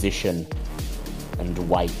changes position and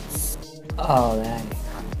waits. Oh, that.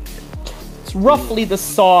 It's roughly the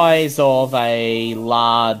size of a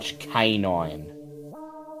large canine.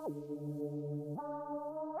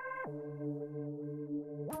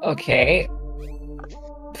 Okay.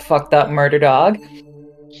 Fucked up murder dog.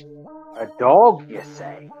 A dog, you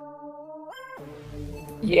say?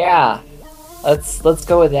 Yeah. Let's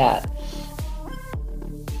go with that.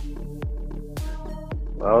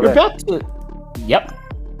 Well, You're then. about to... Yep.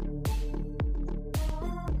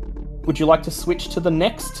 Would you like to switch to the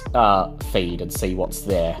next feed and see what's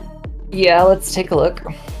there? Yeah, let's take a look.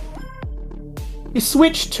 You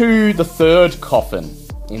switch to the third coffin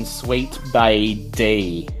in Suite Bay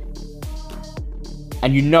D.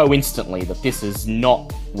 And you know instantly that this is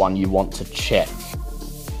not one you want to check.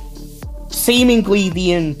 Seemingly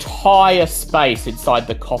the entire space inside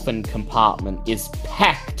the coffin compartment is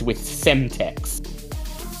packed with Semtex.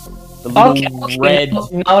 The little red...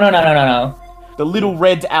 No. The little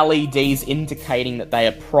red LEDs indicating that they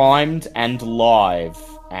are primed and live.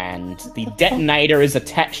 And the detonator is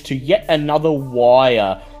attached to yet another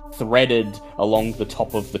wire threaded along the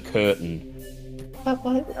top of the curtain.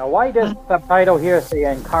 Now, why does the title here say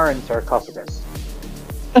Encarn sarcophagus?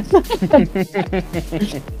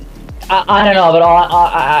 I don't know,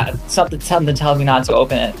 but something tells me not to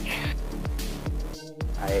open it.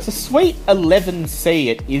 It's a Suite 11C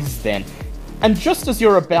it is then. And just as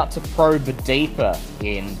you're about to probe deeper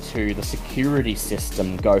into the security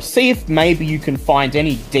system, go see if maybe you can find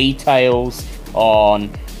any details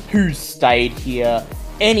on who's stayed here,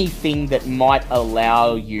 anything that might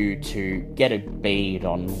allow you to get a bead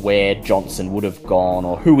on where Johnson would have gone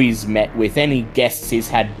or who he's met with, any guests he's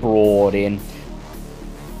had brought in.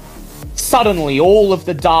 Suddenly, all of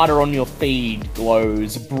the data on your feed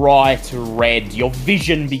glows bright red. Your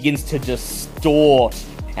vision begins to distort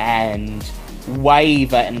and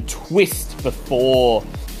waver and twist before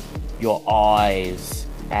your eyes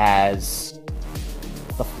as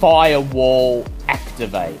the firewall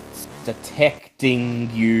activates, detecting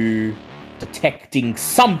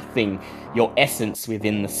something, your essence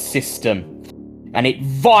within the system, and it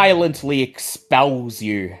violently expels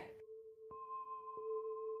you.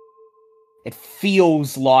 It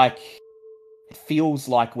feels like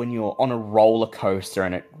when you're on a roller coaster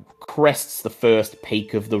and it crests the first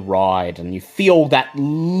peak of the ride, and you feel that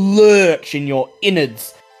lurch in your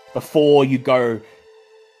innards before you go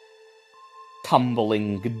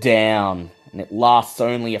tumbling down, and it lasts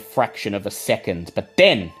only a fraction of a second. But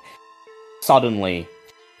then, suddenly,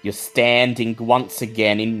 you're standing once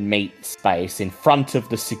again in meat space in front of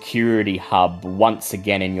the security hub, once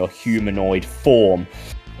again in your humanoid form,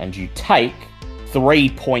 and you take 3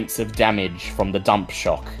 points of damage from the dump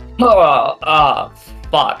shock. Oh,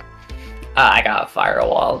 fuck. I got a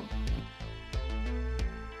firewall.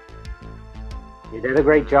 You did a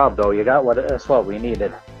great job, though. You got that's what we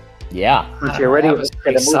needed. Yeah. Once you're ready, That was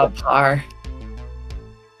pretty subpar.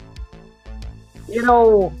 You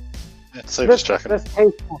know, Yeah, safe as checking. this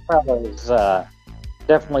hateful fellow is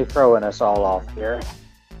definitely throwing us all off here.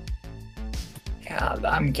 Yeah,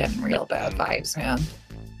 I'm getting real bad vibes, man.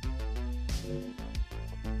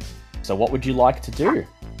 So what would you like to do?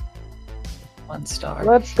 1 star.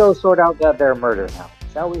 Let's go sort out that there murder now,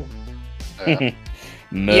 shall we? Yeah.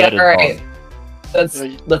 Murder Yeah, alright.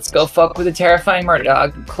 Yeah, Let's go fuck with a terrifying murder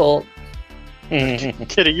dog. Cool. dog.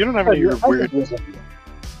 Kitty, you don't have any weird.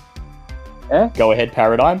 Go ahead,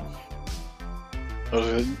 Paradigm.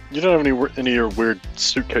 You don't have any of your weird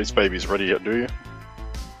suitcase babies ready yet, do you?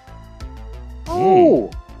 Oh!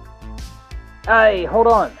 Hey, hold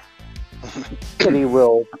on. Kitty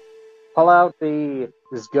will pull out the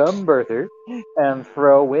scum birther and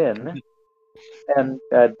throw in and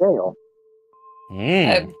Dale.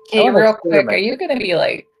 Okay, wanna real quick, experiment. are you gonna be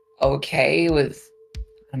like okay with?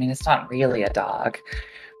 I mean, it's not really a dog.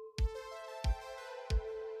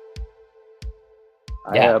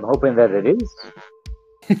 Yeah. I am hoping that it is.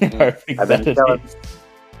 Hoping I've that been it telling- is.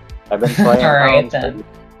 I've been playing. All right, around then.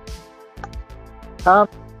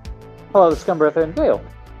 Hello, the scum birther and Dale.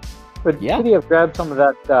 Would Yeah. Kitty have grabbed some of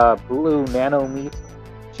that blue nano meat?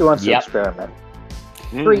 She wants to Yep. experiment.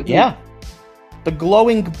 Mm. Treat me. Yeah. The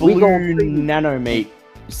glowing We blue go free. nanomeat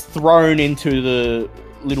is thrown into the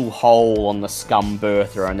little hole on the scum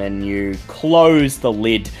birther, and then you close the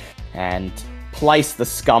lid and place the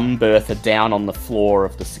scum birther down on the floor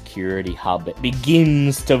of the security hub. It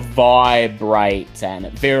begins to vibrate, and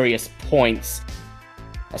at various points,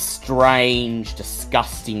 a strange,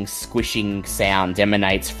 disgusting, squishing sound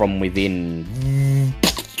emanates from within.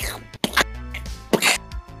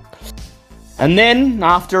 And then,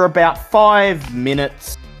 after about 5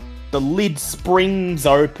 minutes, the lid springs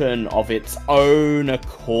open of its own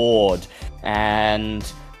accord, and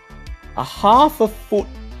a 1/2 foot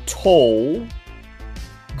tall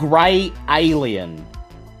grey alien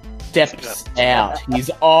steps out,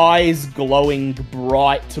 his eyes glowing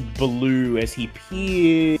bright blue as he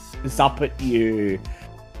peers up at you,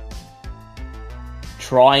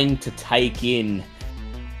 trying to take in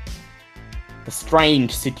the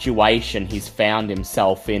strange situation he's found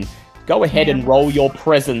himself in. Go ahead and roll your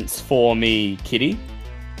presence for me, Kitty.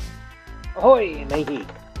 Ahoy, matey.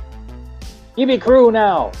 Give me crew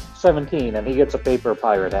now. 17, and he gets a paper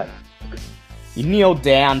pirate hat. You kneel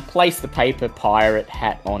down, place the paper pirate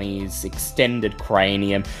hat on his extended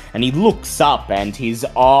cranium, and he looks up and his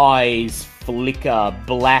eyes flicker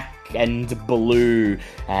black and blue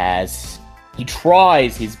as he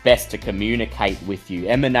tries his best to communicate with you,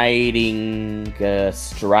 emanating a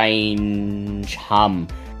strange hum.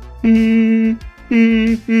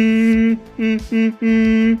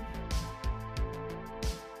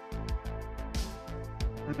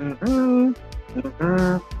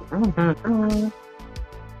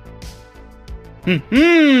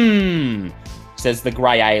 Says the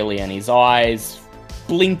grey alien, his eyes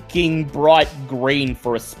blinking bright green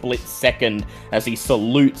for a split second as he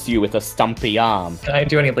salutes you with a stumpy arm. Can I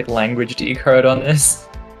do any like language decode on this?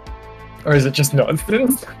 Or is it just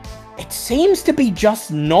nonsense? It seems to be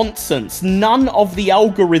just nonsense. None of the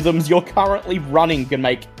algorithms you're currently running can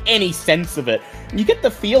make any sense of it. You get the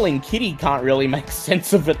feeling Kitty can't really make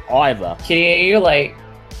sense of it either. Kitty, are you like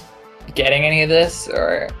getting any of this,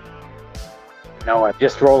 or No, I'm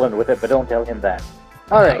just rolling with it, but don't tell him that.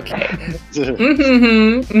 All right. Okay.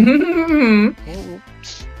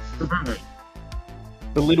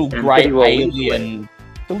 The little And grey pretty well alien.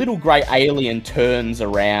 The little grey alien turns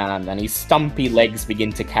around and his stumpy legs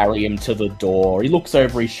begin to carry him to the door. He looks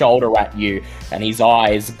over his shoulder at you and his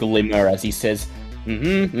eyes glimmer as he says, I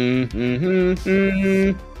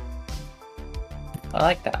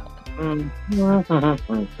like that one.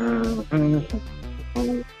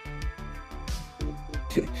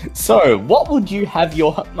 So, what would you have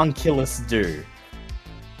your homunculus do?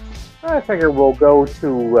 I figure we'll go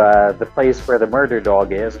to the place where the murder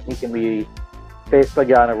dog is. He can be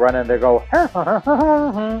basically on a run and they go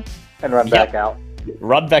and run back out.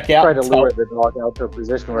 Run back out. Try to lure the dog out to a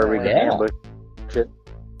position where we can ambush it.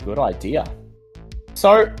 Good idea.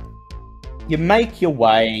 So, you make your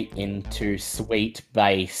way into Suite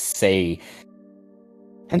Bay C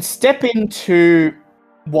and step into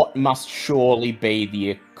what must surely be the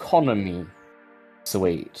economy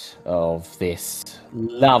suite of this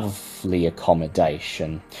lovely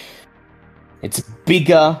accommodation. It's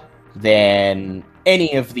bigger than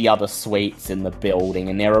any of the other suites in the building,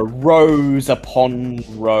 and there are rows upon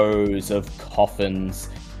rows of coffins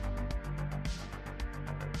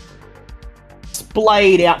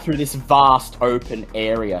splayed out through this vast open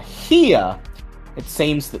area. Here, it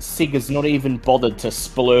seems that Sig has not even bothered to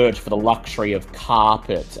splurge for the luxury of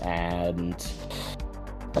carpet and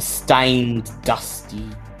a stained, dusty,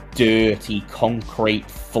 dirty concrete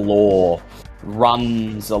floor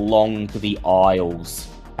runs along the aisles,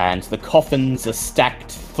 and the coffins are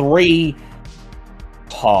stacked 3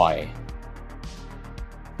 high,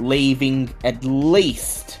 leaving at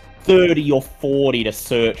least 30 or 40 to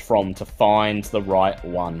search from to find the right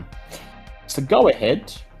one. So go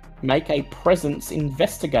ahead, make a presence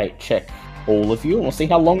investigate check, all of you, and we'll see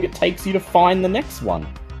how long it takes you to find the next one.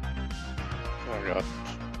 Oh god.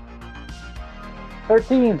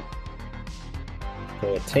 13.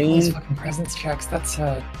 13. Those fucking presence checks, that's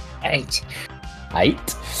 8. 8.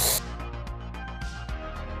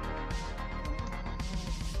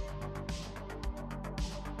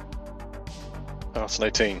 That's an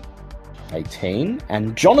 18. 18.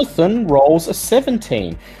 And Jonathan rolls a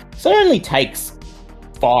 17. So it only takes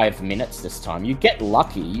 5 minutes this time. You get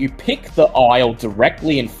lucky. You pick the aisle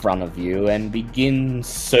directly in front of you and begin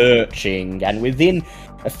searching. And within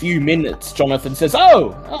a few minutes, Jonathan says,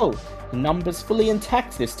 Oh, number's fully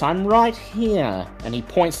intact this time, right here. And he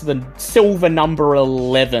points to the silver number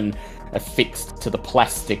 11 affixed to the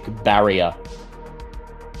plastic barrier.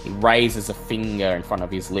 He raises a finger in front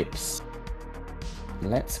of his lips.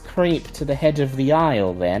 Let's creep to the head of the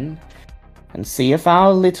aisle then, and see if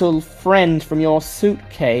our little friend from your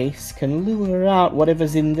suitcase can lure out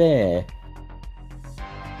whatever's in there.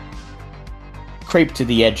 Creep to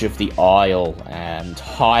the edge of the aisle and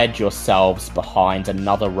hide yourselves behind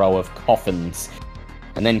another row of coffins.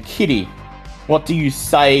 And then, Kitty, what do you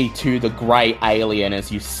say to the grey alien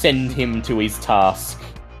as you send him to his task,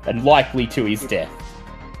 and likely to his death?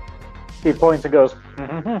 He points and goes,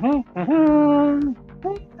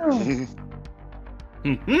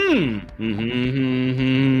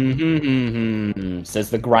 says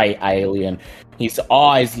the grey alien, his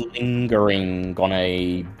eyes lingering on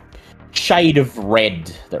a shade of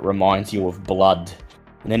red that reminds you of blood.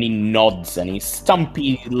 And then he nods and his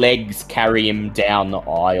stumpy legs carry him down the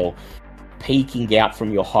aisle. Peeking out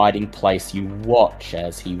from your hiding place, you watch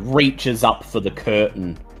as he reaches up for the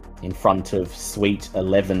curtain in front of Suite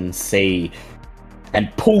 11C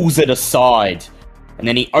and pulls it aside. And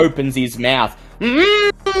then he opens his mouth,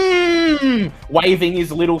 waving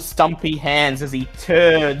his little stumpy hands as he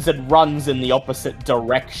turns and runs in the opposite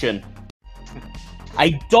direction.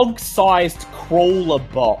 A dog-sized crawler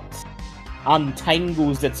bot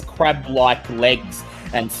untangles its crab-like legs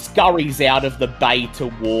and scurries out of the bay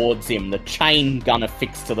towards him, the chain gun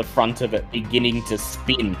affixed to the front of it beginning to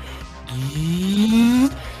spin.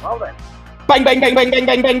 well then. Bang, bang, bang, bang, bang,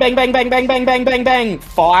 bang, bang, bang, bang, bang, bang, bang, bang, bang, bang,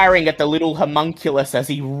 firing at the little homunculus as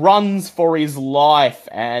he runs for his life.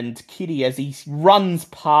 And Kitty, as he runs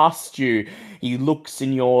past you, he looks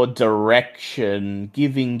in your direction,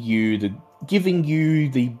 giving you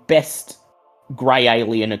the best grey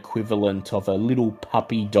alien equivalent of a little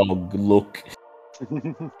puppy dog look.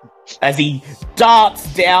 As he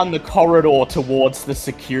darts down the corridor towards the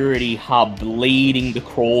security hub, leading the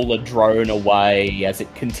crawler drone away as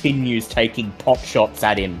it continues taking pot shots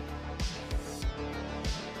at him.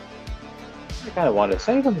 I kind of want to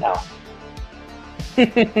save him now.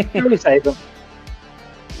 Really save him.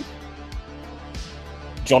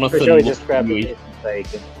 Jonathan Or shall we looks just grab at the you. bait and say,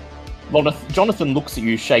 Jonathan looks at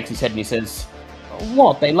you, shakes his head, and he says,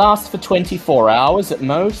 What, they last for 24 hours at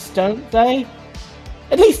most, don't they?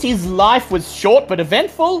 At least his life was short but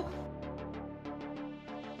eventful.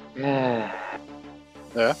 Yeah.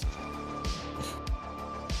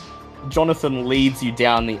 Jonathan leads you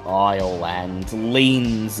down the aisle and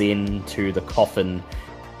leans into the coffin,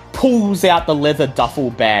 pulls out the leather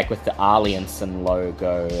duffel bag with the Alliansen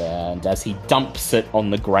logo, and as he dumps it on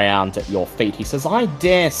the ground at your feet, he says, I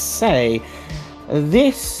dare say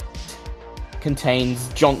this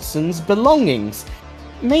contains Johnson's belongings.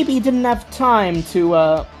 Maybe he didn't have time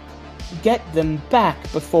to get them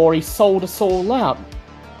back before he sold us all out.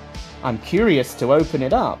 I'm curious to open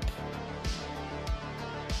it up.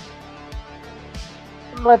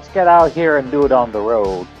 Let's get out here and do it on the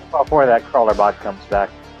road before that crawler bot comes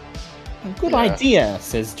back. Good idea,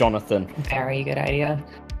 says Jonathan. Very good idea.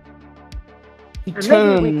 He Or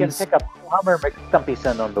turns... maybe we can pick up Hummer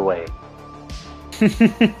McStumpyson on the way.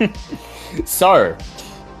 So,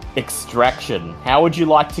 extraction. How would you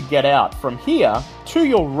like to get out? From here, to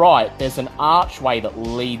your right, there's an archway that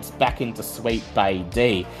leads back into Suite Bay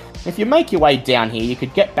D. If you make your way down here, you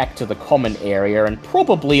could get back to the common area and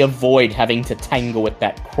probably avoid having to tangle with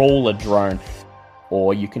that crawler drone.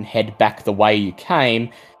 Or you can head back the way you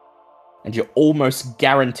came, and you're almost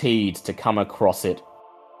guaranteed to come across it.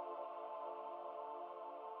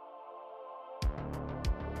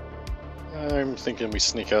 I'm thinking we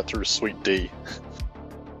sneak out through Suite D.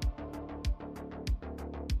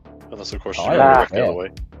 Unless, of course, you go back the other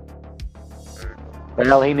way.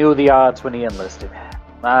 Well, he knew the odds when he enlisted.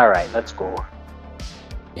 Alright, let's go.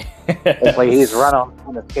 Hopefully he's run on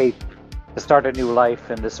an escape to start a new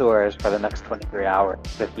life in the sewers for the next 23 hours,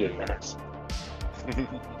 58 minutes.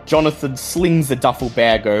 Jonathan slings the duffel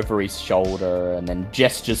bag over his shoulder and then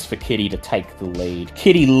gestures for Kitty to take the lead.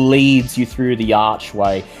 Kitty leads you through the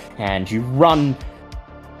archway and you run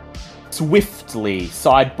swiftly,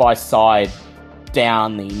 side by side,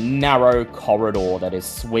 down the narrow corridor that is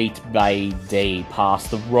Suite Bay D,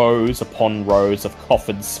 past the rows upon rows of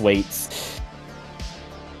coffin suites,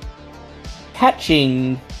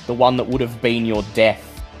 catching the one that would have been your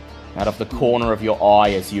death out of the corner of your eye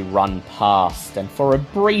as you run past, and for a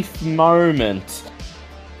brief moment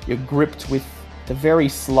you're gripped with the very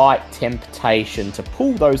slight temptation to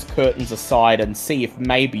pull those curtains aside and see if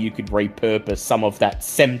maybe you could repurpose some of that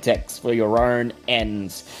Semtex for your own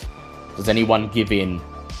ends. Does anyone give in?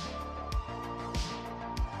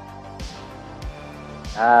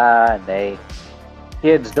 Nay.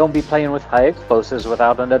 Kids, don't be playing with high explosives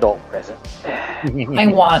without an adult present. I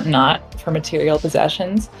want not for material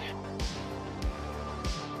possessions.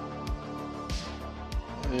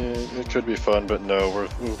 It could be fun, but no,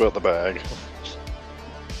 we've got the bag.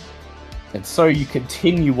 And so you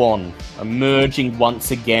continue on, emerging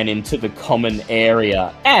once again into the common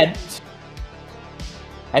area. And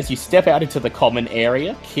as you step out into the common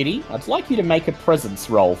area, Kitty, I'd like you to make a presence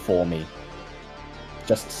roll for me.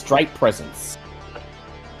 Just straight presence.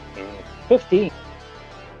 15.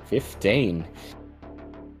 15.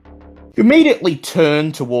 You immediately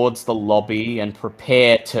turn towards the lobby and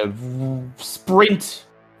prepare to sprint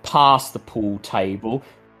past the pool table.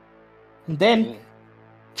 And then,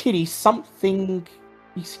 Kitty, something...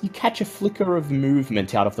 You catch a flicker of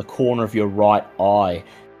movement out of the corner of your right eye.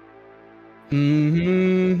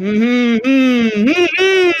 You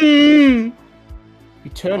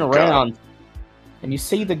turn around and you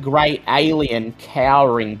see the grey alien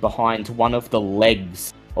cowering behind one of the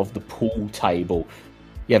legs of the pool table.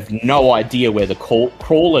 You have no idea where the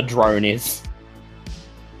crawler drone is.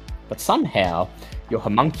 But somehow, your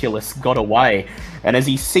homunculus got away, and as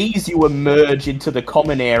he sees you emerge into the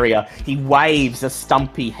common area, he waves a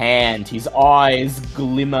stumpy hand. His eyes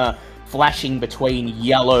glimmer, flashing between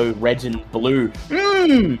yellow, red, and blue.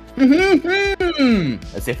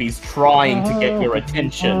 As if he's trying to get your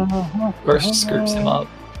attention. Ghost scoops him up.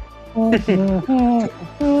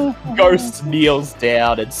 Ghost kneels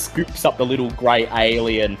down and scoops up the little grey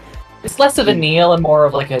alien. It's less of a kneel and more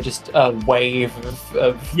of like just a wave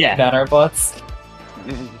of nanobots.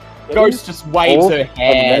 Ghost just waves her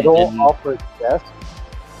hand. The metal off her chest,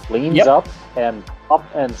 leans up and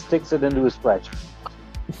sticks it into his flesh.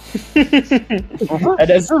 And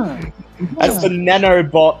as the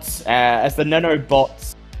nanobots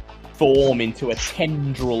form into a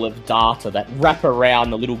tendril of data that wrap around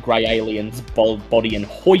the little grey alien's body and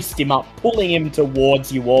hoist him up, pulling him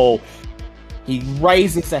towards you all, he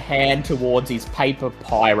raises a hand towards his paper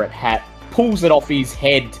pirate hat, pulls it off his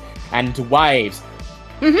head, and waves.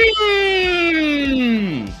 In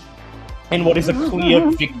what is a clear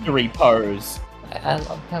victory pose. I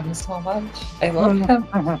love him so much. I love him.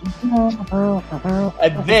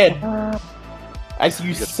 And then, As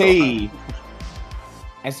you see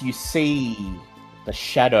the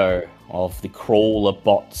shadow of the crawler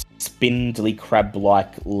bot's spindly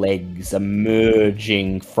crab-like legs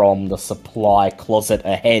emerging from the supply closet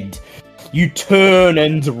ahead, you turn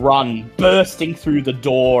and run, bursting through the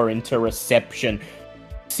door into reception.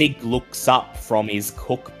 Sig looks up from his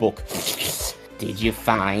cookbook. Did you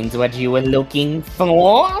find what you were looking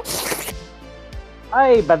for?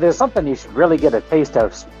 Aye, but there's something you should really get a taste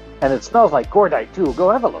of, and it smells like cordite too.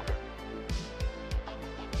 Go have a look.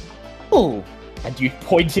 Oh, and you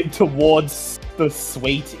pointed towards the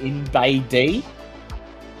suite in Bay D?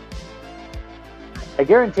 I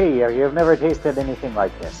guarantee you've never tasted anything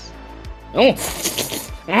like this. Oh,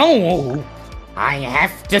 I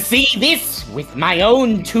have to see this with my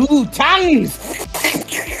own 2 tongues!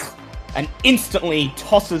 And instantly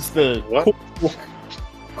tosses the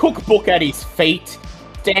cookbook at his feet,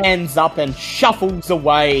 stands up and shuffles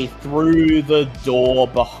away through the door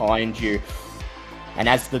behind you. And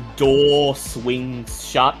as the door swings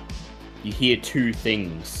shut, you hear 2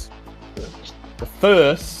 things. The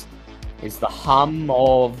first is the hum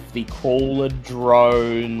of the crawler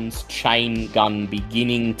drone's chain gun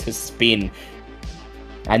beginning to spin.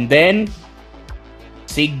 And then,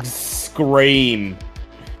 Sig's scream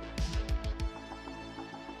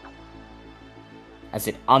as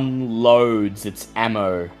it unloads its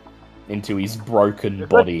ammo into his broken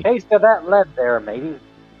body. Taste of that lead there, matey.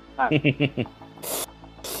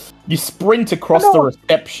 You sprint across the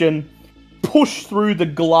reception, push through the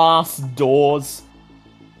glass doors.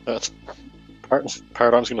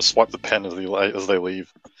 Paradigm's going to swipe the pen as they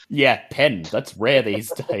leave. Yeah, pen. That's rare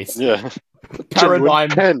these days. Yeah. Paradigm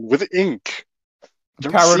pen with ink.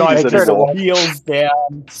 Paradigm just kneels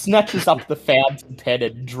down, snatches up the fountain pen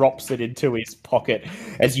and drops it into his pocket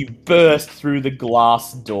as you burst through the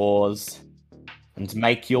glass doors and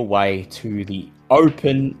make your way to the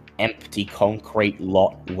open, empty concrete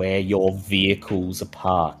lot where your vehicles are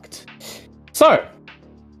parked. So,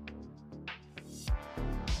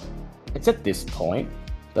 it's at this point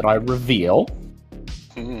that I reveal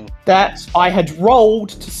that I had rolled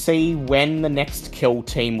to see when the next kill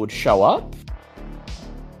team would show up.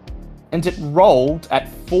 And it rolled at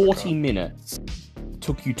 40 minutes. It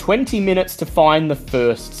took you 20 minutes to find the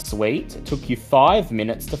first suite. It took you 5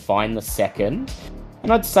 minutes to find the second.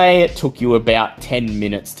 And I'd say it took you about 10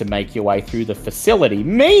 minutes to make your way through the facility.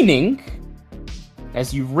 Meaning,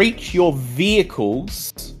 as you reach your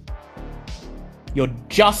vehicles, you're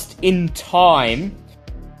just in time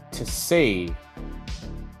to see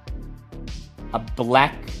a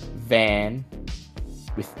black van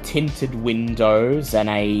with tinted windows and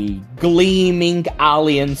a gleaming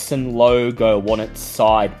Alliansen logo on its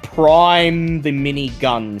side prime the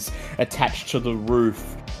miniguns attached to the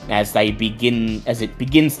roof as it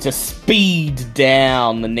begins to speed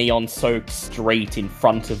down the neon-soaked street in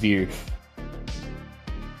front of you.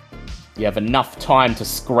 You have enough time to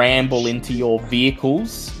scramble into your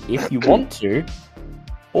vehicles if you want to,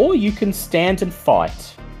 or you can stand and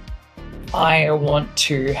fight. I want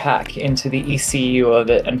to hack into the ECU of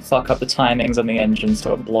it and fuck up the timings on the engine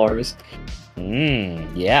so it blows.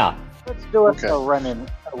 Yeah. Let's do it for running,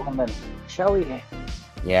 shall we?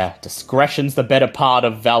 Yeah, discretion's the better part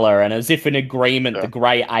of valor, and as if in agreement, the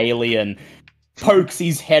grey alien pokes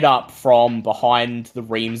his head up from behind the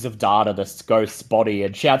reams of data, the ghost's body,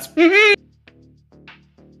 and shouts, We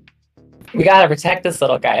gotta protect this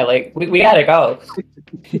little guy, like, we gotta go.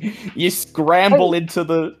 You scramble into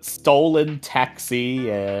the stolen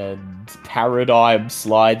taxi, and Paradigm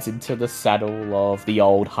slides into the saddle of the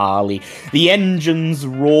old Harley. The engines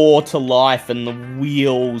roar to life, and the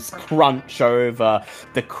wheels crunch over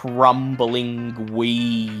the crumbling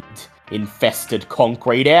weed-infested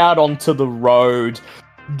concrete out onto the road,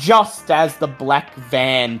 just as the black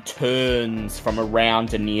van turns from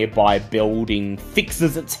around a nearby building,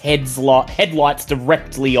 fixes its headlights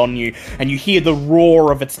directly on you, and you hear the roar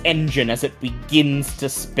of its engine as it begins to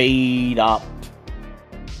speed up.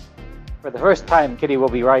 For the first time, Kitty will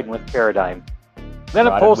be riding with Paradigm. I'm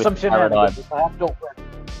gonna pull some shenanigans if I have to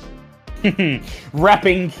win.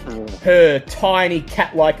 Wrapping her tiny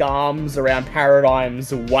cat-like arms around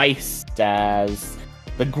Paradigm's waist as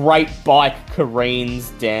the great bike careens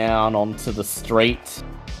down onto the street,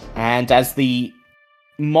 and as the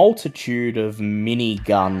multitude of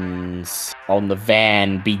miniguns on the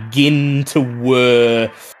van begin to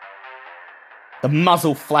whir, the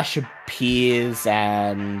muzzle flash appears,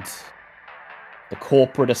 and the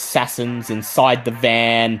corporate assassins inside the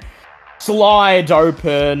van slide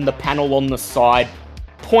open the panel on the side,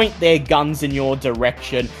 point their guns in your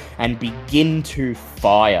direction, and begin to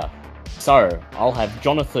fire. So, I'll have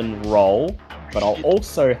Jonathan roll but I'll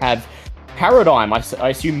also have Paradigm. I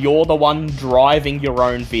assume you're the one driving your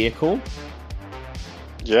own vehicle?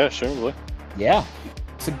 Yeah, surely. Yeah.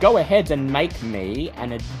 So go ahead and make me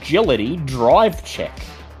an agility drive check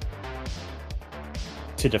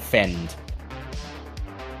to defend.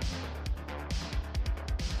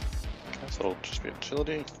 Okay, so it'll just be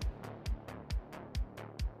agility.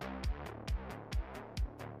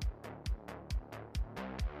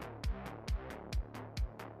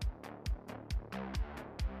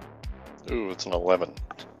 Ooh, it's an 11.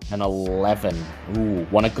 An 11. Ooh,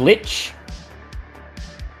 want a glitch?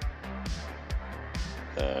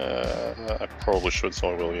 I probably should, so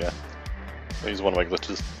I will, yeah. I'll use one of my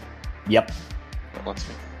glitches. Yep. That lets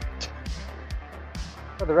me.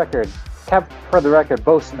 For the record,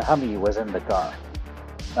 Bosun Hummy was in the car.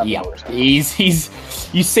 Not the Yeah. motorcycle. He's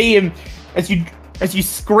you see him as you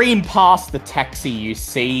scream past the taxi, you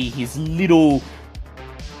see his little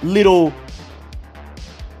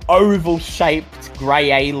oval-shaped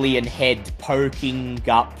grey alien head poking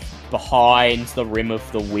up behind the rim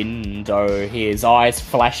of the window, his eyes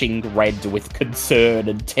flashing red with concern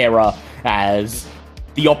and terror as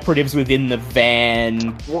the operatives within the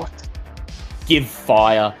van give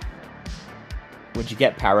fire. Would you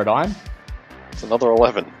get Paradigm? It's another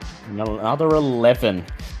 11. Another 11.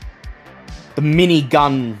 The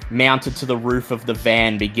minigun mounted to the roof of the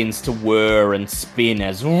van begins to whir and spin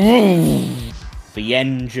as the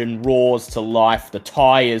engine roars to life. The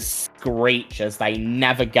tires screech as they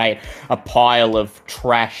navigate a pile of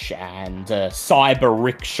trash and a cyber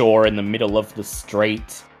rickshaw in the middle of the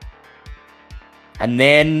street. And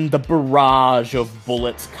then the barrage of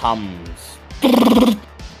bullets comes.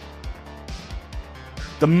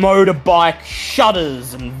 The motorbike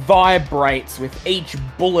shudders and vibrates with each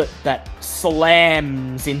bullet that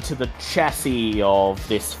slams into the chassis of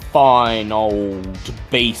this fine old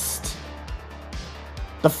beast.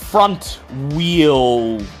 The front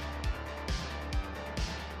wheel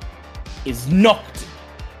is knocked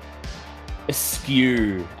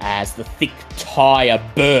askew as the thick tire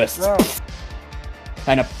bursts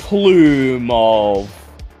and a plume of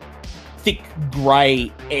thick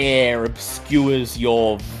grey air obscures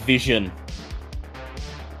your vision.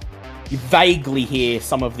 You vaguely hear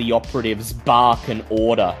some of the operatives bark an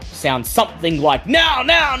order. Sounds something like, "Now,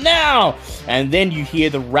 now, now!" And then you hear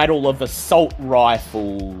the rattle of assault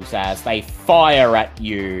rifles as they fire at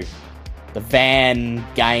you. The van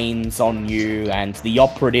gains on you, and the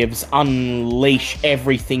operatives unleash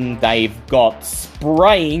everything they've got,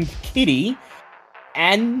 spraying Kitty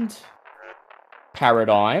and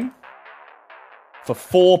Paradigm for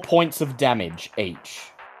 4 points of damage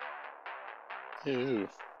each. Ew.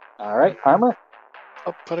 Alright, armor.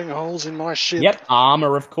 Stop putting holes in my shit. Yep,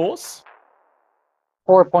 armor, of course.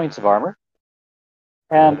 4 points of armor.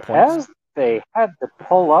 And 4 points. as they had to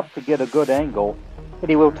pull up to get a good angle,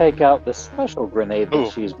 Kitty will take out the special grenade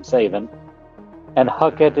that she's been saving and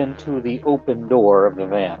huck it into the open door of the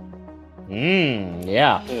van.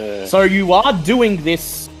 Yeah. So you are doing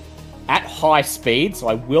this at high speed, so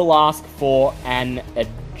I will ask for an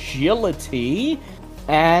agility,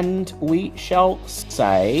 and we shall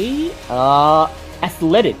say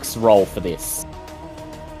athletics roll for this.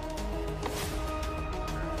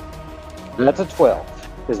 That's a 12.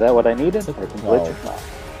 Is that what I needed? That's a I can 12. glitch it now.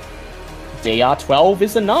 DR12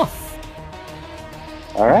 is enough.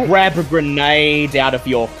 Alright. Grab a grenade out of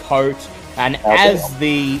your coat, and as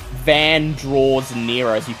the van draws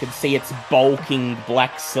nearer, as you can see its bulking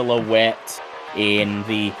black silhouette in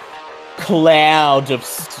the cloud of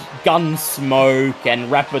gun smoke and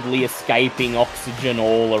rapidly escaping oxygen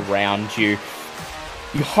all around you,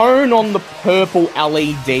 you hone on the purple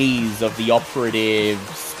LEDs of the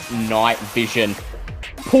operative's night vision,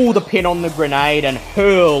 pull the pin on the grenade and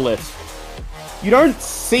hurl it. You don't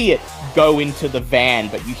see it go into the van,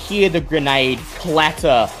 but you hear the grenade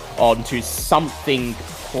clatter onto something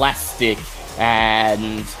plastic,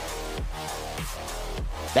 and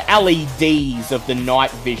the LEDs of the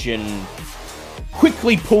night vision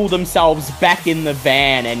quickly pull themselves back in the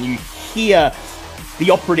van, and you hear the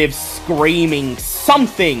operatives screaming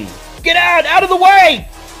something. "Get out of the way!"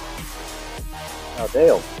 Now,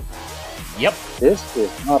 Dale, Yep. this is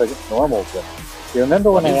not a normal gun. Do you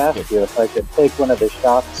remember when I asked you if I could take one of the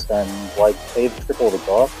shots and, save triple the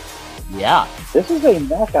cost? Yeah. This is a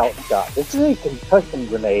knockout shot. This is a concussion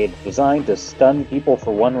grenade designed to stun people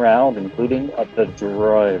for one round, including the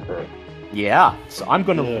driver. Yeah. So I'm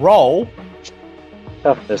gonna roll.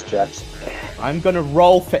 Toughness checks. I'm gonna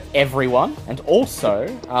roll for everyone, and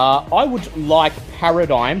also, I would like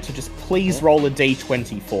Paradigm to just please roll a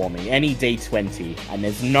d20 for me. Any d20, and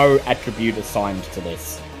there's no attribute assigned to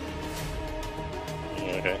this.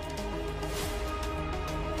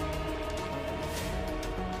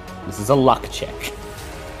 This is a luck check.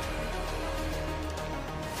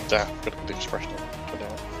 Damn, got a good expression. God damn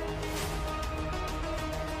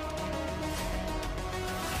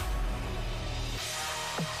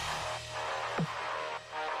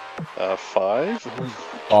it. 5.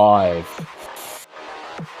 5.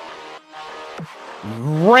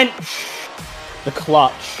 Wrench the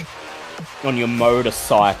clutch on your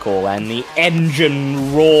motorcycle and the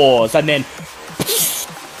engine roars, and then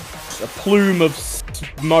a plume of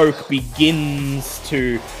smoke begins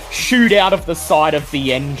to shoot out of the side of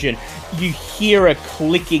the engine. You hear a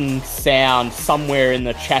clicking sound somewhere in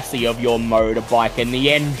the chassis of your motorbike, and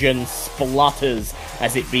the engine splutters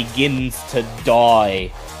as it begins to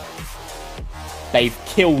die. They've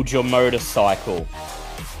killed your motorcycle.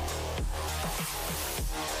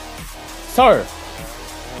 So,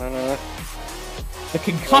 the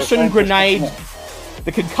concussion grenade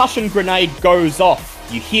goes off.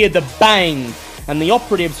 You hear the bang, and the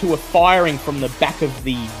operatives who are firing from the back of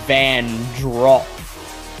the van drop.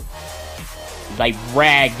 They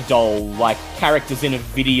ragdoll like characters in a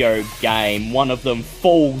video game. One of them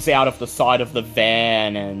falls out of the side of the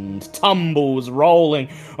van and tumbles, rolling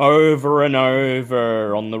over and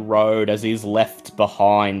over on the road as he's left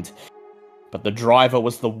behind. But the driver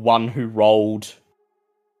was the one who rolled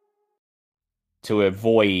to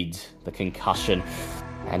avoid the concussion,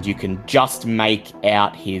 and you can just make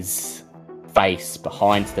out his face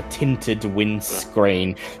behind the tinted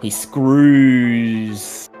windscreen. He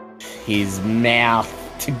screws his mouth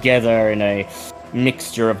together in a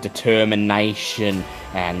mixture of determination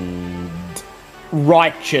and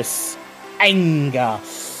righteous anger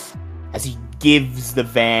as he gives the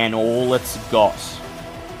van all it's got.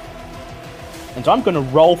 And I'm going to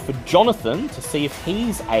roll for Jonathan to see if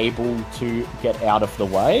he's able to get out of the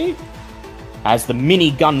way. As the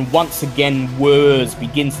minigun once again whirs,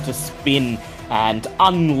 begins to spin, and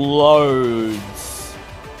unloads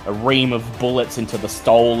a ream of bullets into the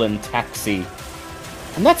stolen taxi.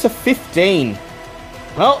 And that's a 15.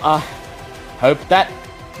 Well, I hope that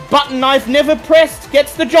button I've never pressed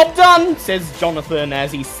gets the job done, says Jonathan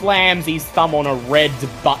as he slams his thumb on a red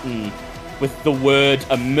button with the word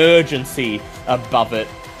emergency above it.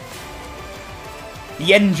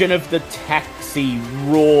 The engine of the taxi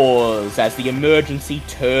roars as the emergency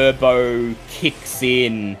turbo kicks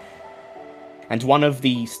in, and one of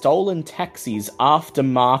the stolen taxi's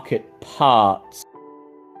aftermarket parts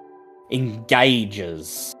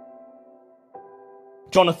engages.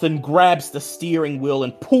 Jonathan grabs the steering wheel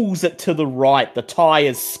and pulls it to the right. The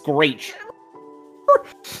tires screech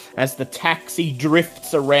as the taxi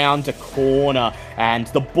drifts around a corner and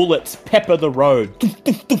the bullets pepper the road.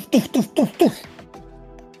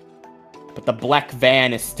 But the black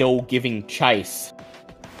van is still giving chase.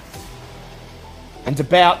 And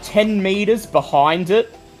about 10 meters behind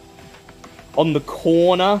it, on the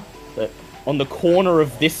corner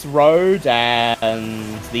of this road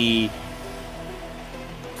and the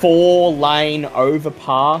 4-lane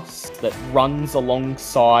overpass that runs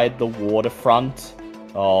alongside the waterfront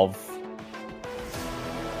of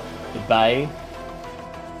the bay,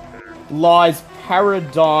 lies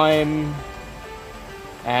Paradigm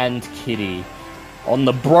and Kitty on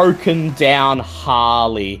the broken down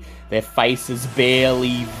Harley, their faces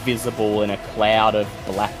barely visible in a cloud of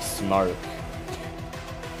black smoke.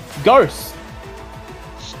 Ghost!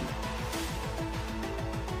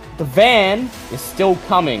 The van is still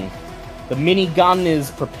coming. The minigun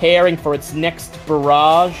is preparing for its next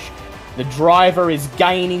barrage. The driver is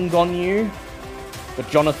gaining on you. But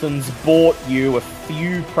Jonathan's bought you a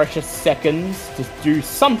few precious seconds to do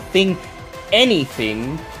something,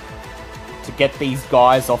 anything, to get these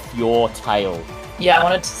guys off your tail. Yeah, I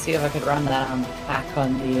wanted to see if I could run that back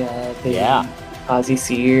on the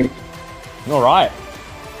ZCU. Alright.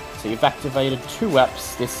 So you've activated 2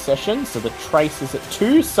 apps this session, so the trace is at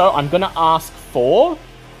 2. So I'm going to ask for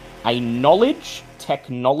a Knowledge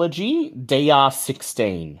Technology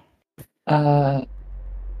DR16.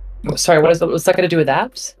 Sorry, what's that going to do with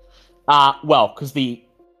apps? Well, because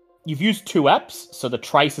you've used 2 apps, so the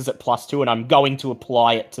trace is at +2, and I'm going to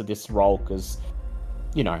apply it to this roll because,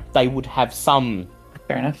 you know, they would have some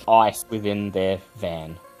fair enough ice within their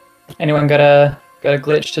van. Anyone got a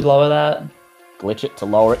glitch to lower that? Glitch it to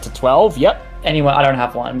lower it to 12, yep. Anyone? I don't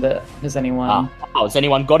have one, but does anyone... has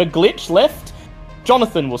anyone got a glitch left?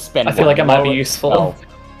 Jonathan will spend I feel like it might be lower it to useful. 12.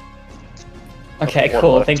 Okay,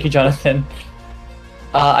 cool. Thank you, Jonathan.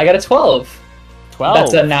 I got a 12. 12?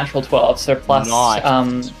 That's a natural 12, so plus,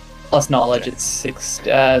 Nice. plus knowledge, it's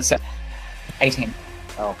 18.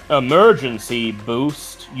 Oh. Emergency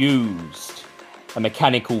boost used. A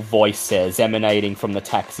mechanical voice says, emanating from the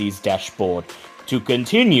taxi's dashboard. To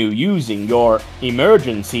continue using your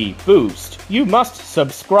emergency boost, you must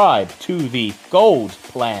subscribe to the Gold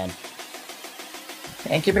plan.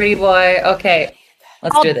 Thank you, pretty boy. Okay,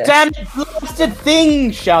 let's do this. Damn it, blasted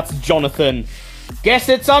thing! Shouts Jonathan. Guess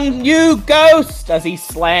it's on you, Ghost! As he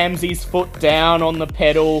slams his foot down on the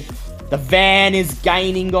pedal. The van is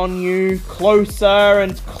gaining on you, closer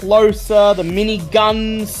and closer. The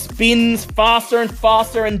minigun spins faster and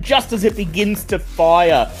faster, and just as it begins to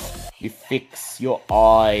fire, you fix your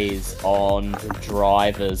eyes on the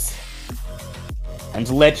drivers and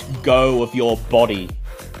let go of your body.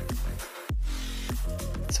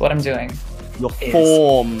 That's what I'm doing. Your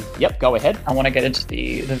form. Yep, go ahead. I want to get into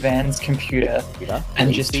the van's computer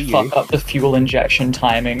and just see fuck you. up the fuel injection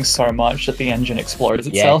timing so much that the engine explodes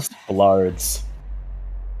itself. Yeah, explodes.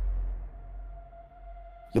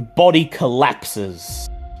 Your body collapses.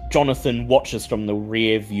 Jonathan watches from the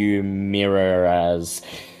rear view mirror as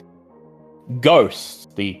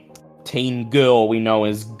Ghost, the teen girl we know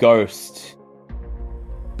as Ghost,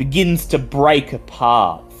 begins to break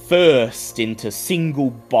apart, first into single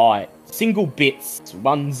bits,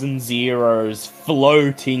 ones and zeros,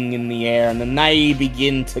 floating in the air, and then they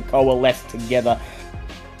begin to coalesce together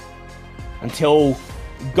until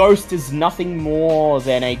Ghost is nothing more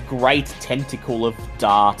than a great tentacle of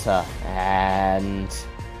data. And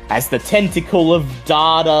as the tentacle of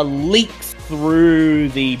data leaks through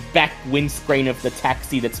the back windscreen of the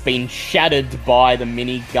taxi that's been shattered by the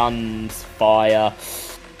minigun's fire,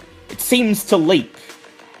 it seems to leap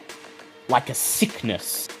like a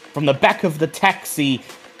sickness from the back of the taxi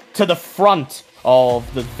to the front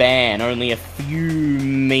of the van, only a few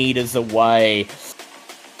meters away.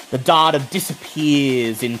 The data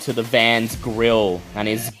disappears into the van's grille and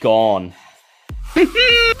is gone.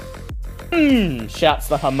 Shouts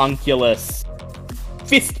the homunculus,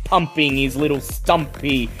 fist pumping his little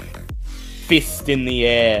stumpy fist in the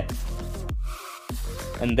air.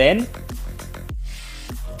 And then,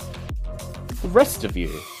 the rest of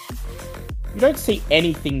you don't see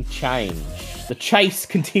anything change. The chase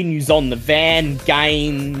continues on. The van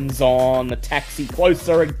gains on the taxi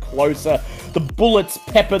closer and closer. The bullets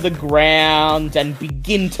pepper the ground and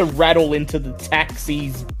begin to rattle into the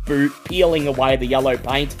taxi's boot, peeling away the yellow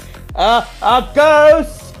paint.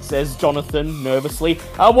 Ghost, says Jonathan nervously.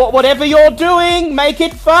 Whatever you're doing, make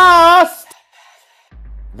it fast!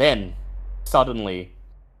 Then, suddenly,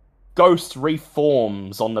 Ghost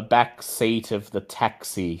reforms on the back seat of the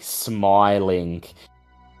taxi, smiling,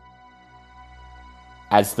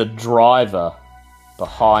 as the driver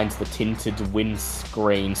behind the tinted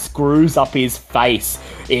windscreen screws up his face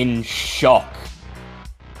in shock.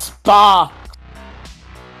 Sparks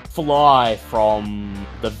fly from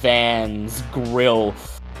the van's grille,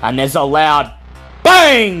 and there's a loud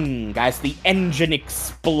bang as the engine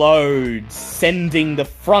explodes, sending the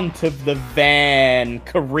front of the van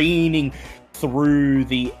careening through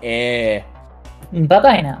the air.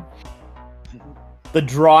 Bye-bye now. The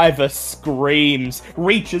driver screams,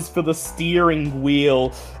 reaches for the steering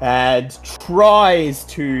wheel, and tries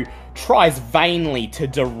vainly to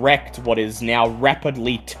direct what is now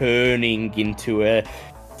rapidly turning into a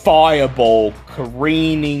fireball,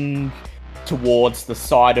 careening towards the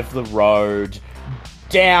side of the road,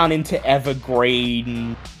 down into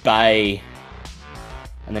Evergreen Bay.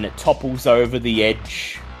 And then it topples over the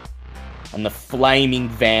edge, and the flaming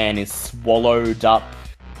van is swallowed up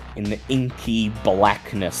in the inky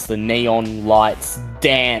blackness, the neon lights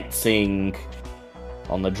dancing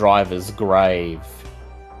on the driver's grave.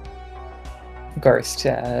 Ghost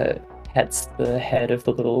pets the head of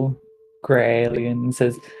the little grey alien and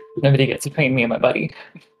says, "Nobody gets between me and my buddy."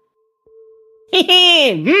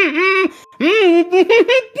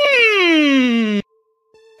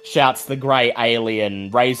 Shouts the grey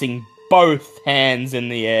alien, raising both hands in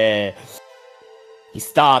the air. He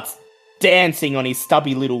starts dancing on his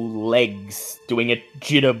stubby little legs, doing a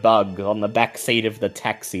jitterbug on the back seat of the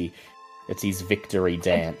taxi. It's his victory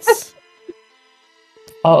dance.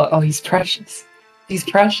 Oh, he's precious. He's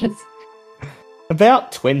precious.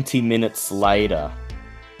 About 20 minutes later,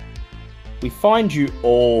 we find you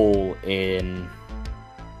all in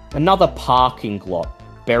another parking lot,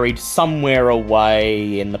 buried somewhere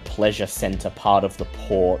away in the pleasure centre part of the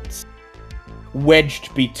port,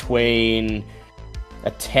 wedged between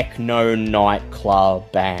a techno nightclub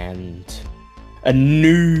and a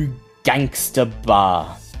new gangster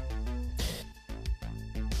bar.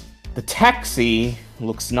 The taxi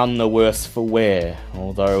looks none the worse for wear,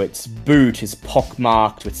 although its boot is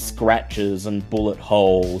pockmarked with scratches and bullet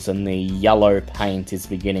holes, and the yellow paint is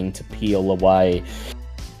beginning to peel away.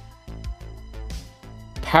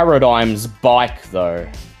 Paradigm's bike, though,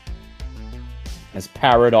 as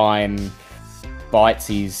Paradigm bites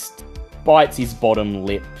his bottom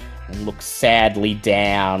lip and looks sadly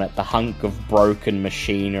down at the hunk of broken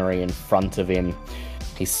machinery in front of him.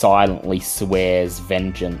 He silently swears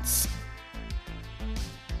vengeance.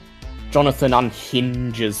 Jonathan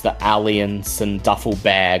unhinges the Alliansen duffel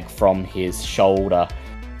bag from his shoulder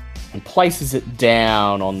and places it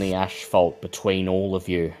down on the asphalt between all of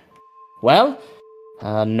you. Well,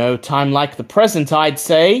 no time like the present, I'd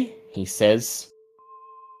say, he says.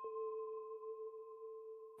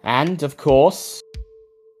 And, of course,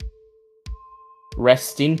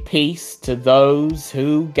 rest in peace to those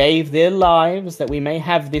who gave their lives that we may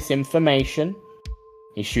have this information.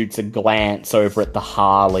 He shoots a glance over at the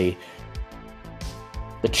Harley.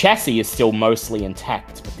 The chassis is still mostly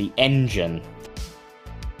intact, but the engine's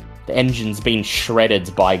been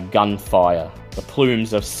shredded by gunfire. The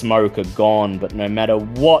plumes of smoke are gone, but no matter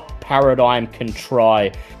what Paradigm can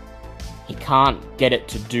try, he can't get it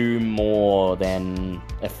to do more than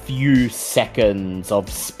a few seconds of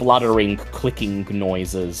spluttering, clicking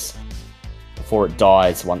noises before it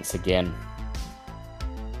dies once again.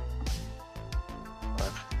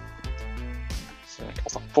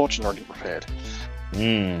 It's unfortunately repaired.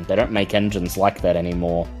 They don't make engines like that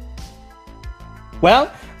anymore. Well,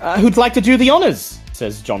 who'd like to do the honours?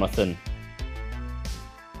 Says Jonathan.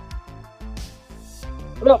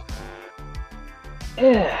 Well,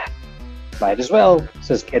 yeah, might as well,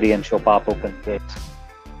 says Kitty, and she'll pop open the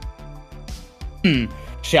gate.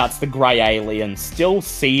 Shouts the grey alien, still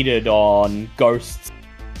seated on Ghost's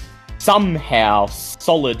somehow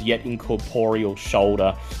solid yet incorporeal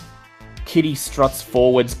shoulder. Kitty struts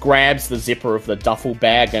forwards, grabs the zipper of the duffel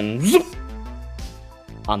bag and zoop,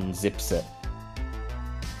 unzips it.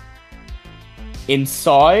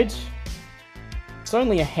 Inside, it's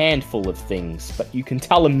only a handful of things, but you can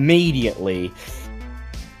tell immediately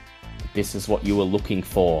that this is what you were looking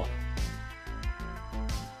for.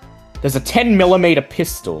 There's a 10mm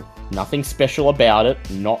pistol, nothing special about it,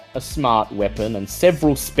 not a smart weapon, and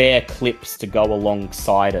several spare clips to go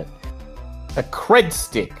alongside it. A cred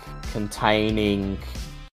stick containing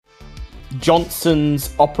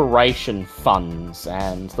Johnson's operation funds,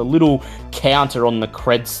 and the little counter on the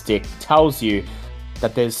cred stick tells you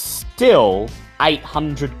that there's still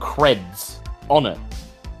 800 creds on it.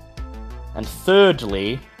 And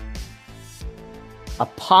thirdly, a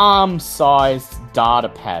palm-sized data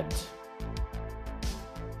pad.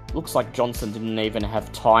 Looks like Johnson didn't even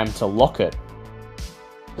have time to lock it.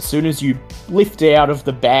 As soon as you lift it out of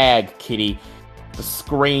the bag, Kitty, the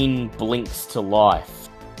screen blinks to life.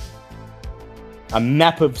 A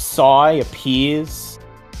map of Psi appears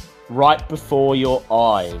right before your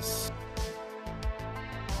eyes.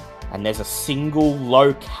 And there's a single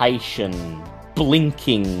location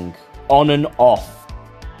blinking on and off.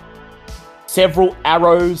 Several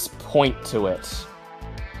arrows point to it.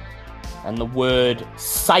 And the word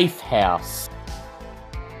Safe House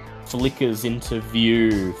flickers into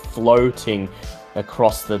view, floating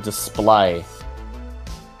across the display.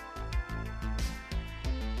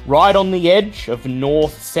 Right on the edge of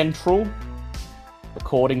North Central,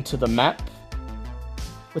 according to the map,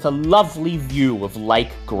 with a lovely view of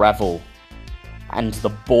Lake Gravel and the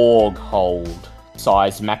Borg hold,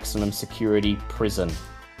 size maximum security prison.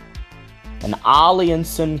 An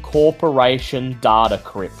Alliansen Corporation data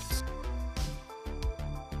crypt.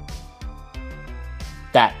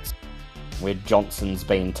 That's where Johnson's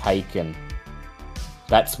been taken.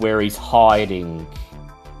 That's where he's hiding,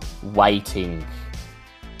 waiting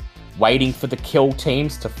for the kill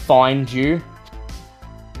teams to find you,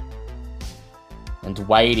 and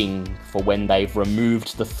waiting for when they've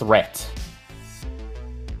removed the threat,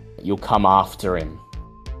 you'll come after him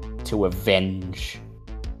to avenge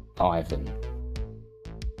Ivan.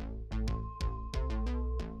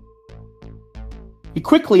 You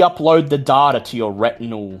quickly upload the data to your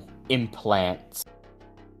retinal implants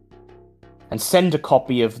and send a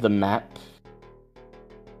copy of the map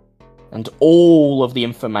and all of the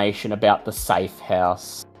information about the safe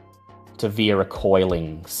house to Vera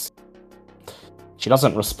Coilings. She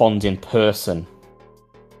doesn't respond in person.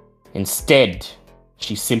 Instead,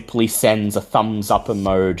 she simply sends a thumbs up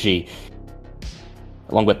emoji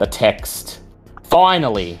along with the text,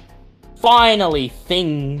 Finally,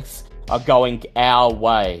 things are going our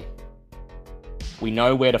way. We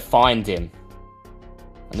know where to find him.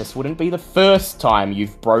 And this wouldn't be the first time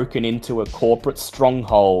you've broken into a corporate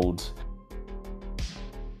stronghold,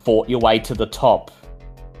 fought your way to the top,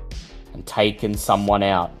 and taken someone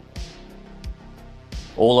out.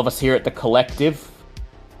 All of us here at the Collective,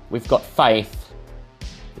 we've got faith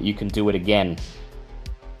that you can do it again.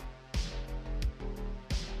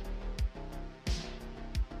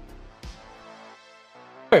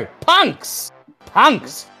 punks!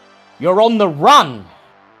 Punks! You're on the run!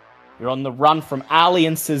 You're on the run from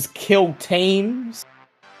Alliance's kill teams.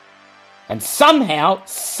 And somehow,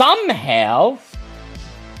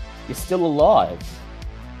 you're still alive.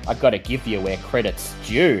 I gotta give you where credit's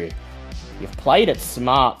due. You've played it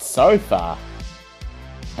smart so far.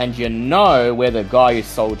 And you know where the guy who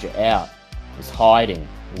sold you out is hiding,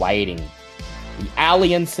 waiting. The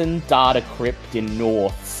Alliansen data crypt in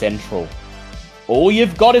North Central. All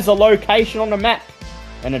you've got is a location on the map,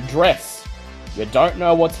 an address. You don't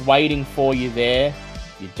know what's waiting for you there.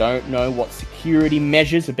 You don't know what security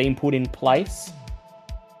measures have been put in place.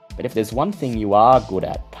 But if there's one thing you are good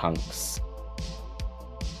at, punks,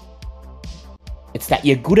 it's that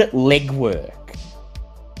you're good at legwork.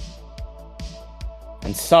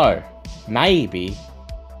 And so, maybe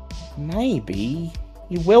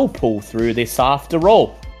you will pull through this after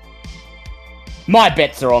all. My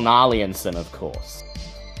bets are on Alliansen, of course.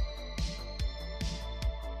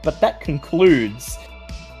 But that concludes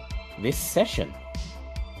this session.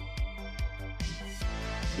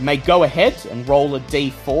 You may go ahead and roll a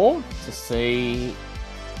d4 to see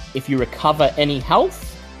if you recover any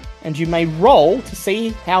health, and you may roll to see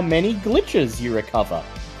how many glitches you recover.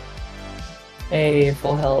 Hey,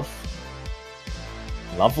 full health.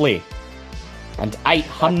 Lovely. And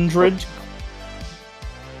 800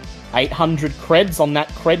 creds on that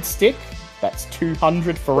cred stick. That's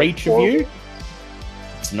 200 for each of you.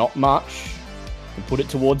 It's not much. You can put it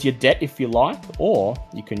towards your debt if you like, or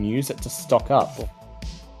you can use it to stock up.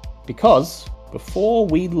 Because before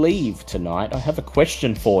we leave tonight, I have a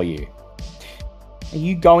question for you. Are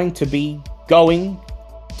you going to be going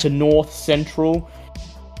to North Central,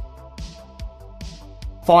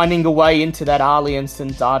 finding a way into that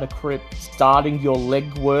Alliansen data crypt, starting your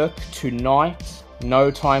legwork tonight,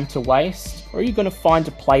 no time to waste? Or are you going to find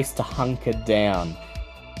a place to hunker down?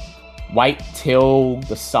 Wait till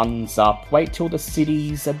the sun's up, wait till the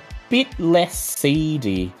city's a bit less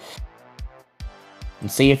seedy,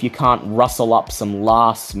 and see if you can't rustle up some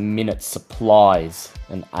last-minute supplies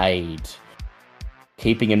and aid.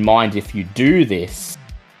 Keeping in mind, if you do this,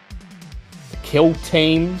 the kill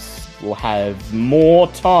teams will have more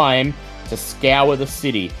time to scour the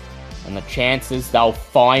city, and the chances they'll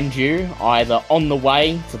find you either on the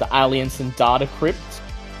way to the Alliansen data crypt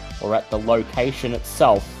or at the location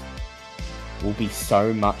itself will be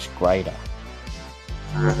so much greater.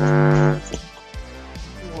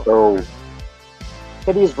 So,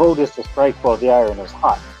 Kitty's vote is to strike while the iron is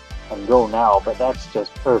hot and go now, but that's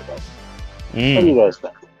just perfect. What do you guys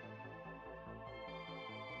think?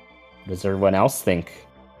 What does everyone else think?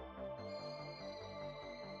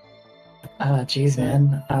 Geez,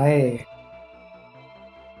 man. I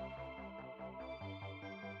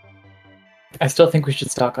still think we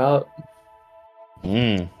should stock up.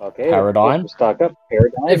 Okay, Paradigm? Stock up.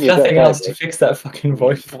 Paradigm. If you got nothing that, else, to right? fix that fucking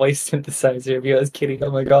voice synthesizer of yours, Kitty.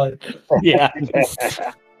 Oh my god. Yeah.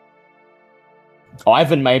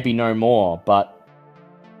 Ivan may be no more, but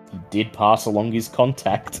he did pass along his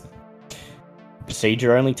contact.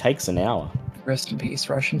 Procedure only takes an hour. Rest in peace,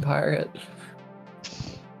 Russian pirate.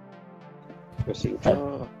 Procedure.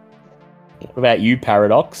 What about you,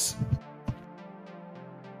 Paradox?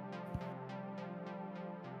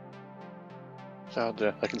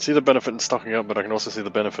 Yeah, I can see the benefit in stocking up, but I can also see the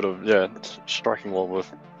benefit of striking while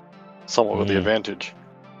with somewhat with the advantage.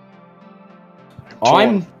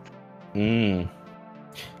 So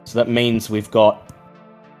that means we've got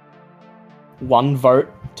one vote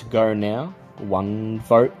to go now, one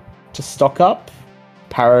vote to stock up.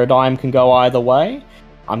 Paradigm can go either way.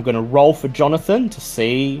 I'm going to roll for Jonathan to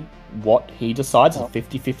see what he decides. A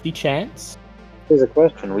 50-50 chance. Here's a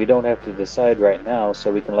question. We don't have to decide right now,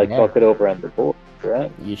 so we can talk it over on the board,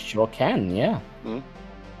 right? You sure can, yeah. In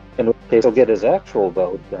which case, he'll get his actual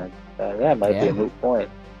vote, then that might be a moot point.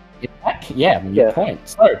 Moot point.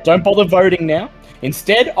 So, don't bother voting now.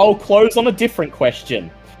 Instead, I'll close on a different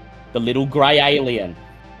question. The little grey alien.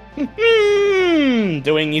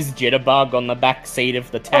 Doing his jitterbug on the back seat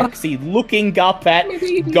of the taxi, looking up at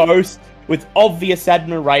Ghost with obvious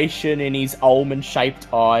admiration in his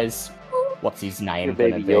almond-shaped eyes. What's his name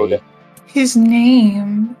gonna be? Yoda. His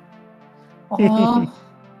name. Name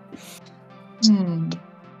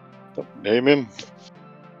him.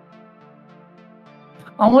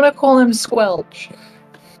 I want to call him Squelch.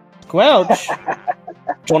 Squelch?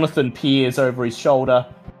 Jonathan peers over his shoulder.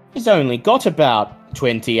 He's only got about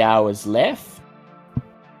 20 hours left.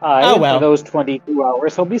 For those 22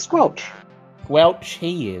 hours, he'll be Squelch. Squelch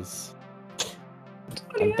he is.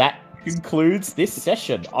 And that concludes this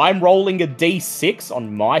session. I'm rolling a d6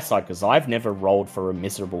 on my side because I've never rolled for a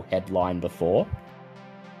miserable headline before.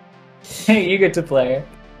 You get to play.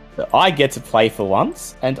 I get to play for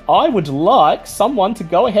once, and I would like someone to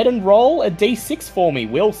go ahead and roll a d6 for me.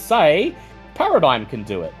 We'll say Paradigm can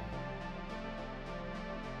do it.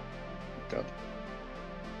 God.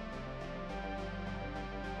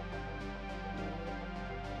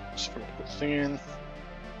 Just put the thing in.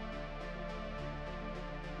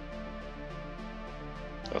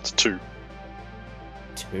 That's 2.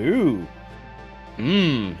 2.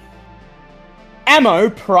 Ammo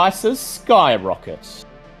prices skyrocket.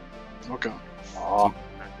 Okay. Oh,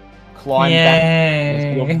 Climb back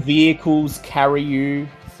as your Yay. vehicles carry you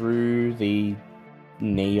through the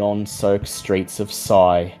neon-soaked streets of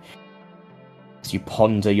Psy. As you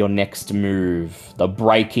ponder your next move, the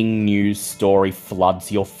breaking news story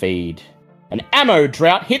floods your feed. An ammo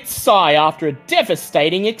drought hits Psy after a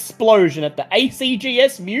devastating explosion at the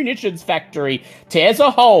ACGS munitions factory tears a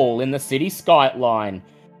hole in the city skyline.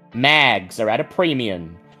 Mags are at a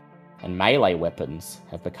premium, and melee weapons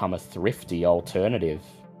have become a thrifty alternative.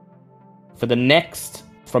 For the next,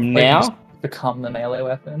 from Wait, now... Become the melee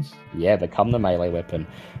weapon. Yeah, become the melee weapon.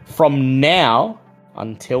 From now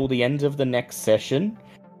until the end of the next session,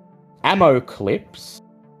 ammo clips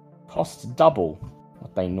cost double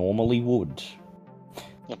what they normally would.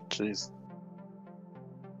 Oh, jeez.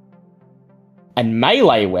 And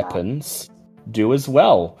melee weapons do as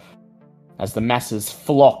well, as the masses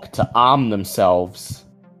flock to arm themselves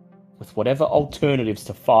with whatever alternatives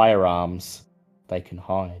to firearms they can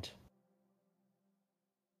hide.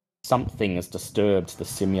 Something has disturbed the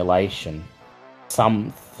simulation.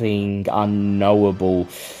 Something unknowable,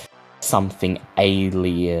 something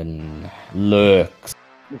alien lurks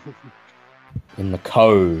in the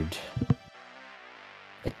code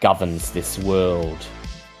that governs this world.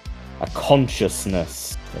 A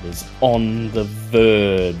consciousness that is on the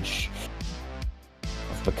verge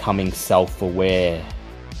of becoming self-aware,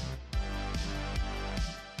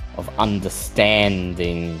 of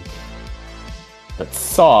understanding that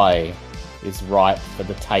Psy is ripe for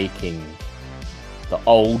the taking. The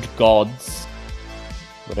old gods,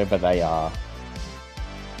 whatever they are,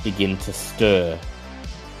 begin to stir.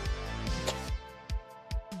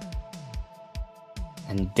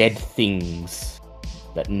 And dead things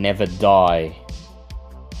that never die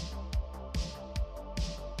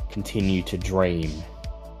continue to dream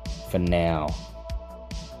for now.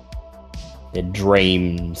 Their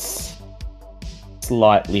dreams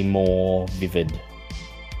slightly more vivid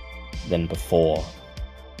than before.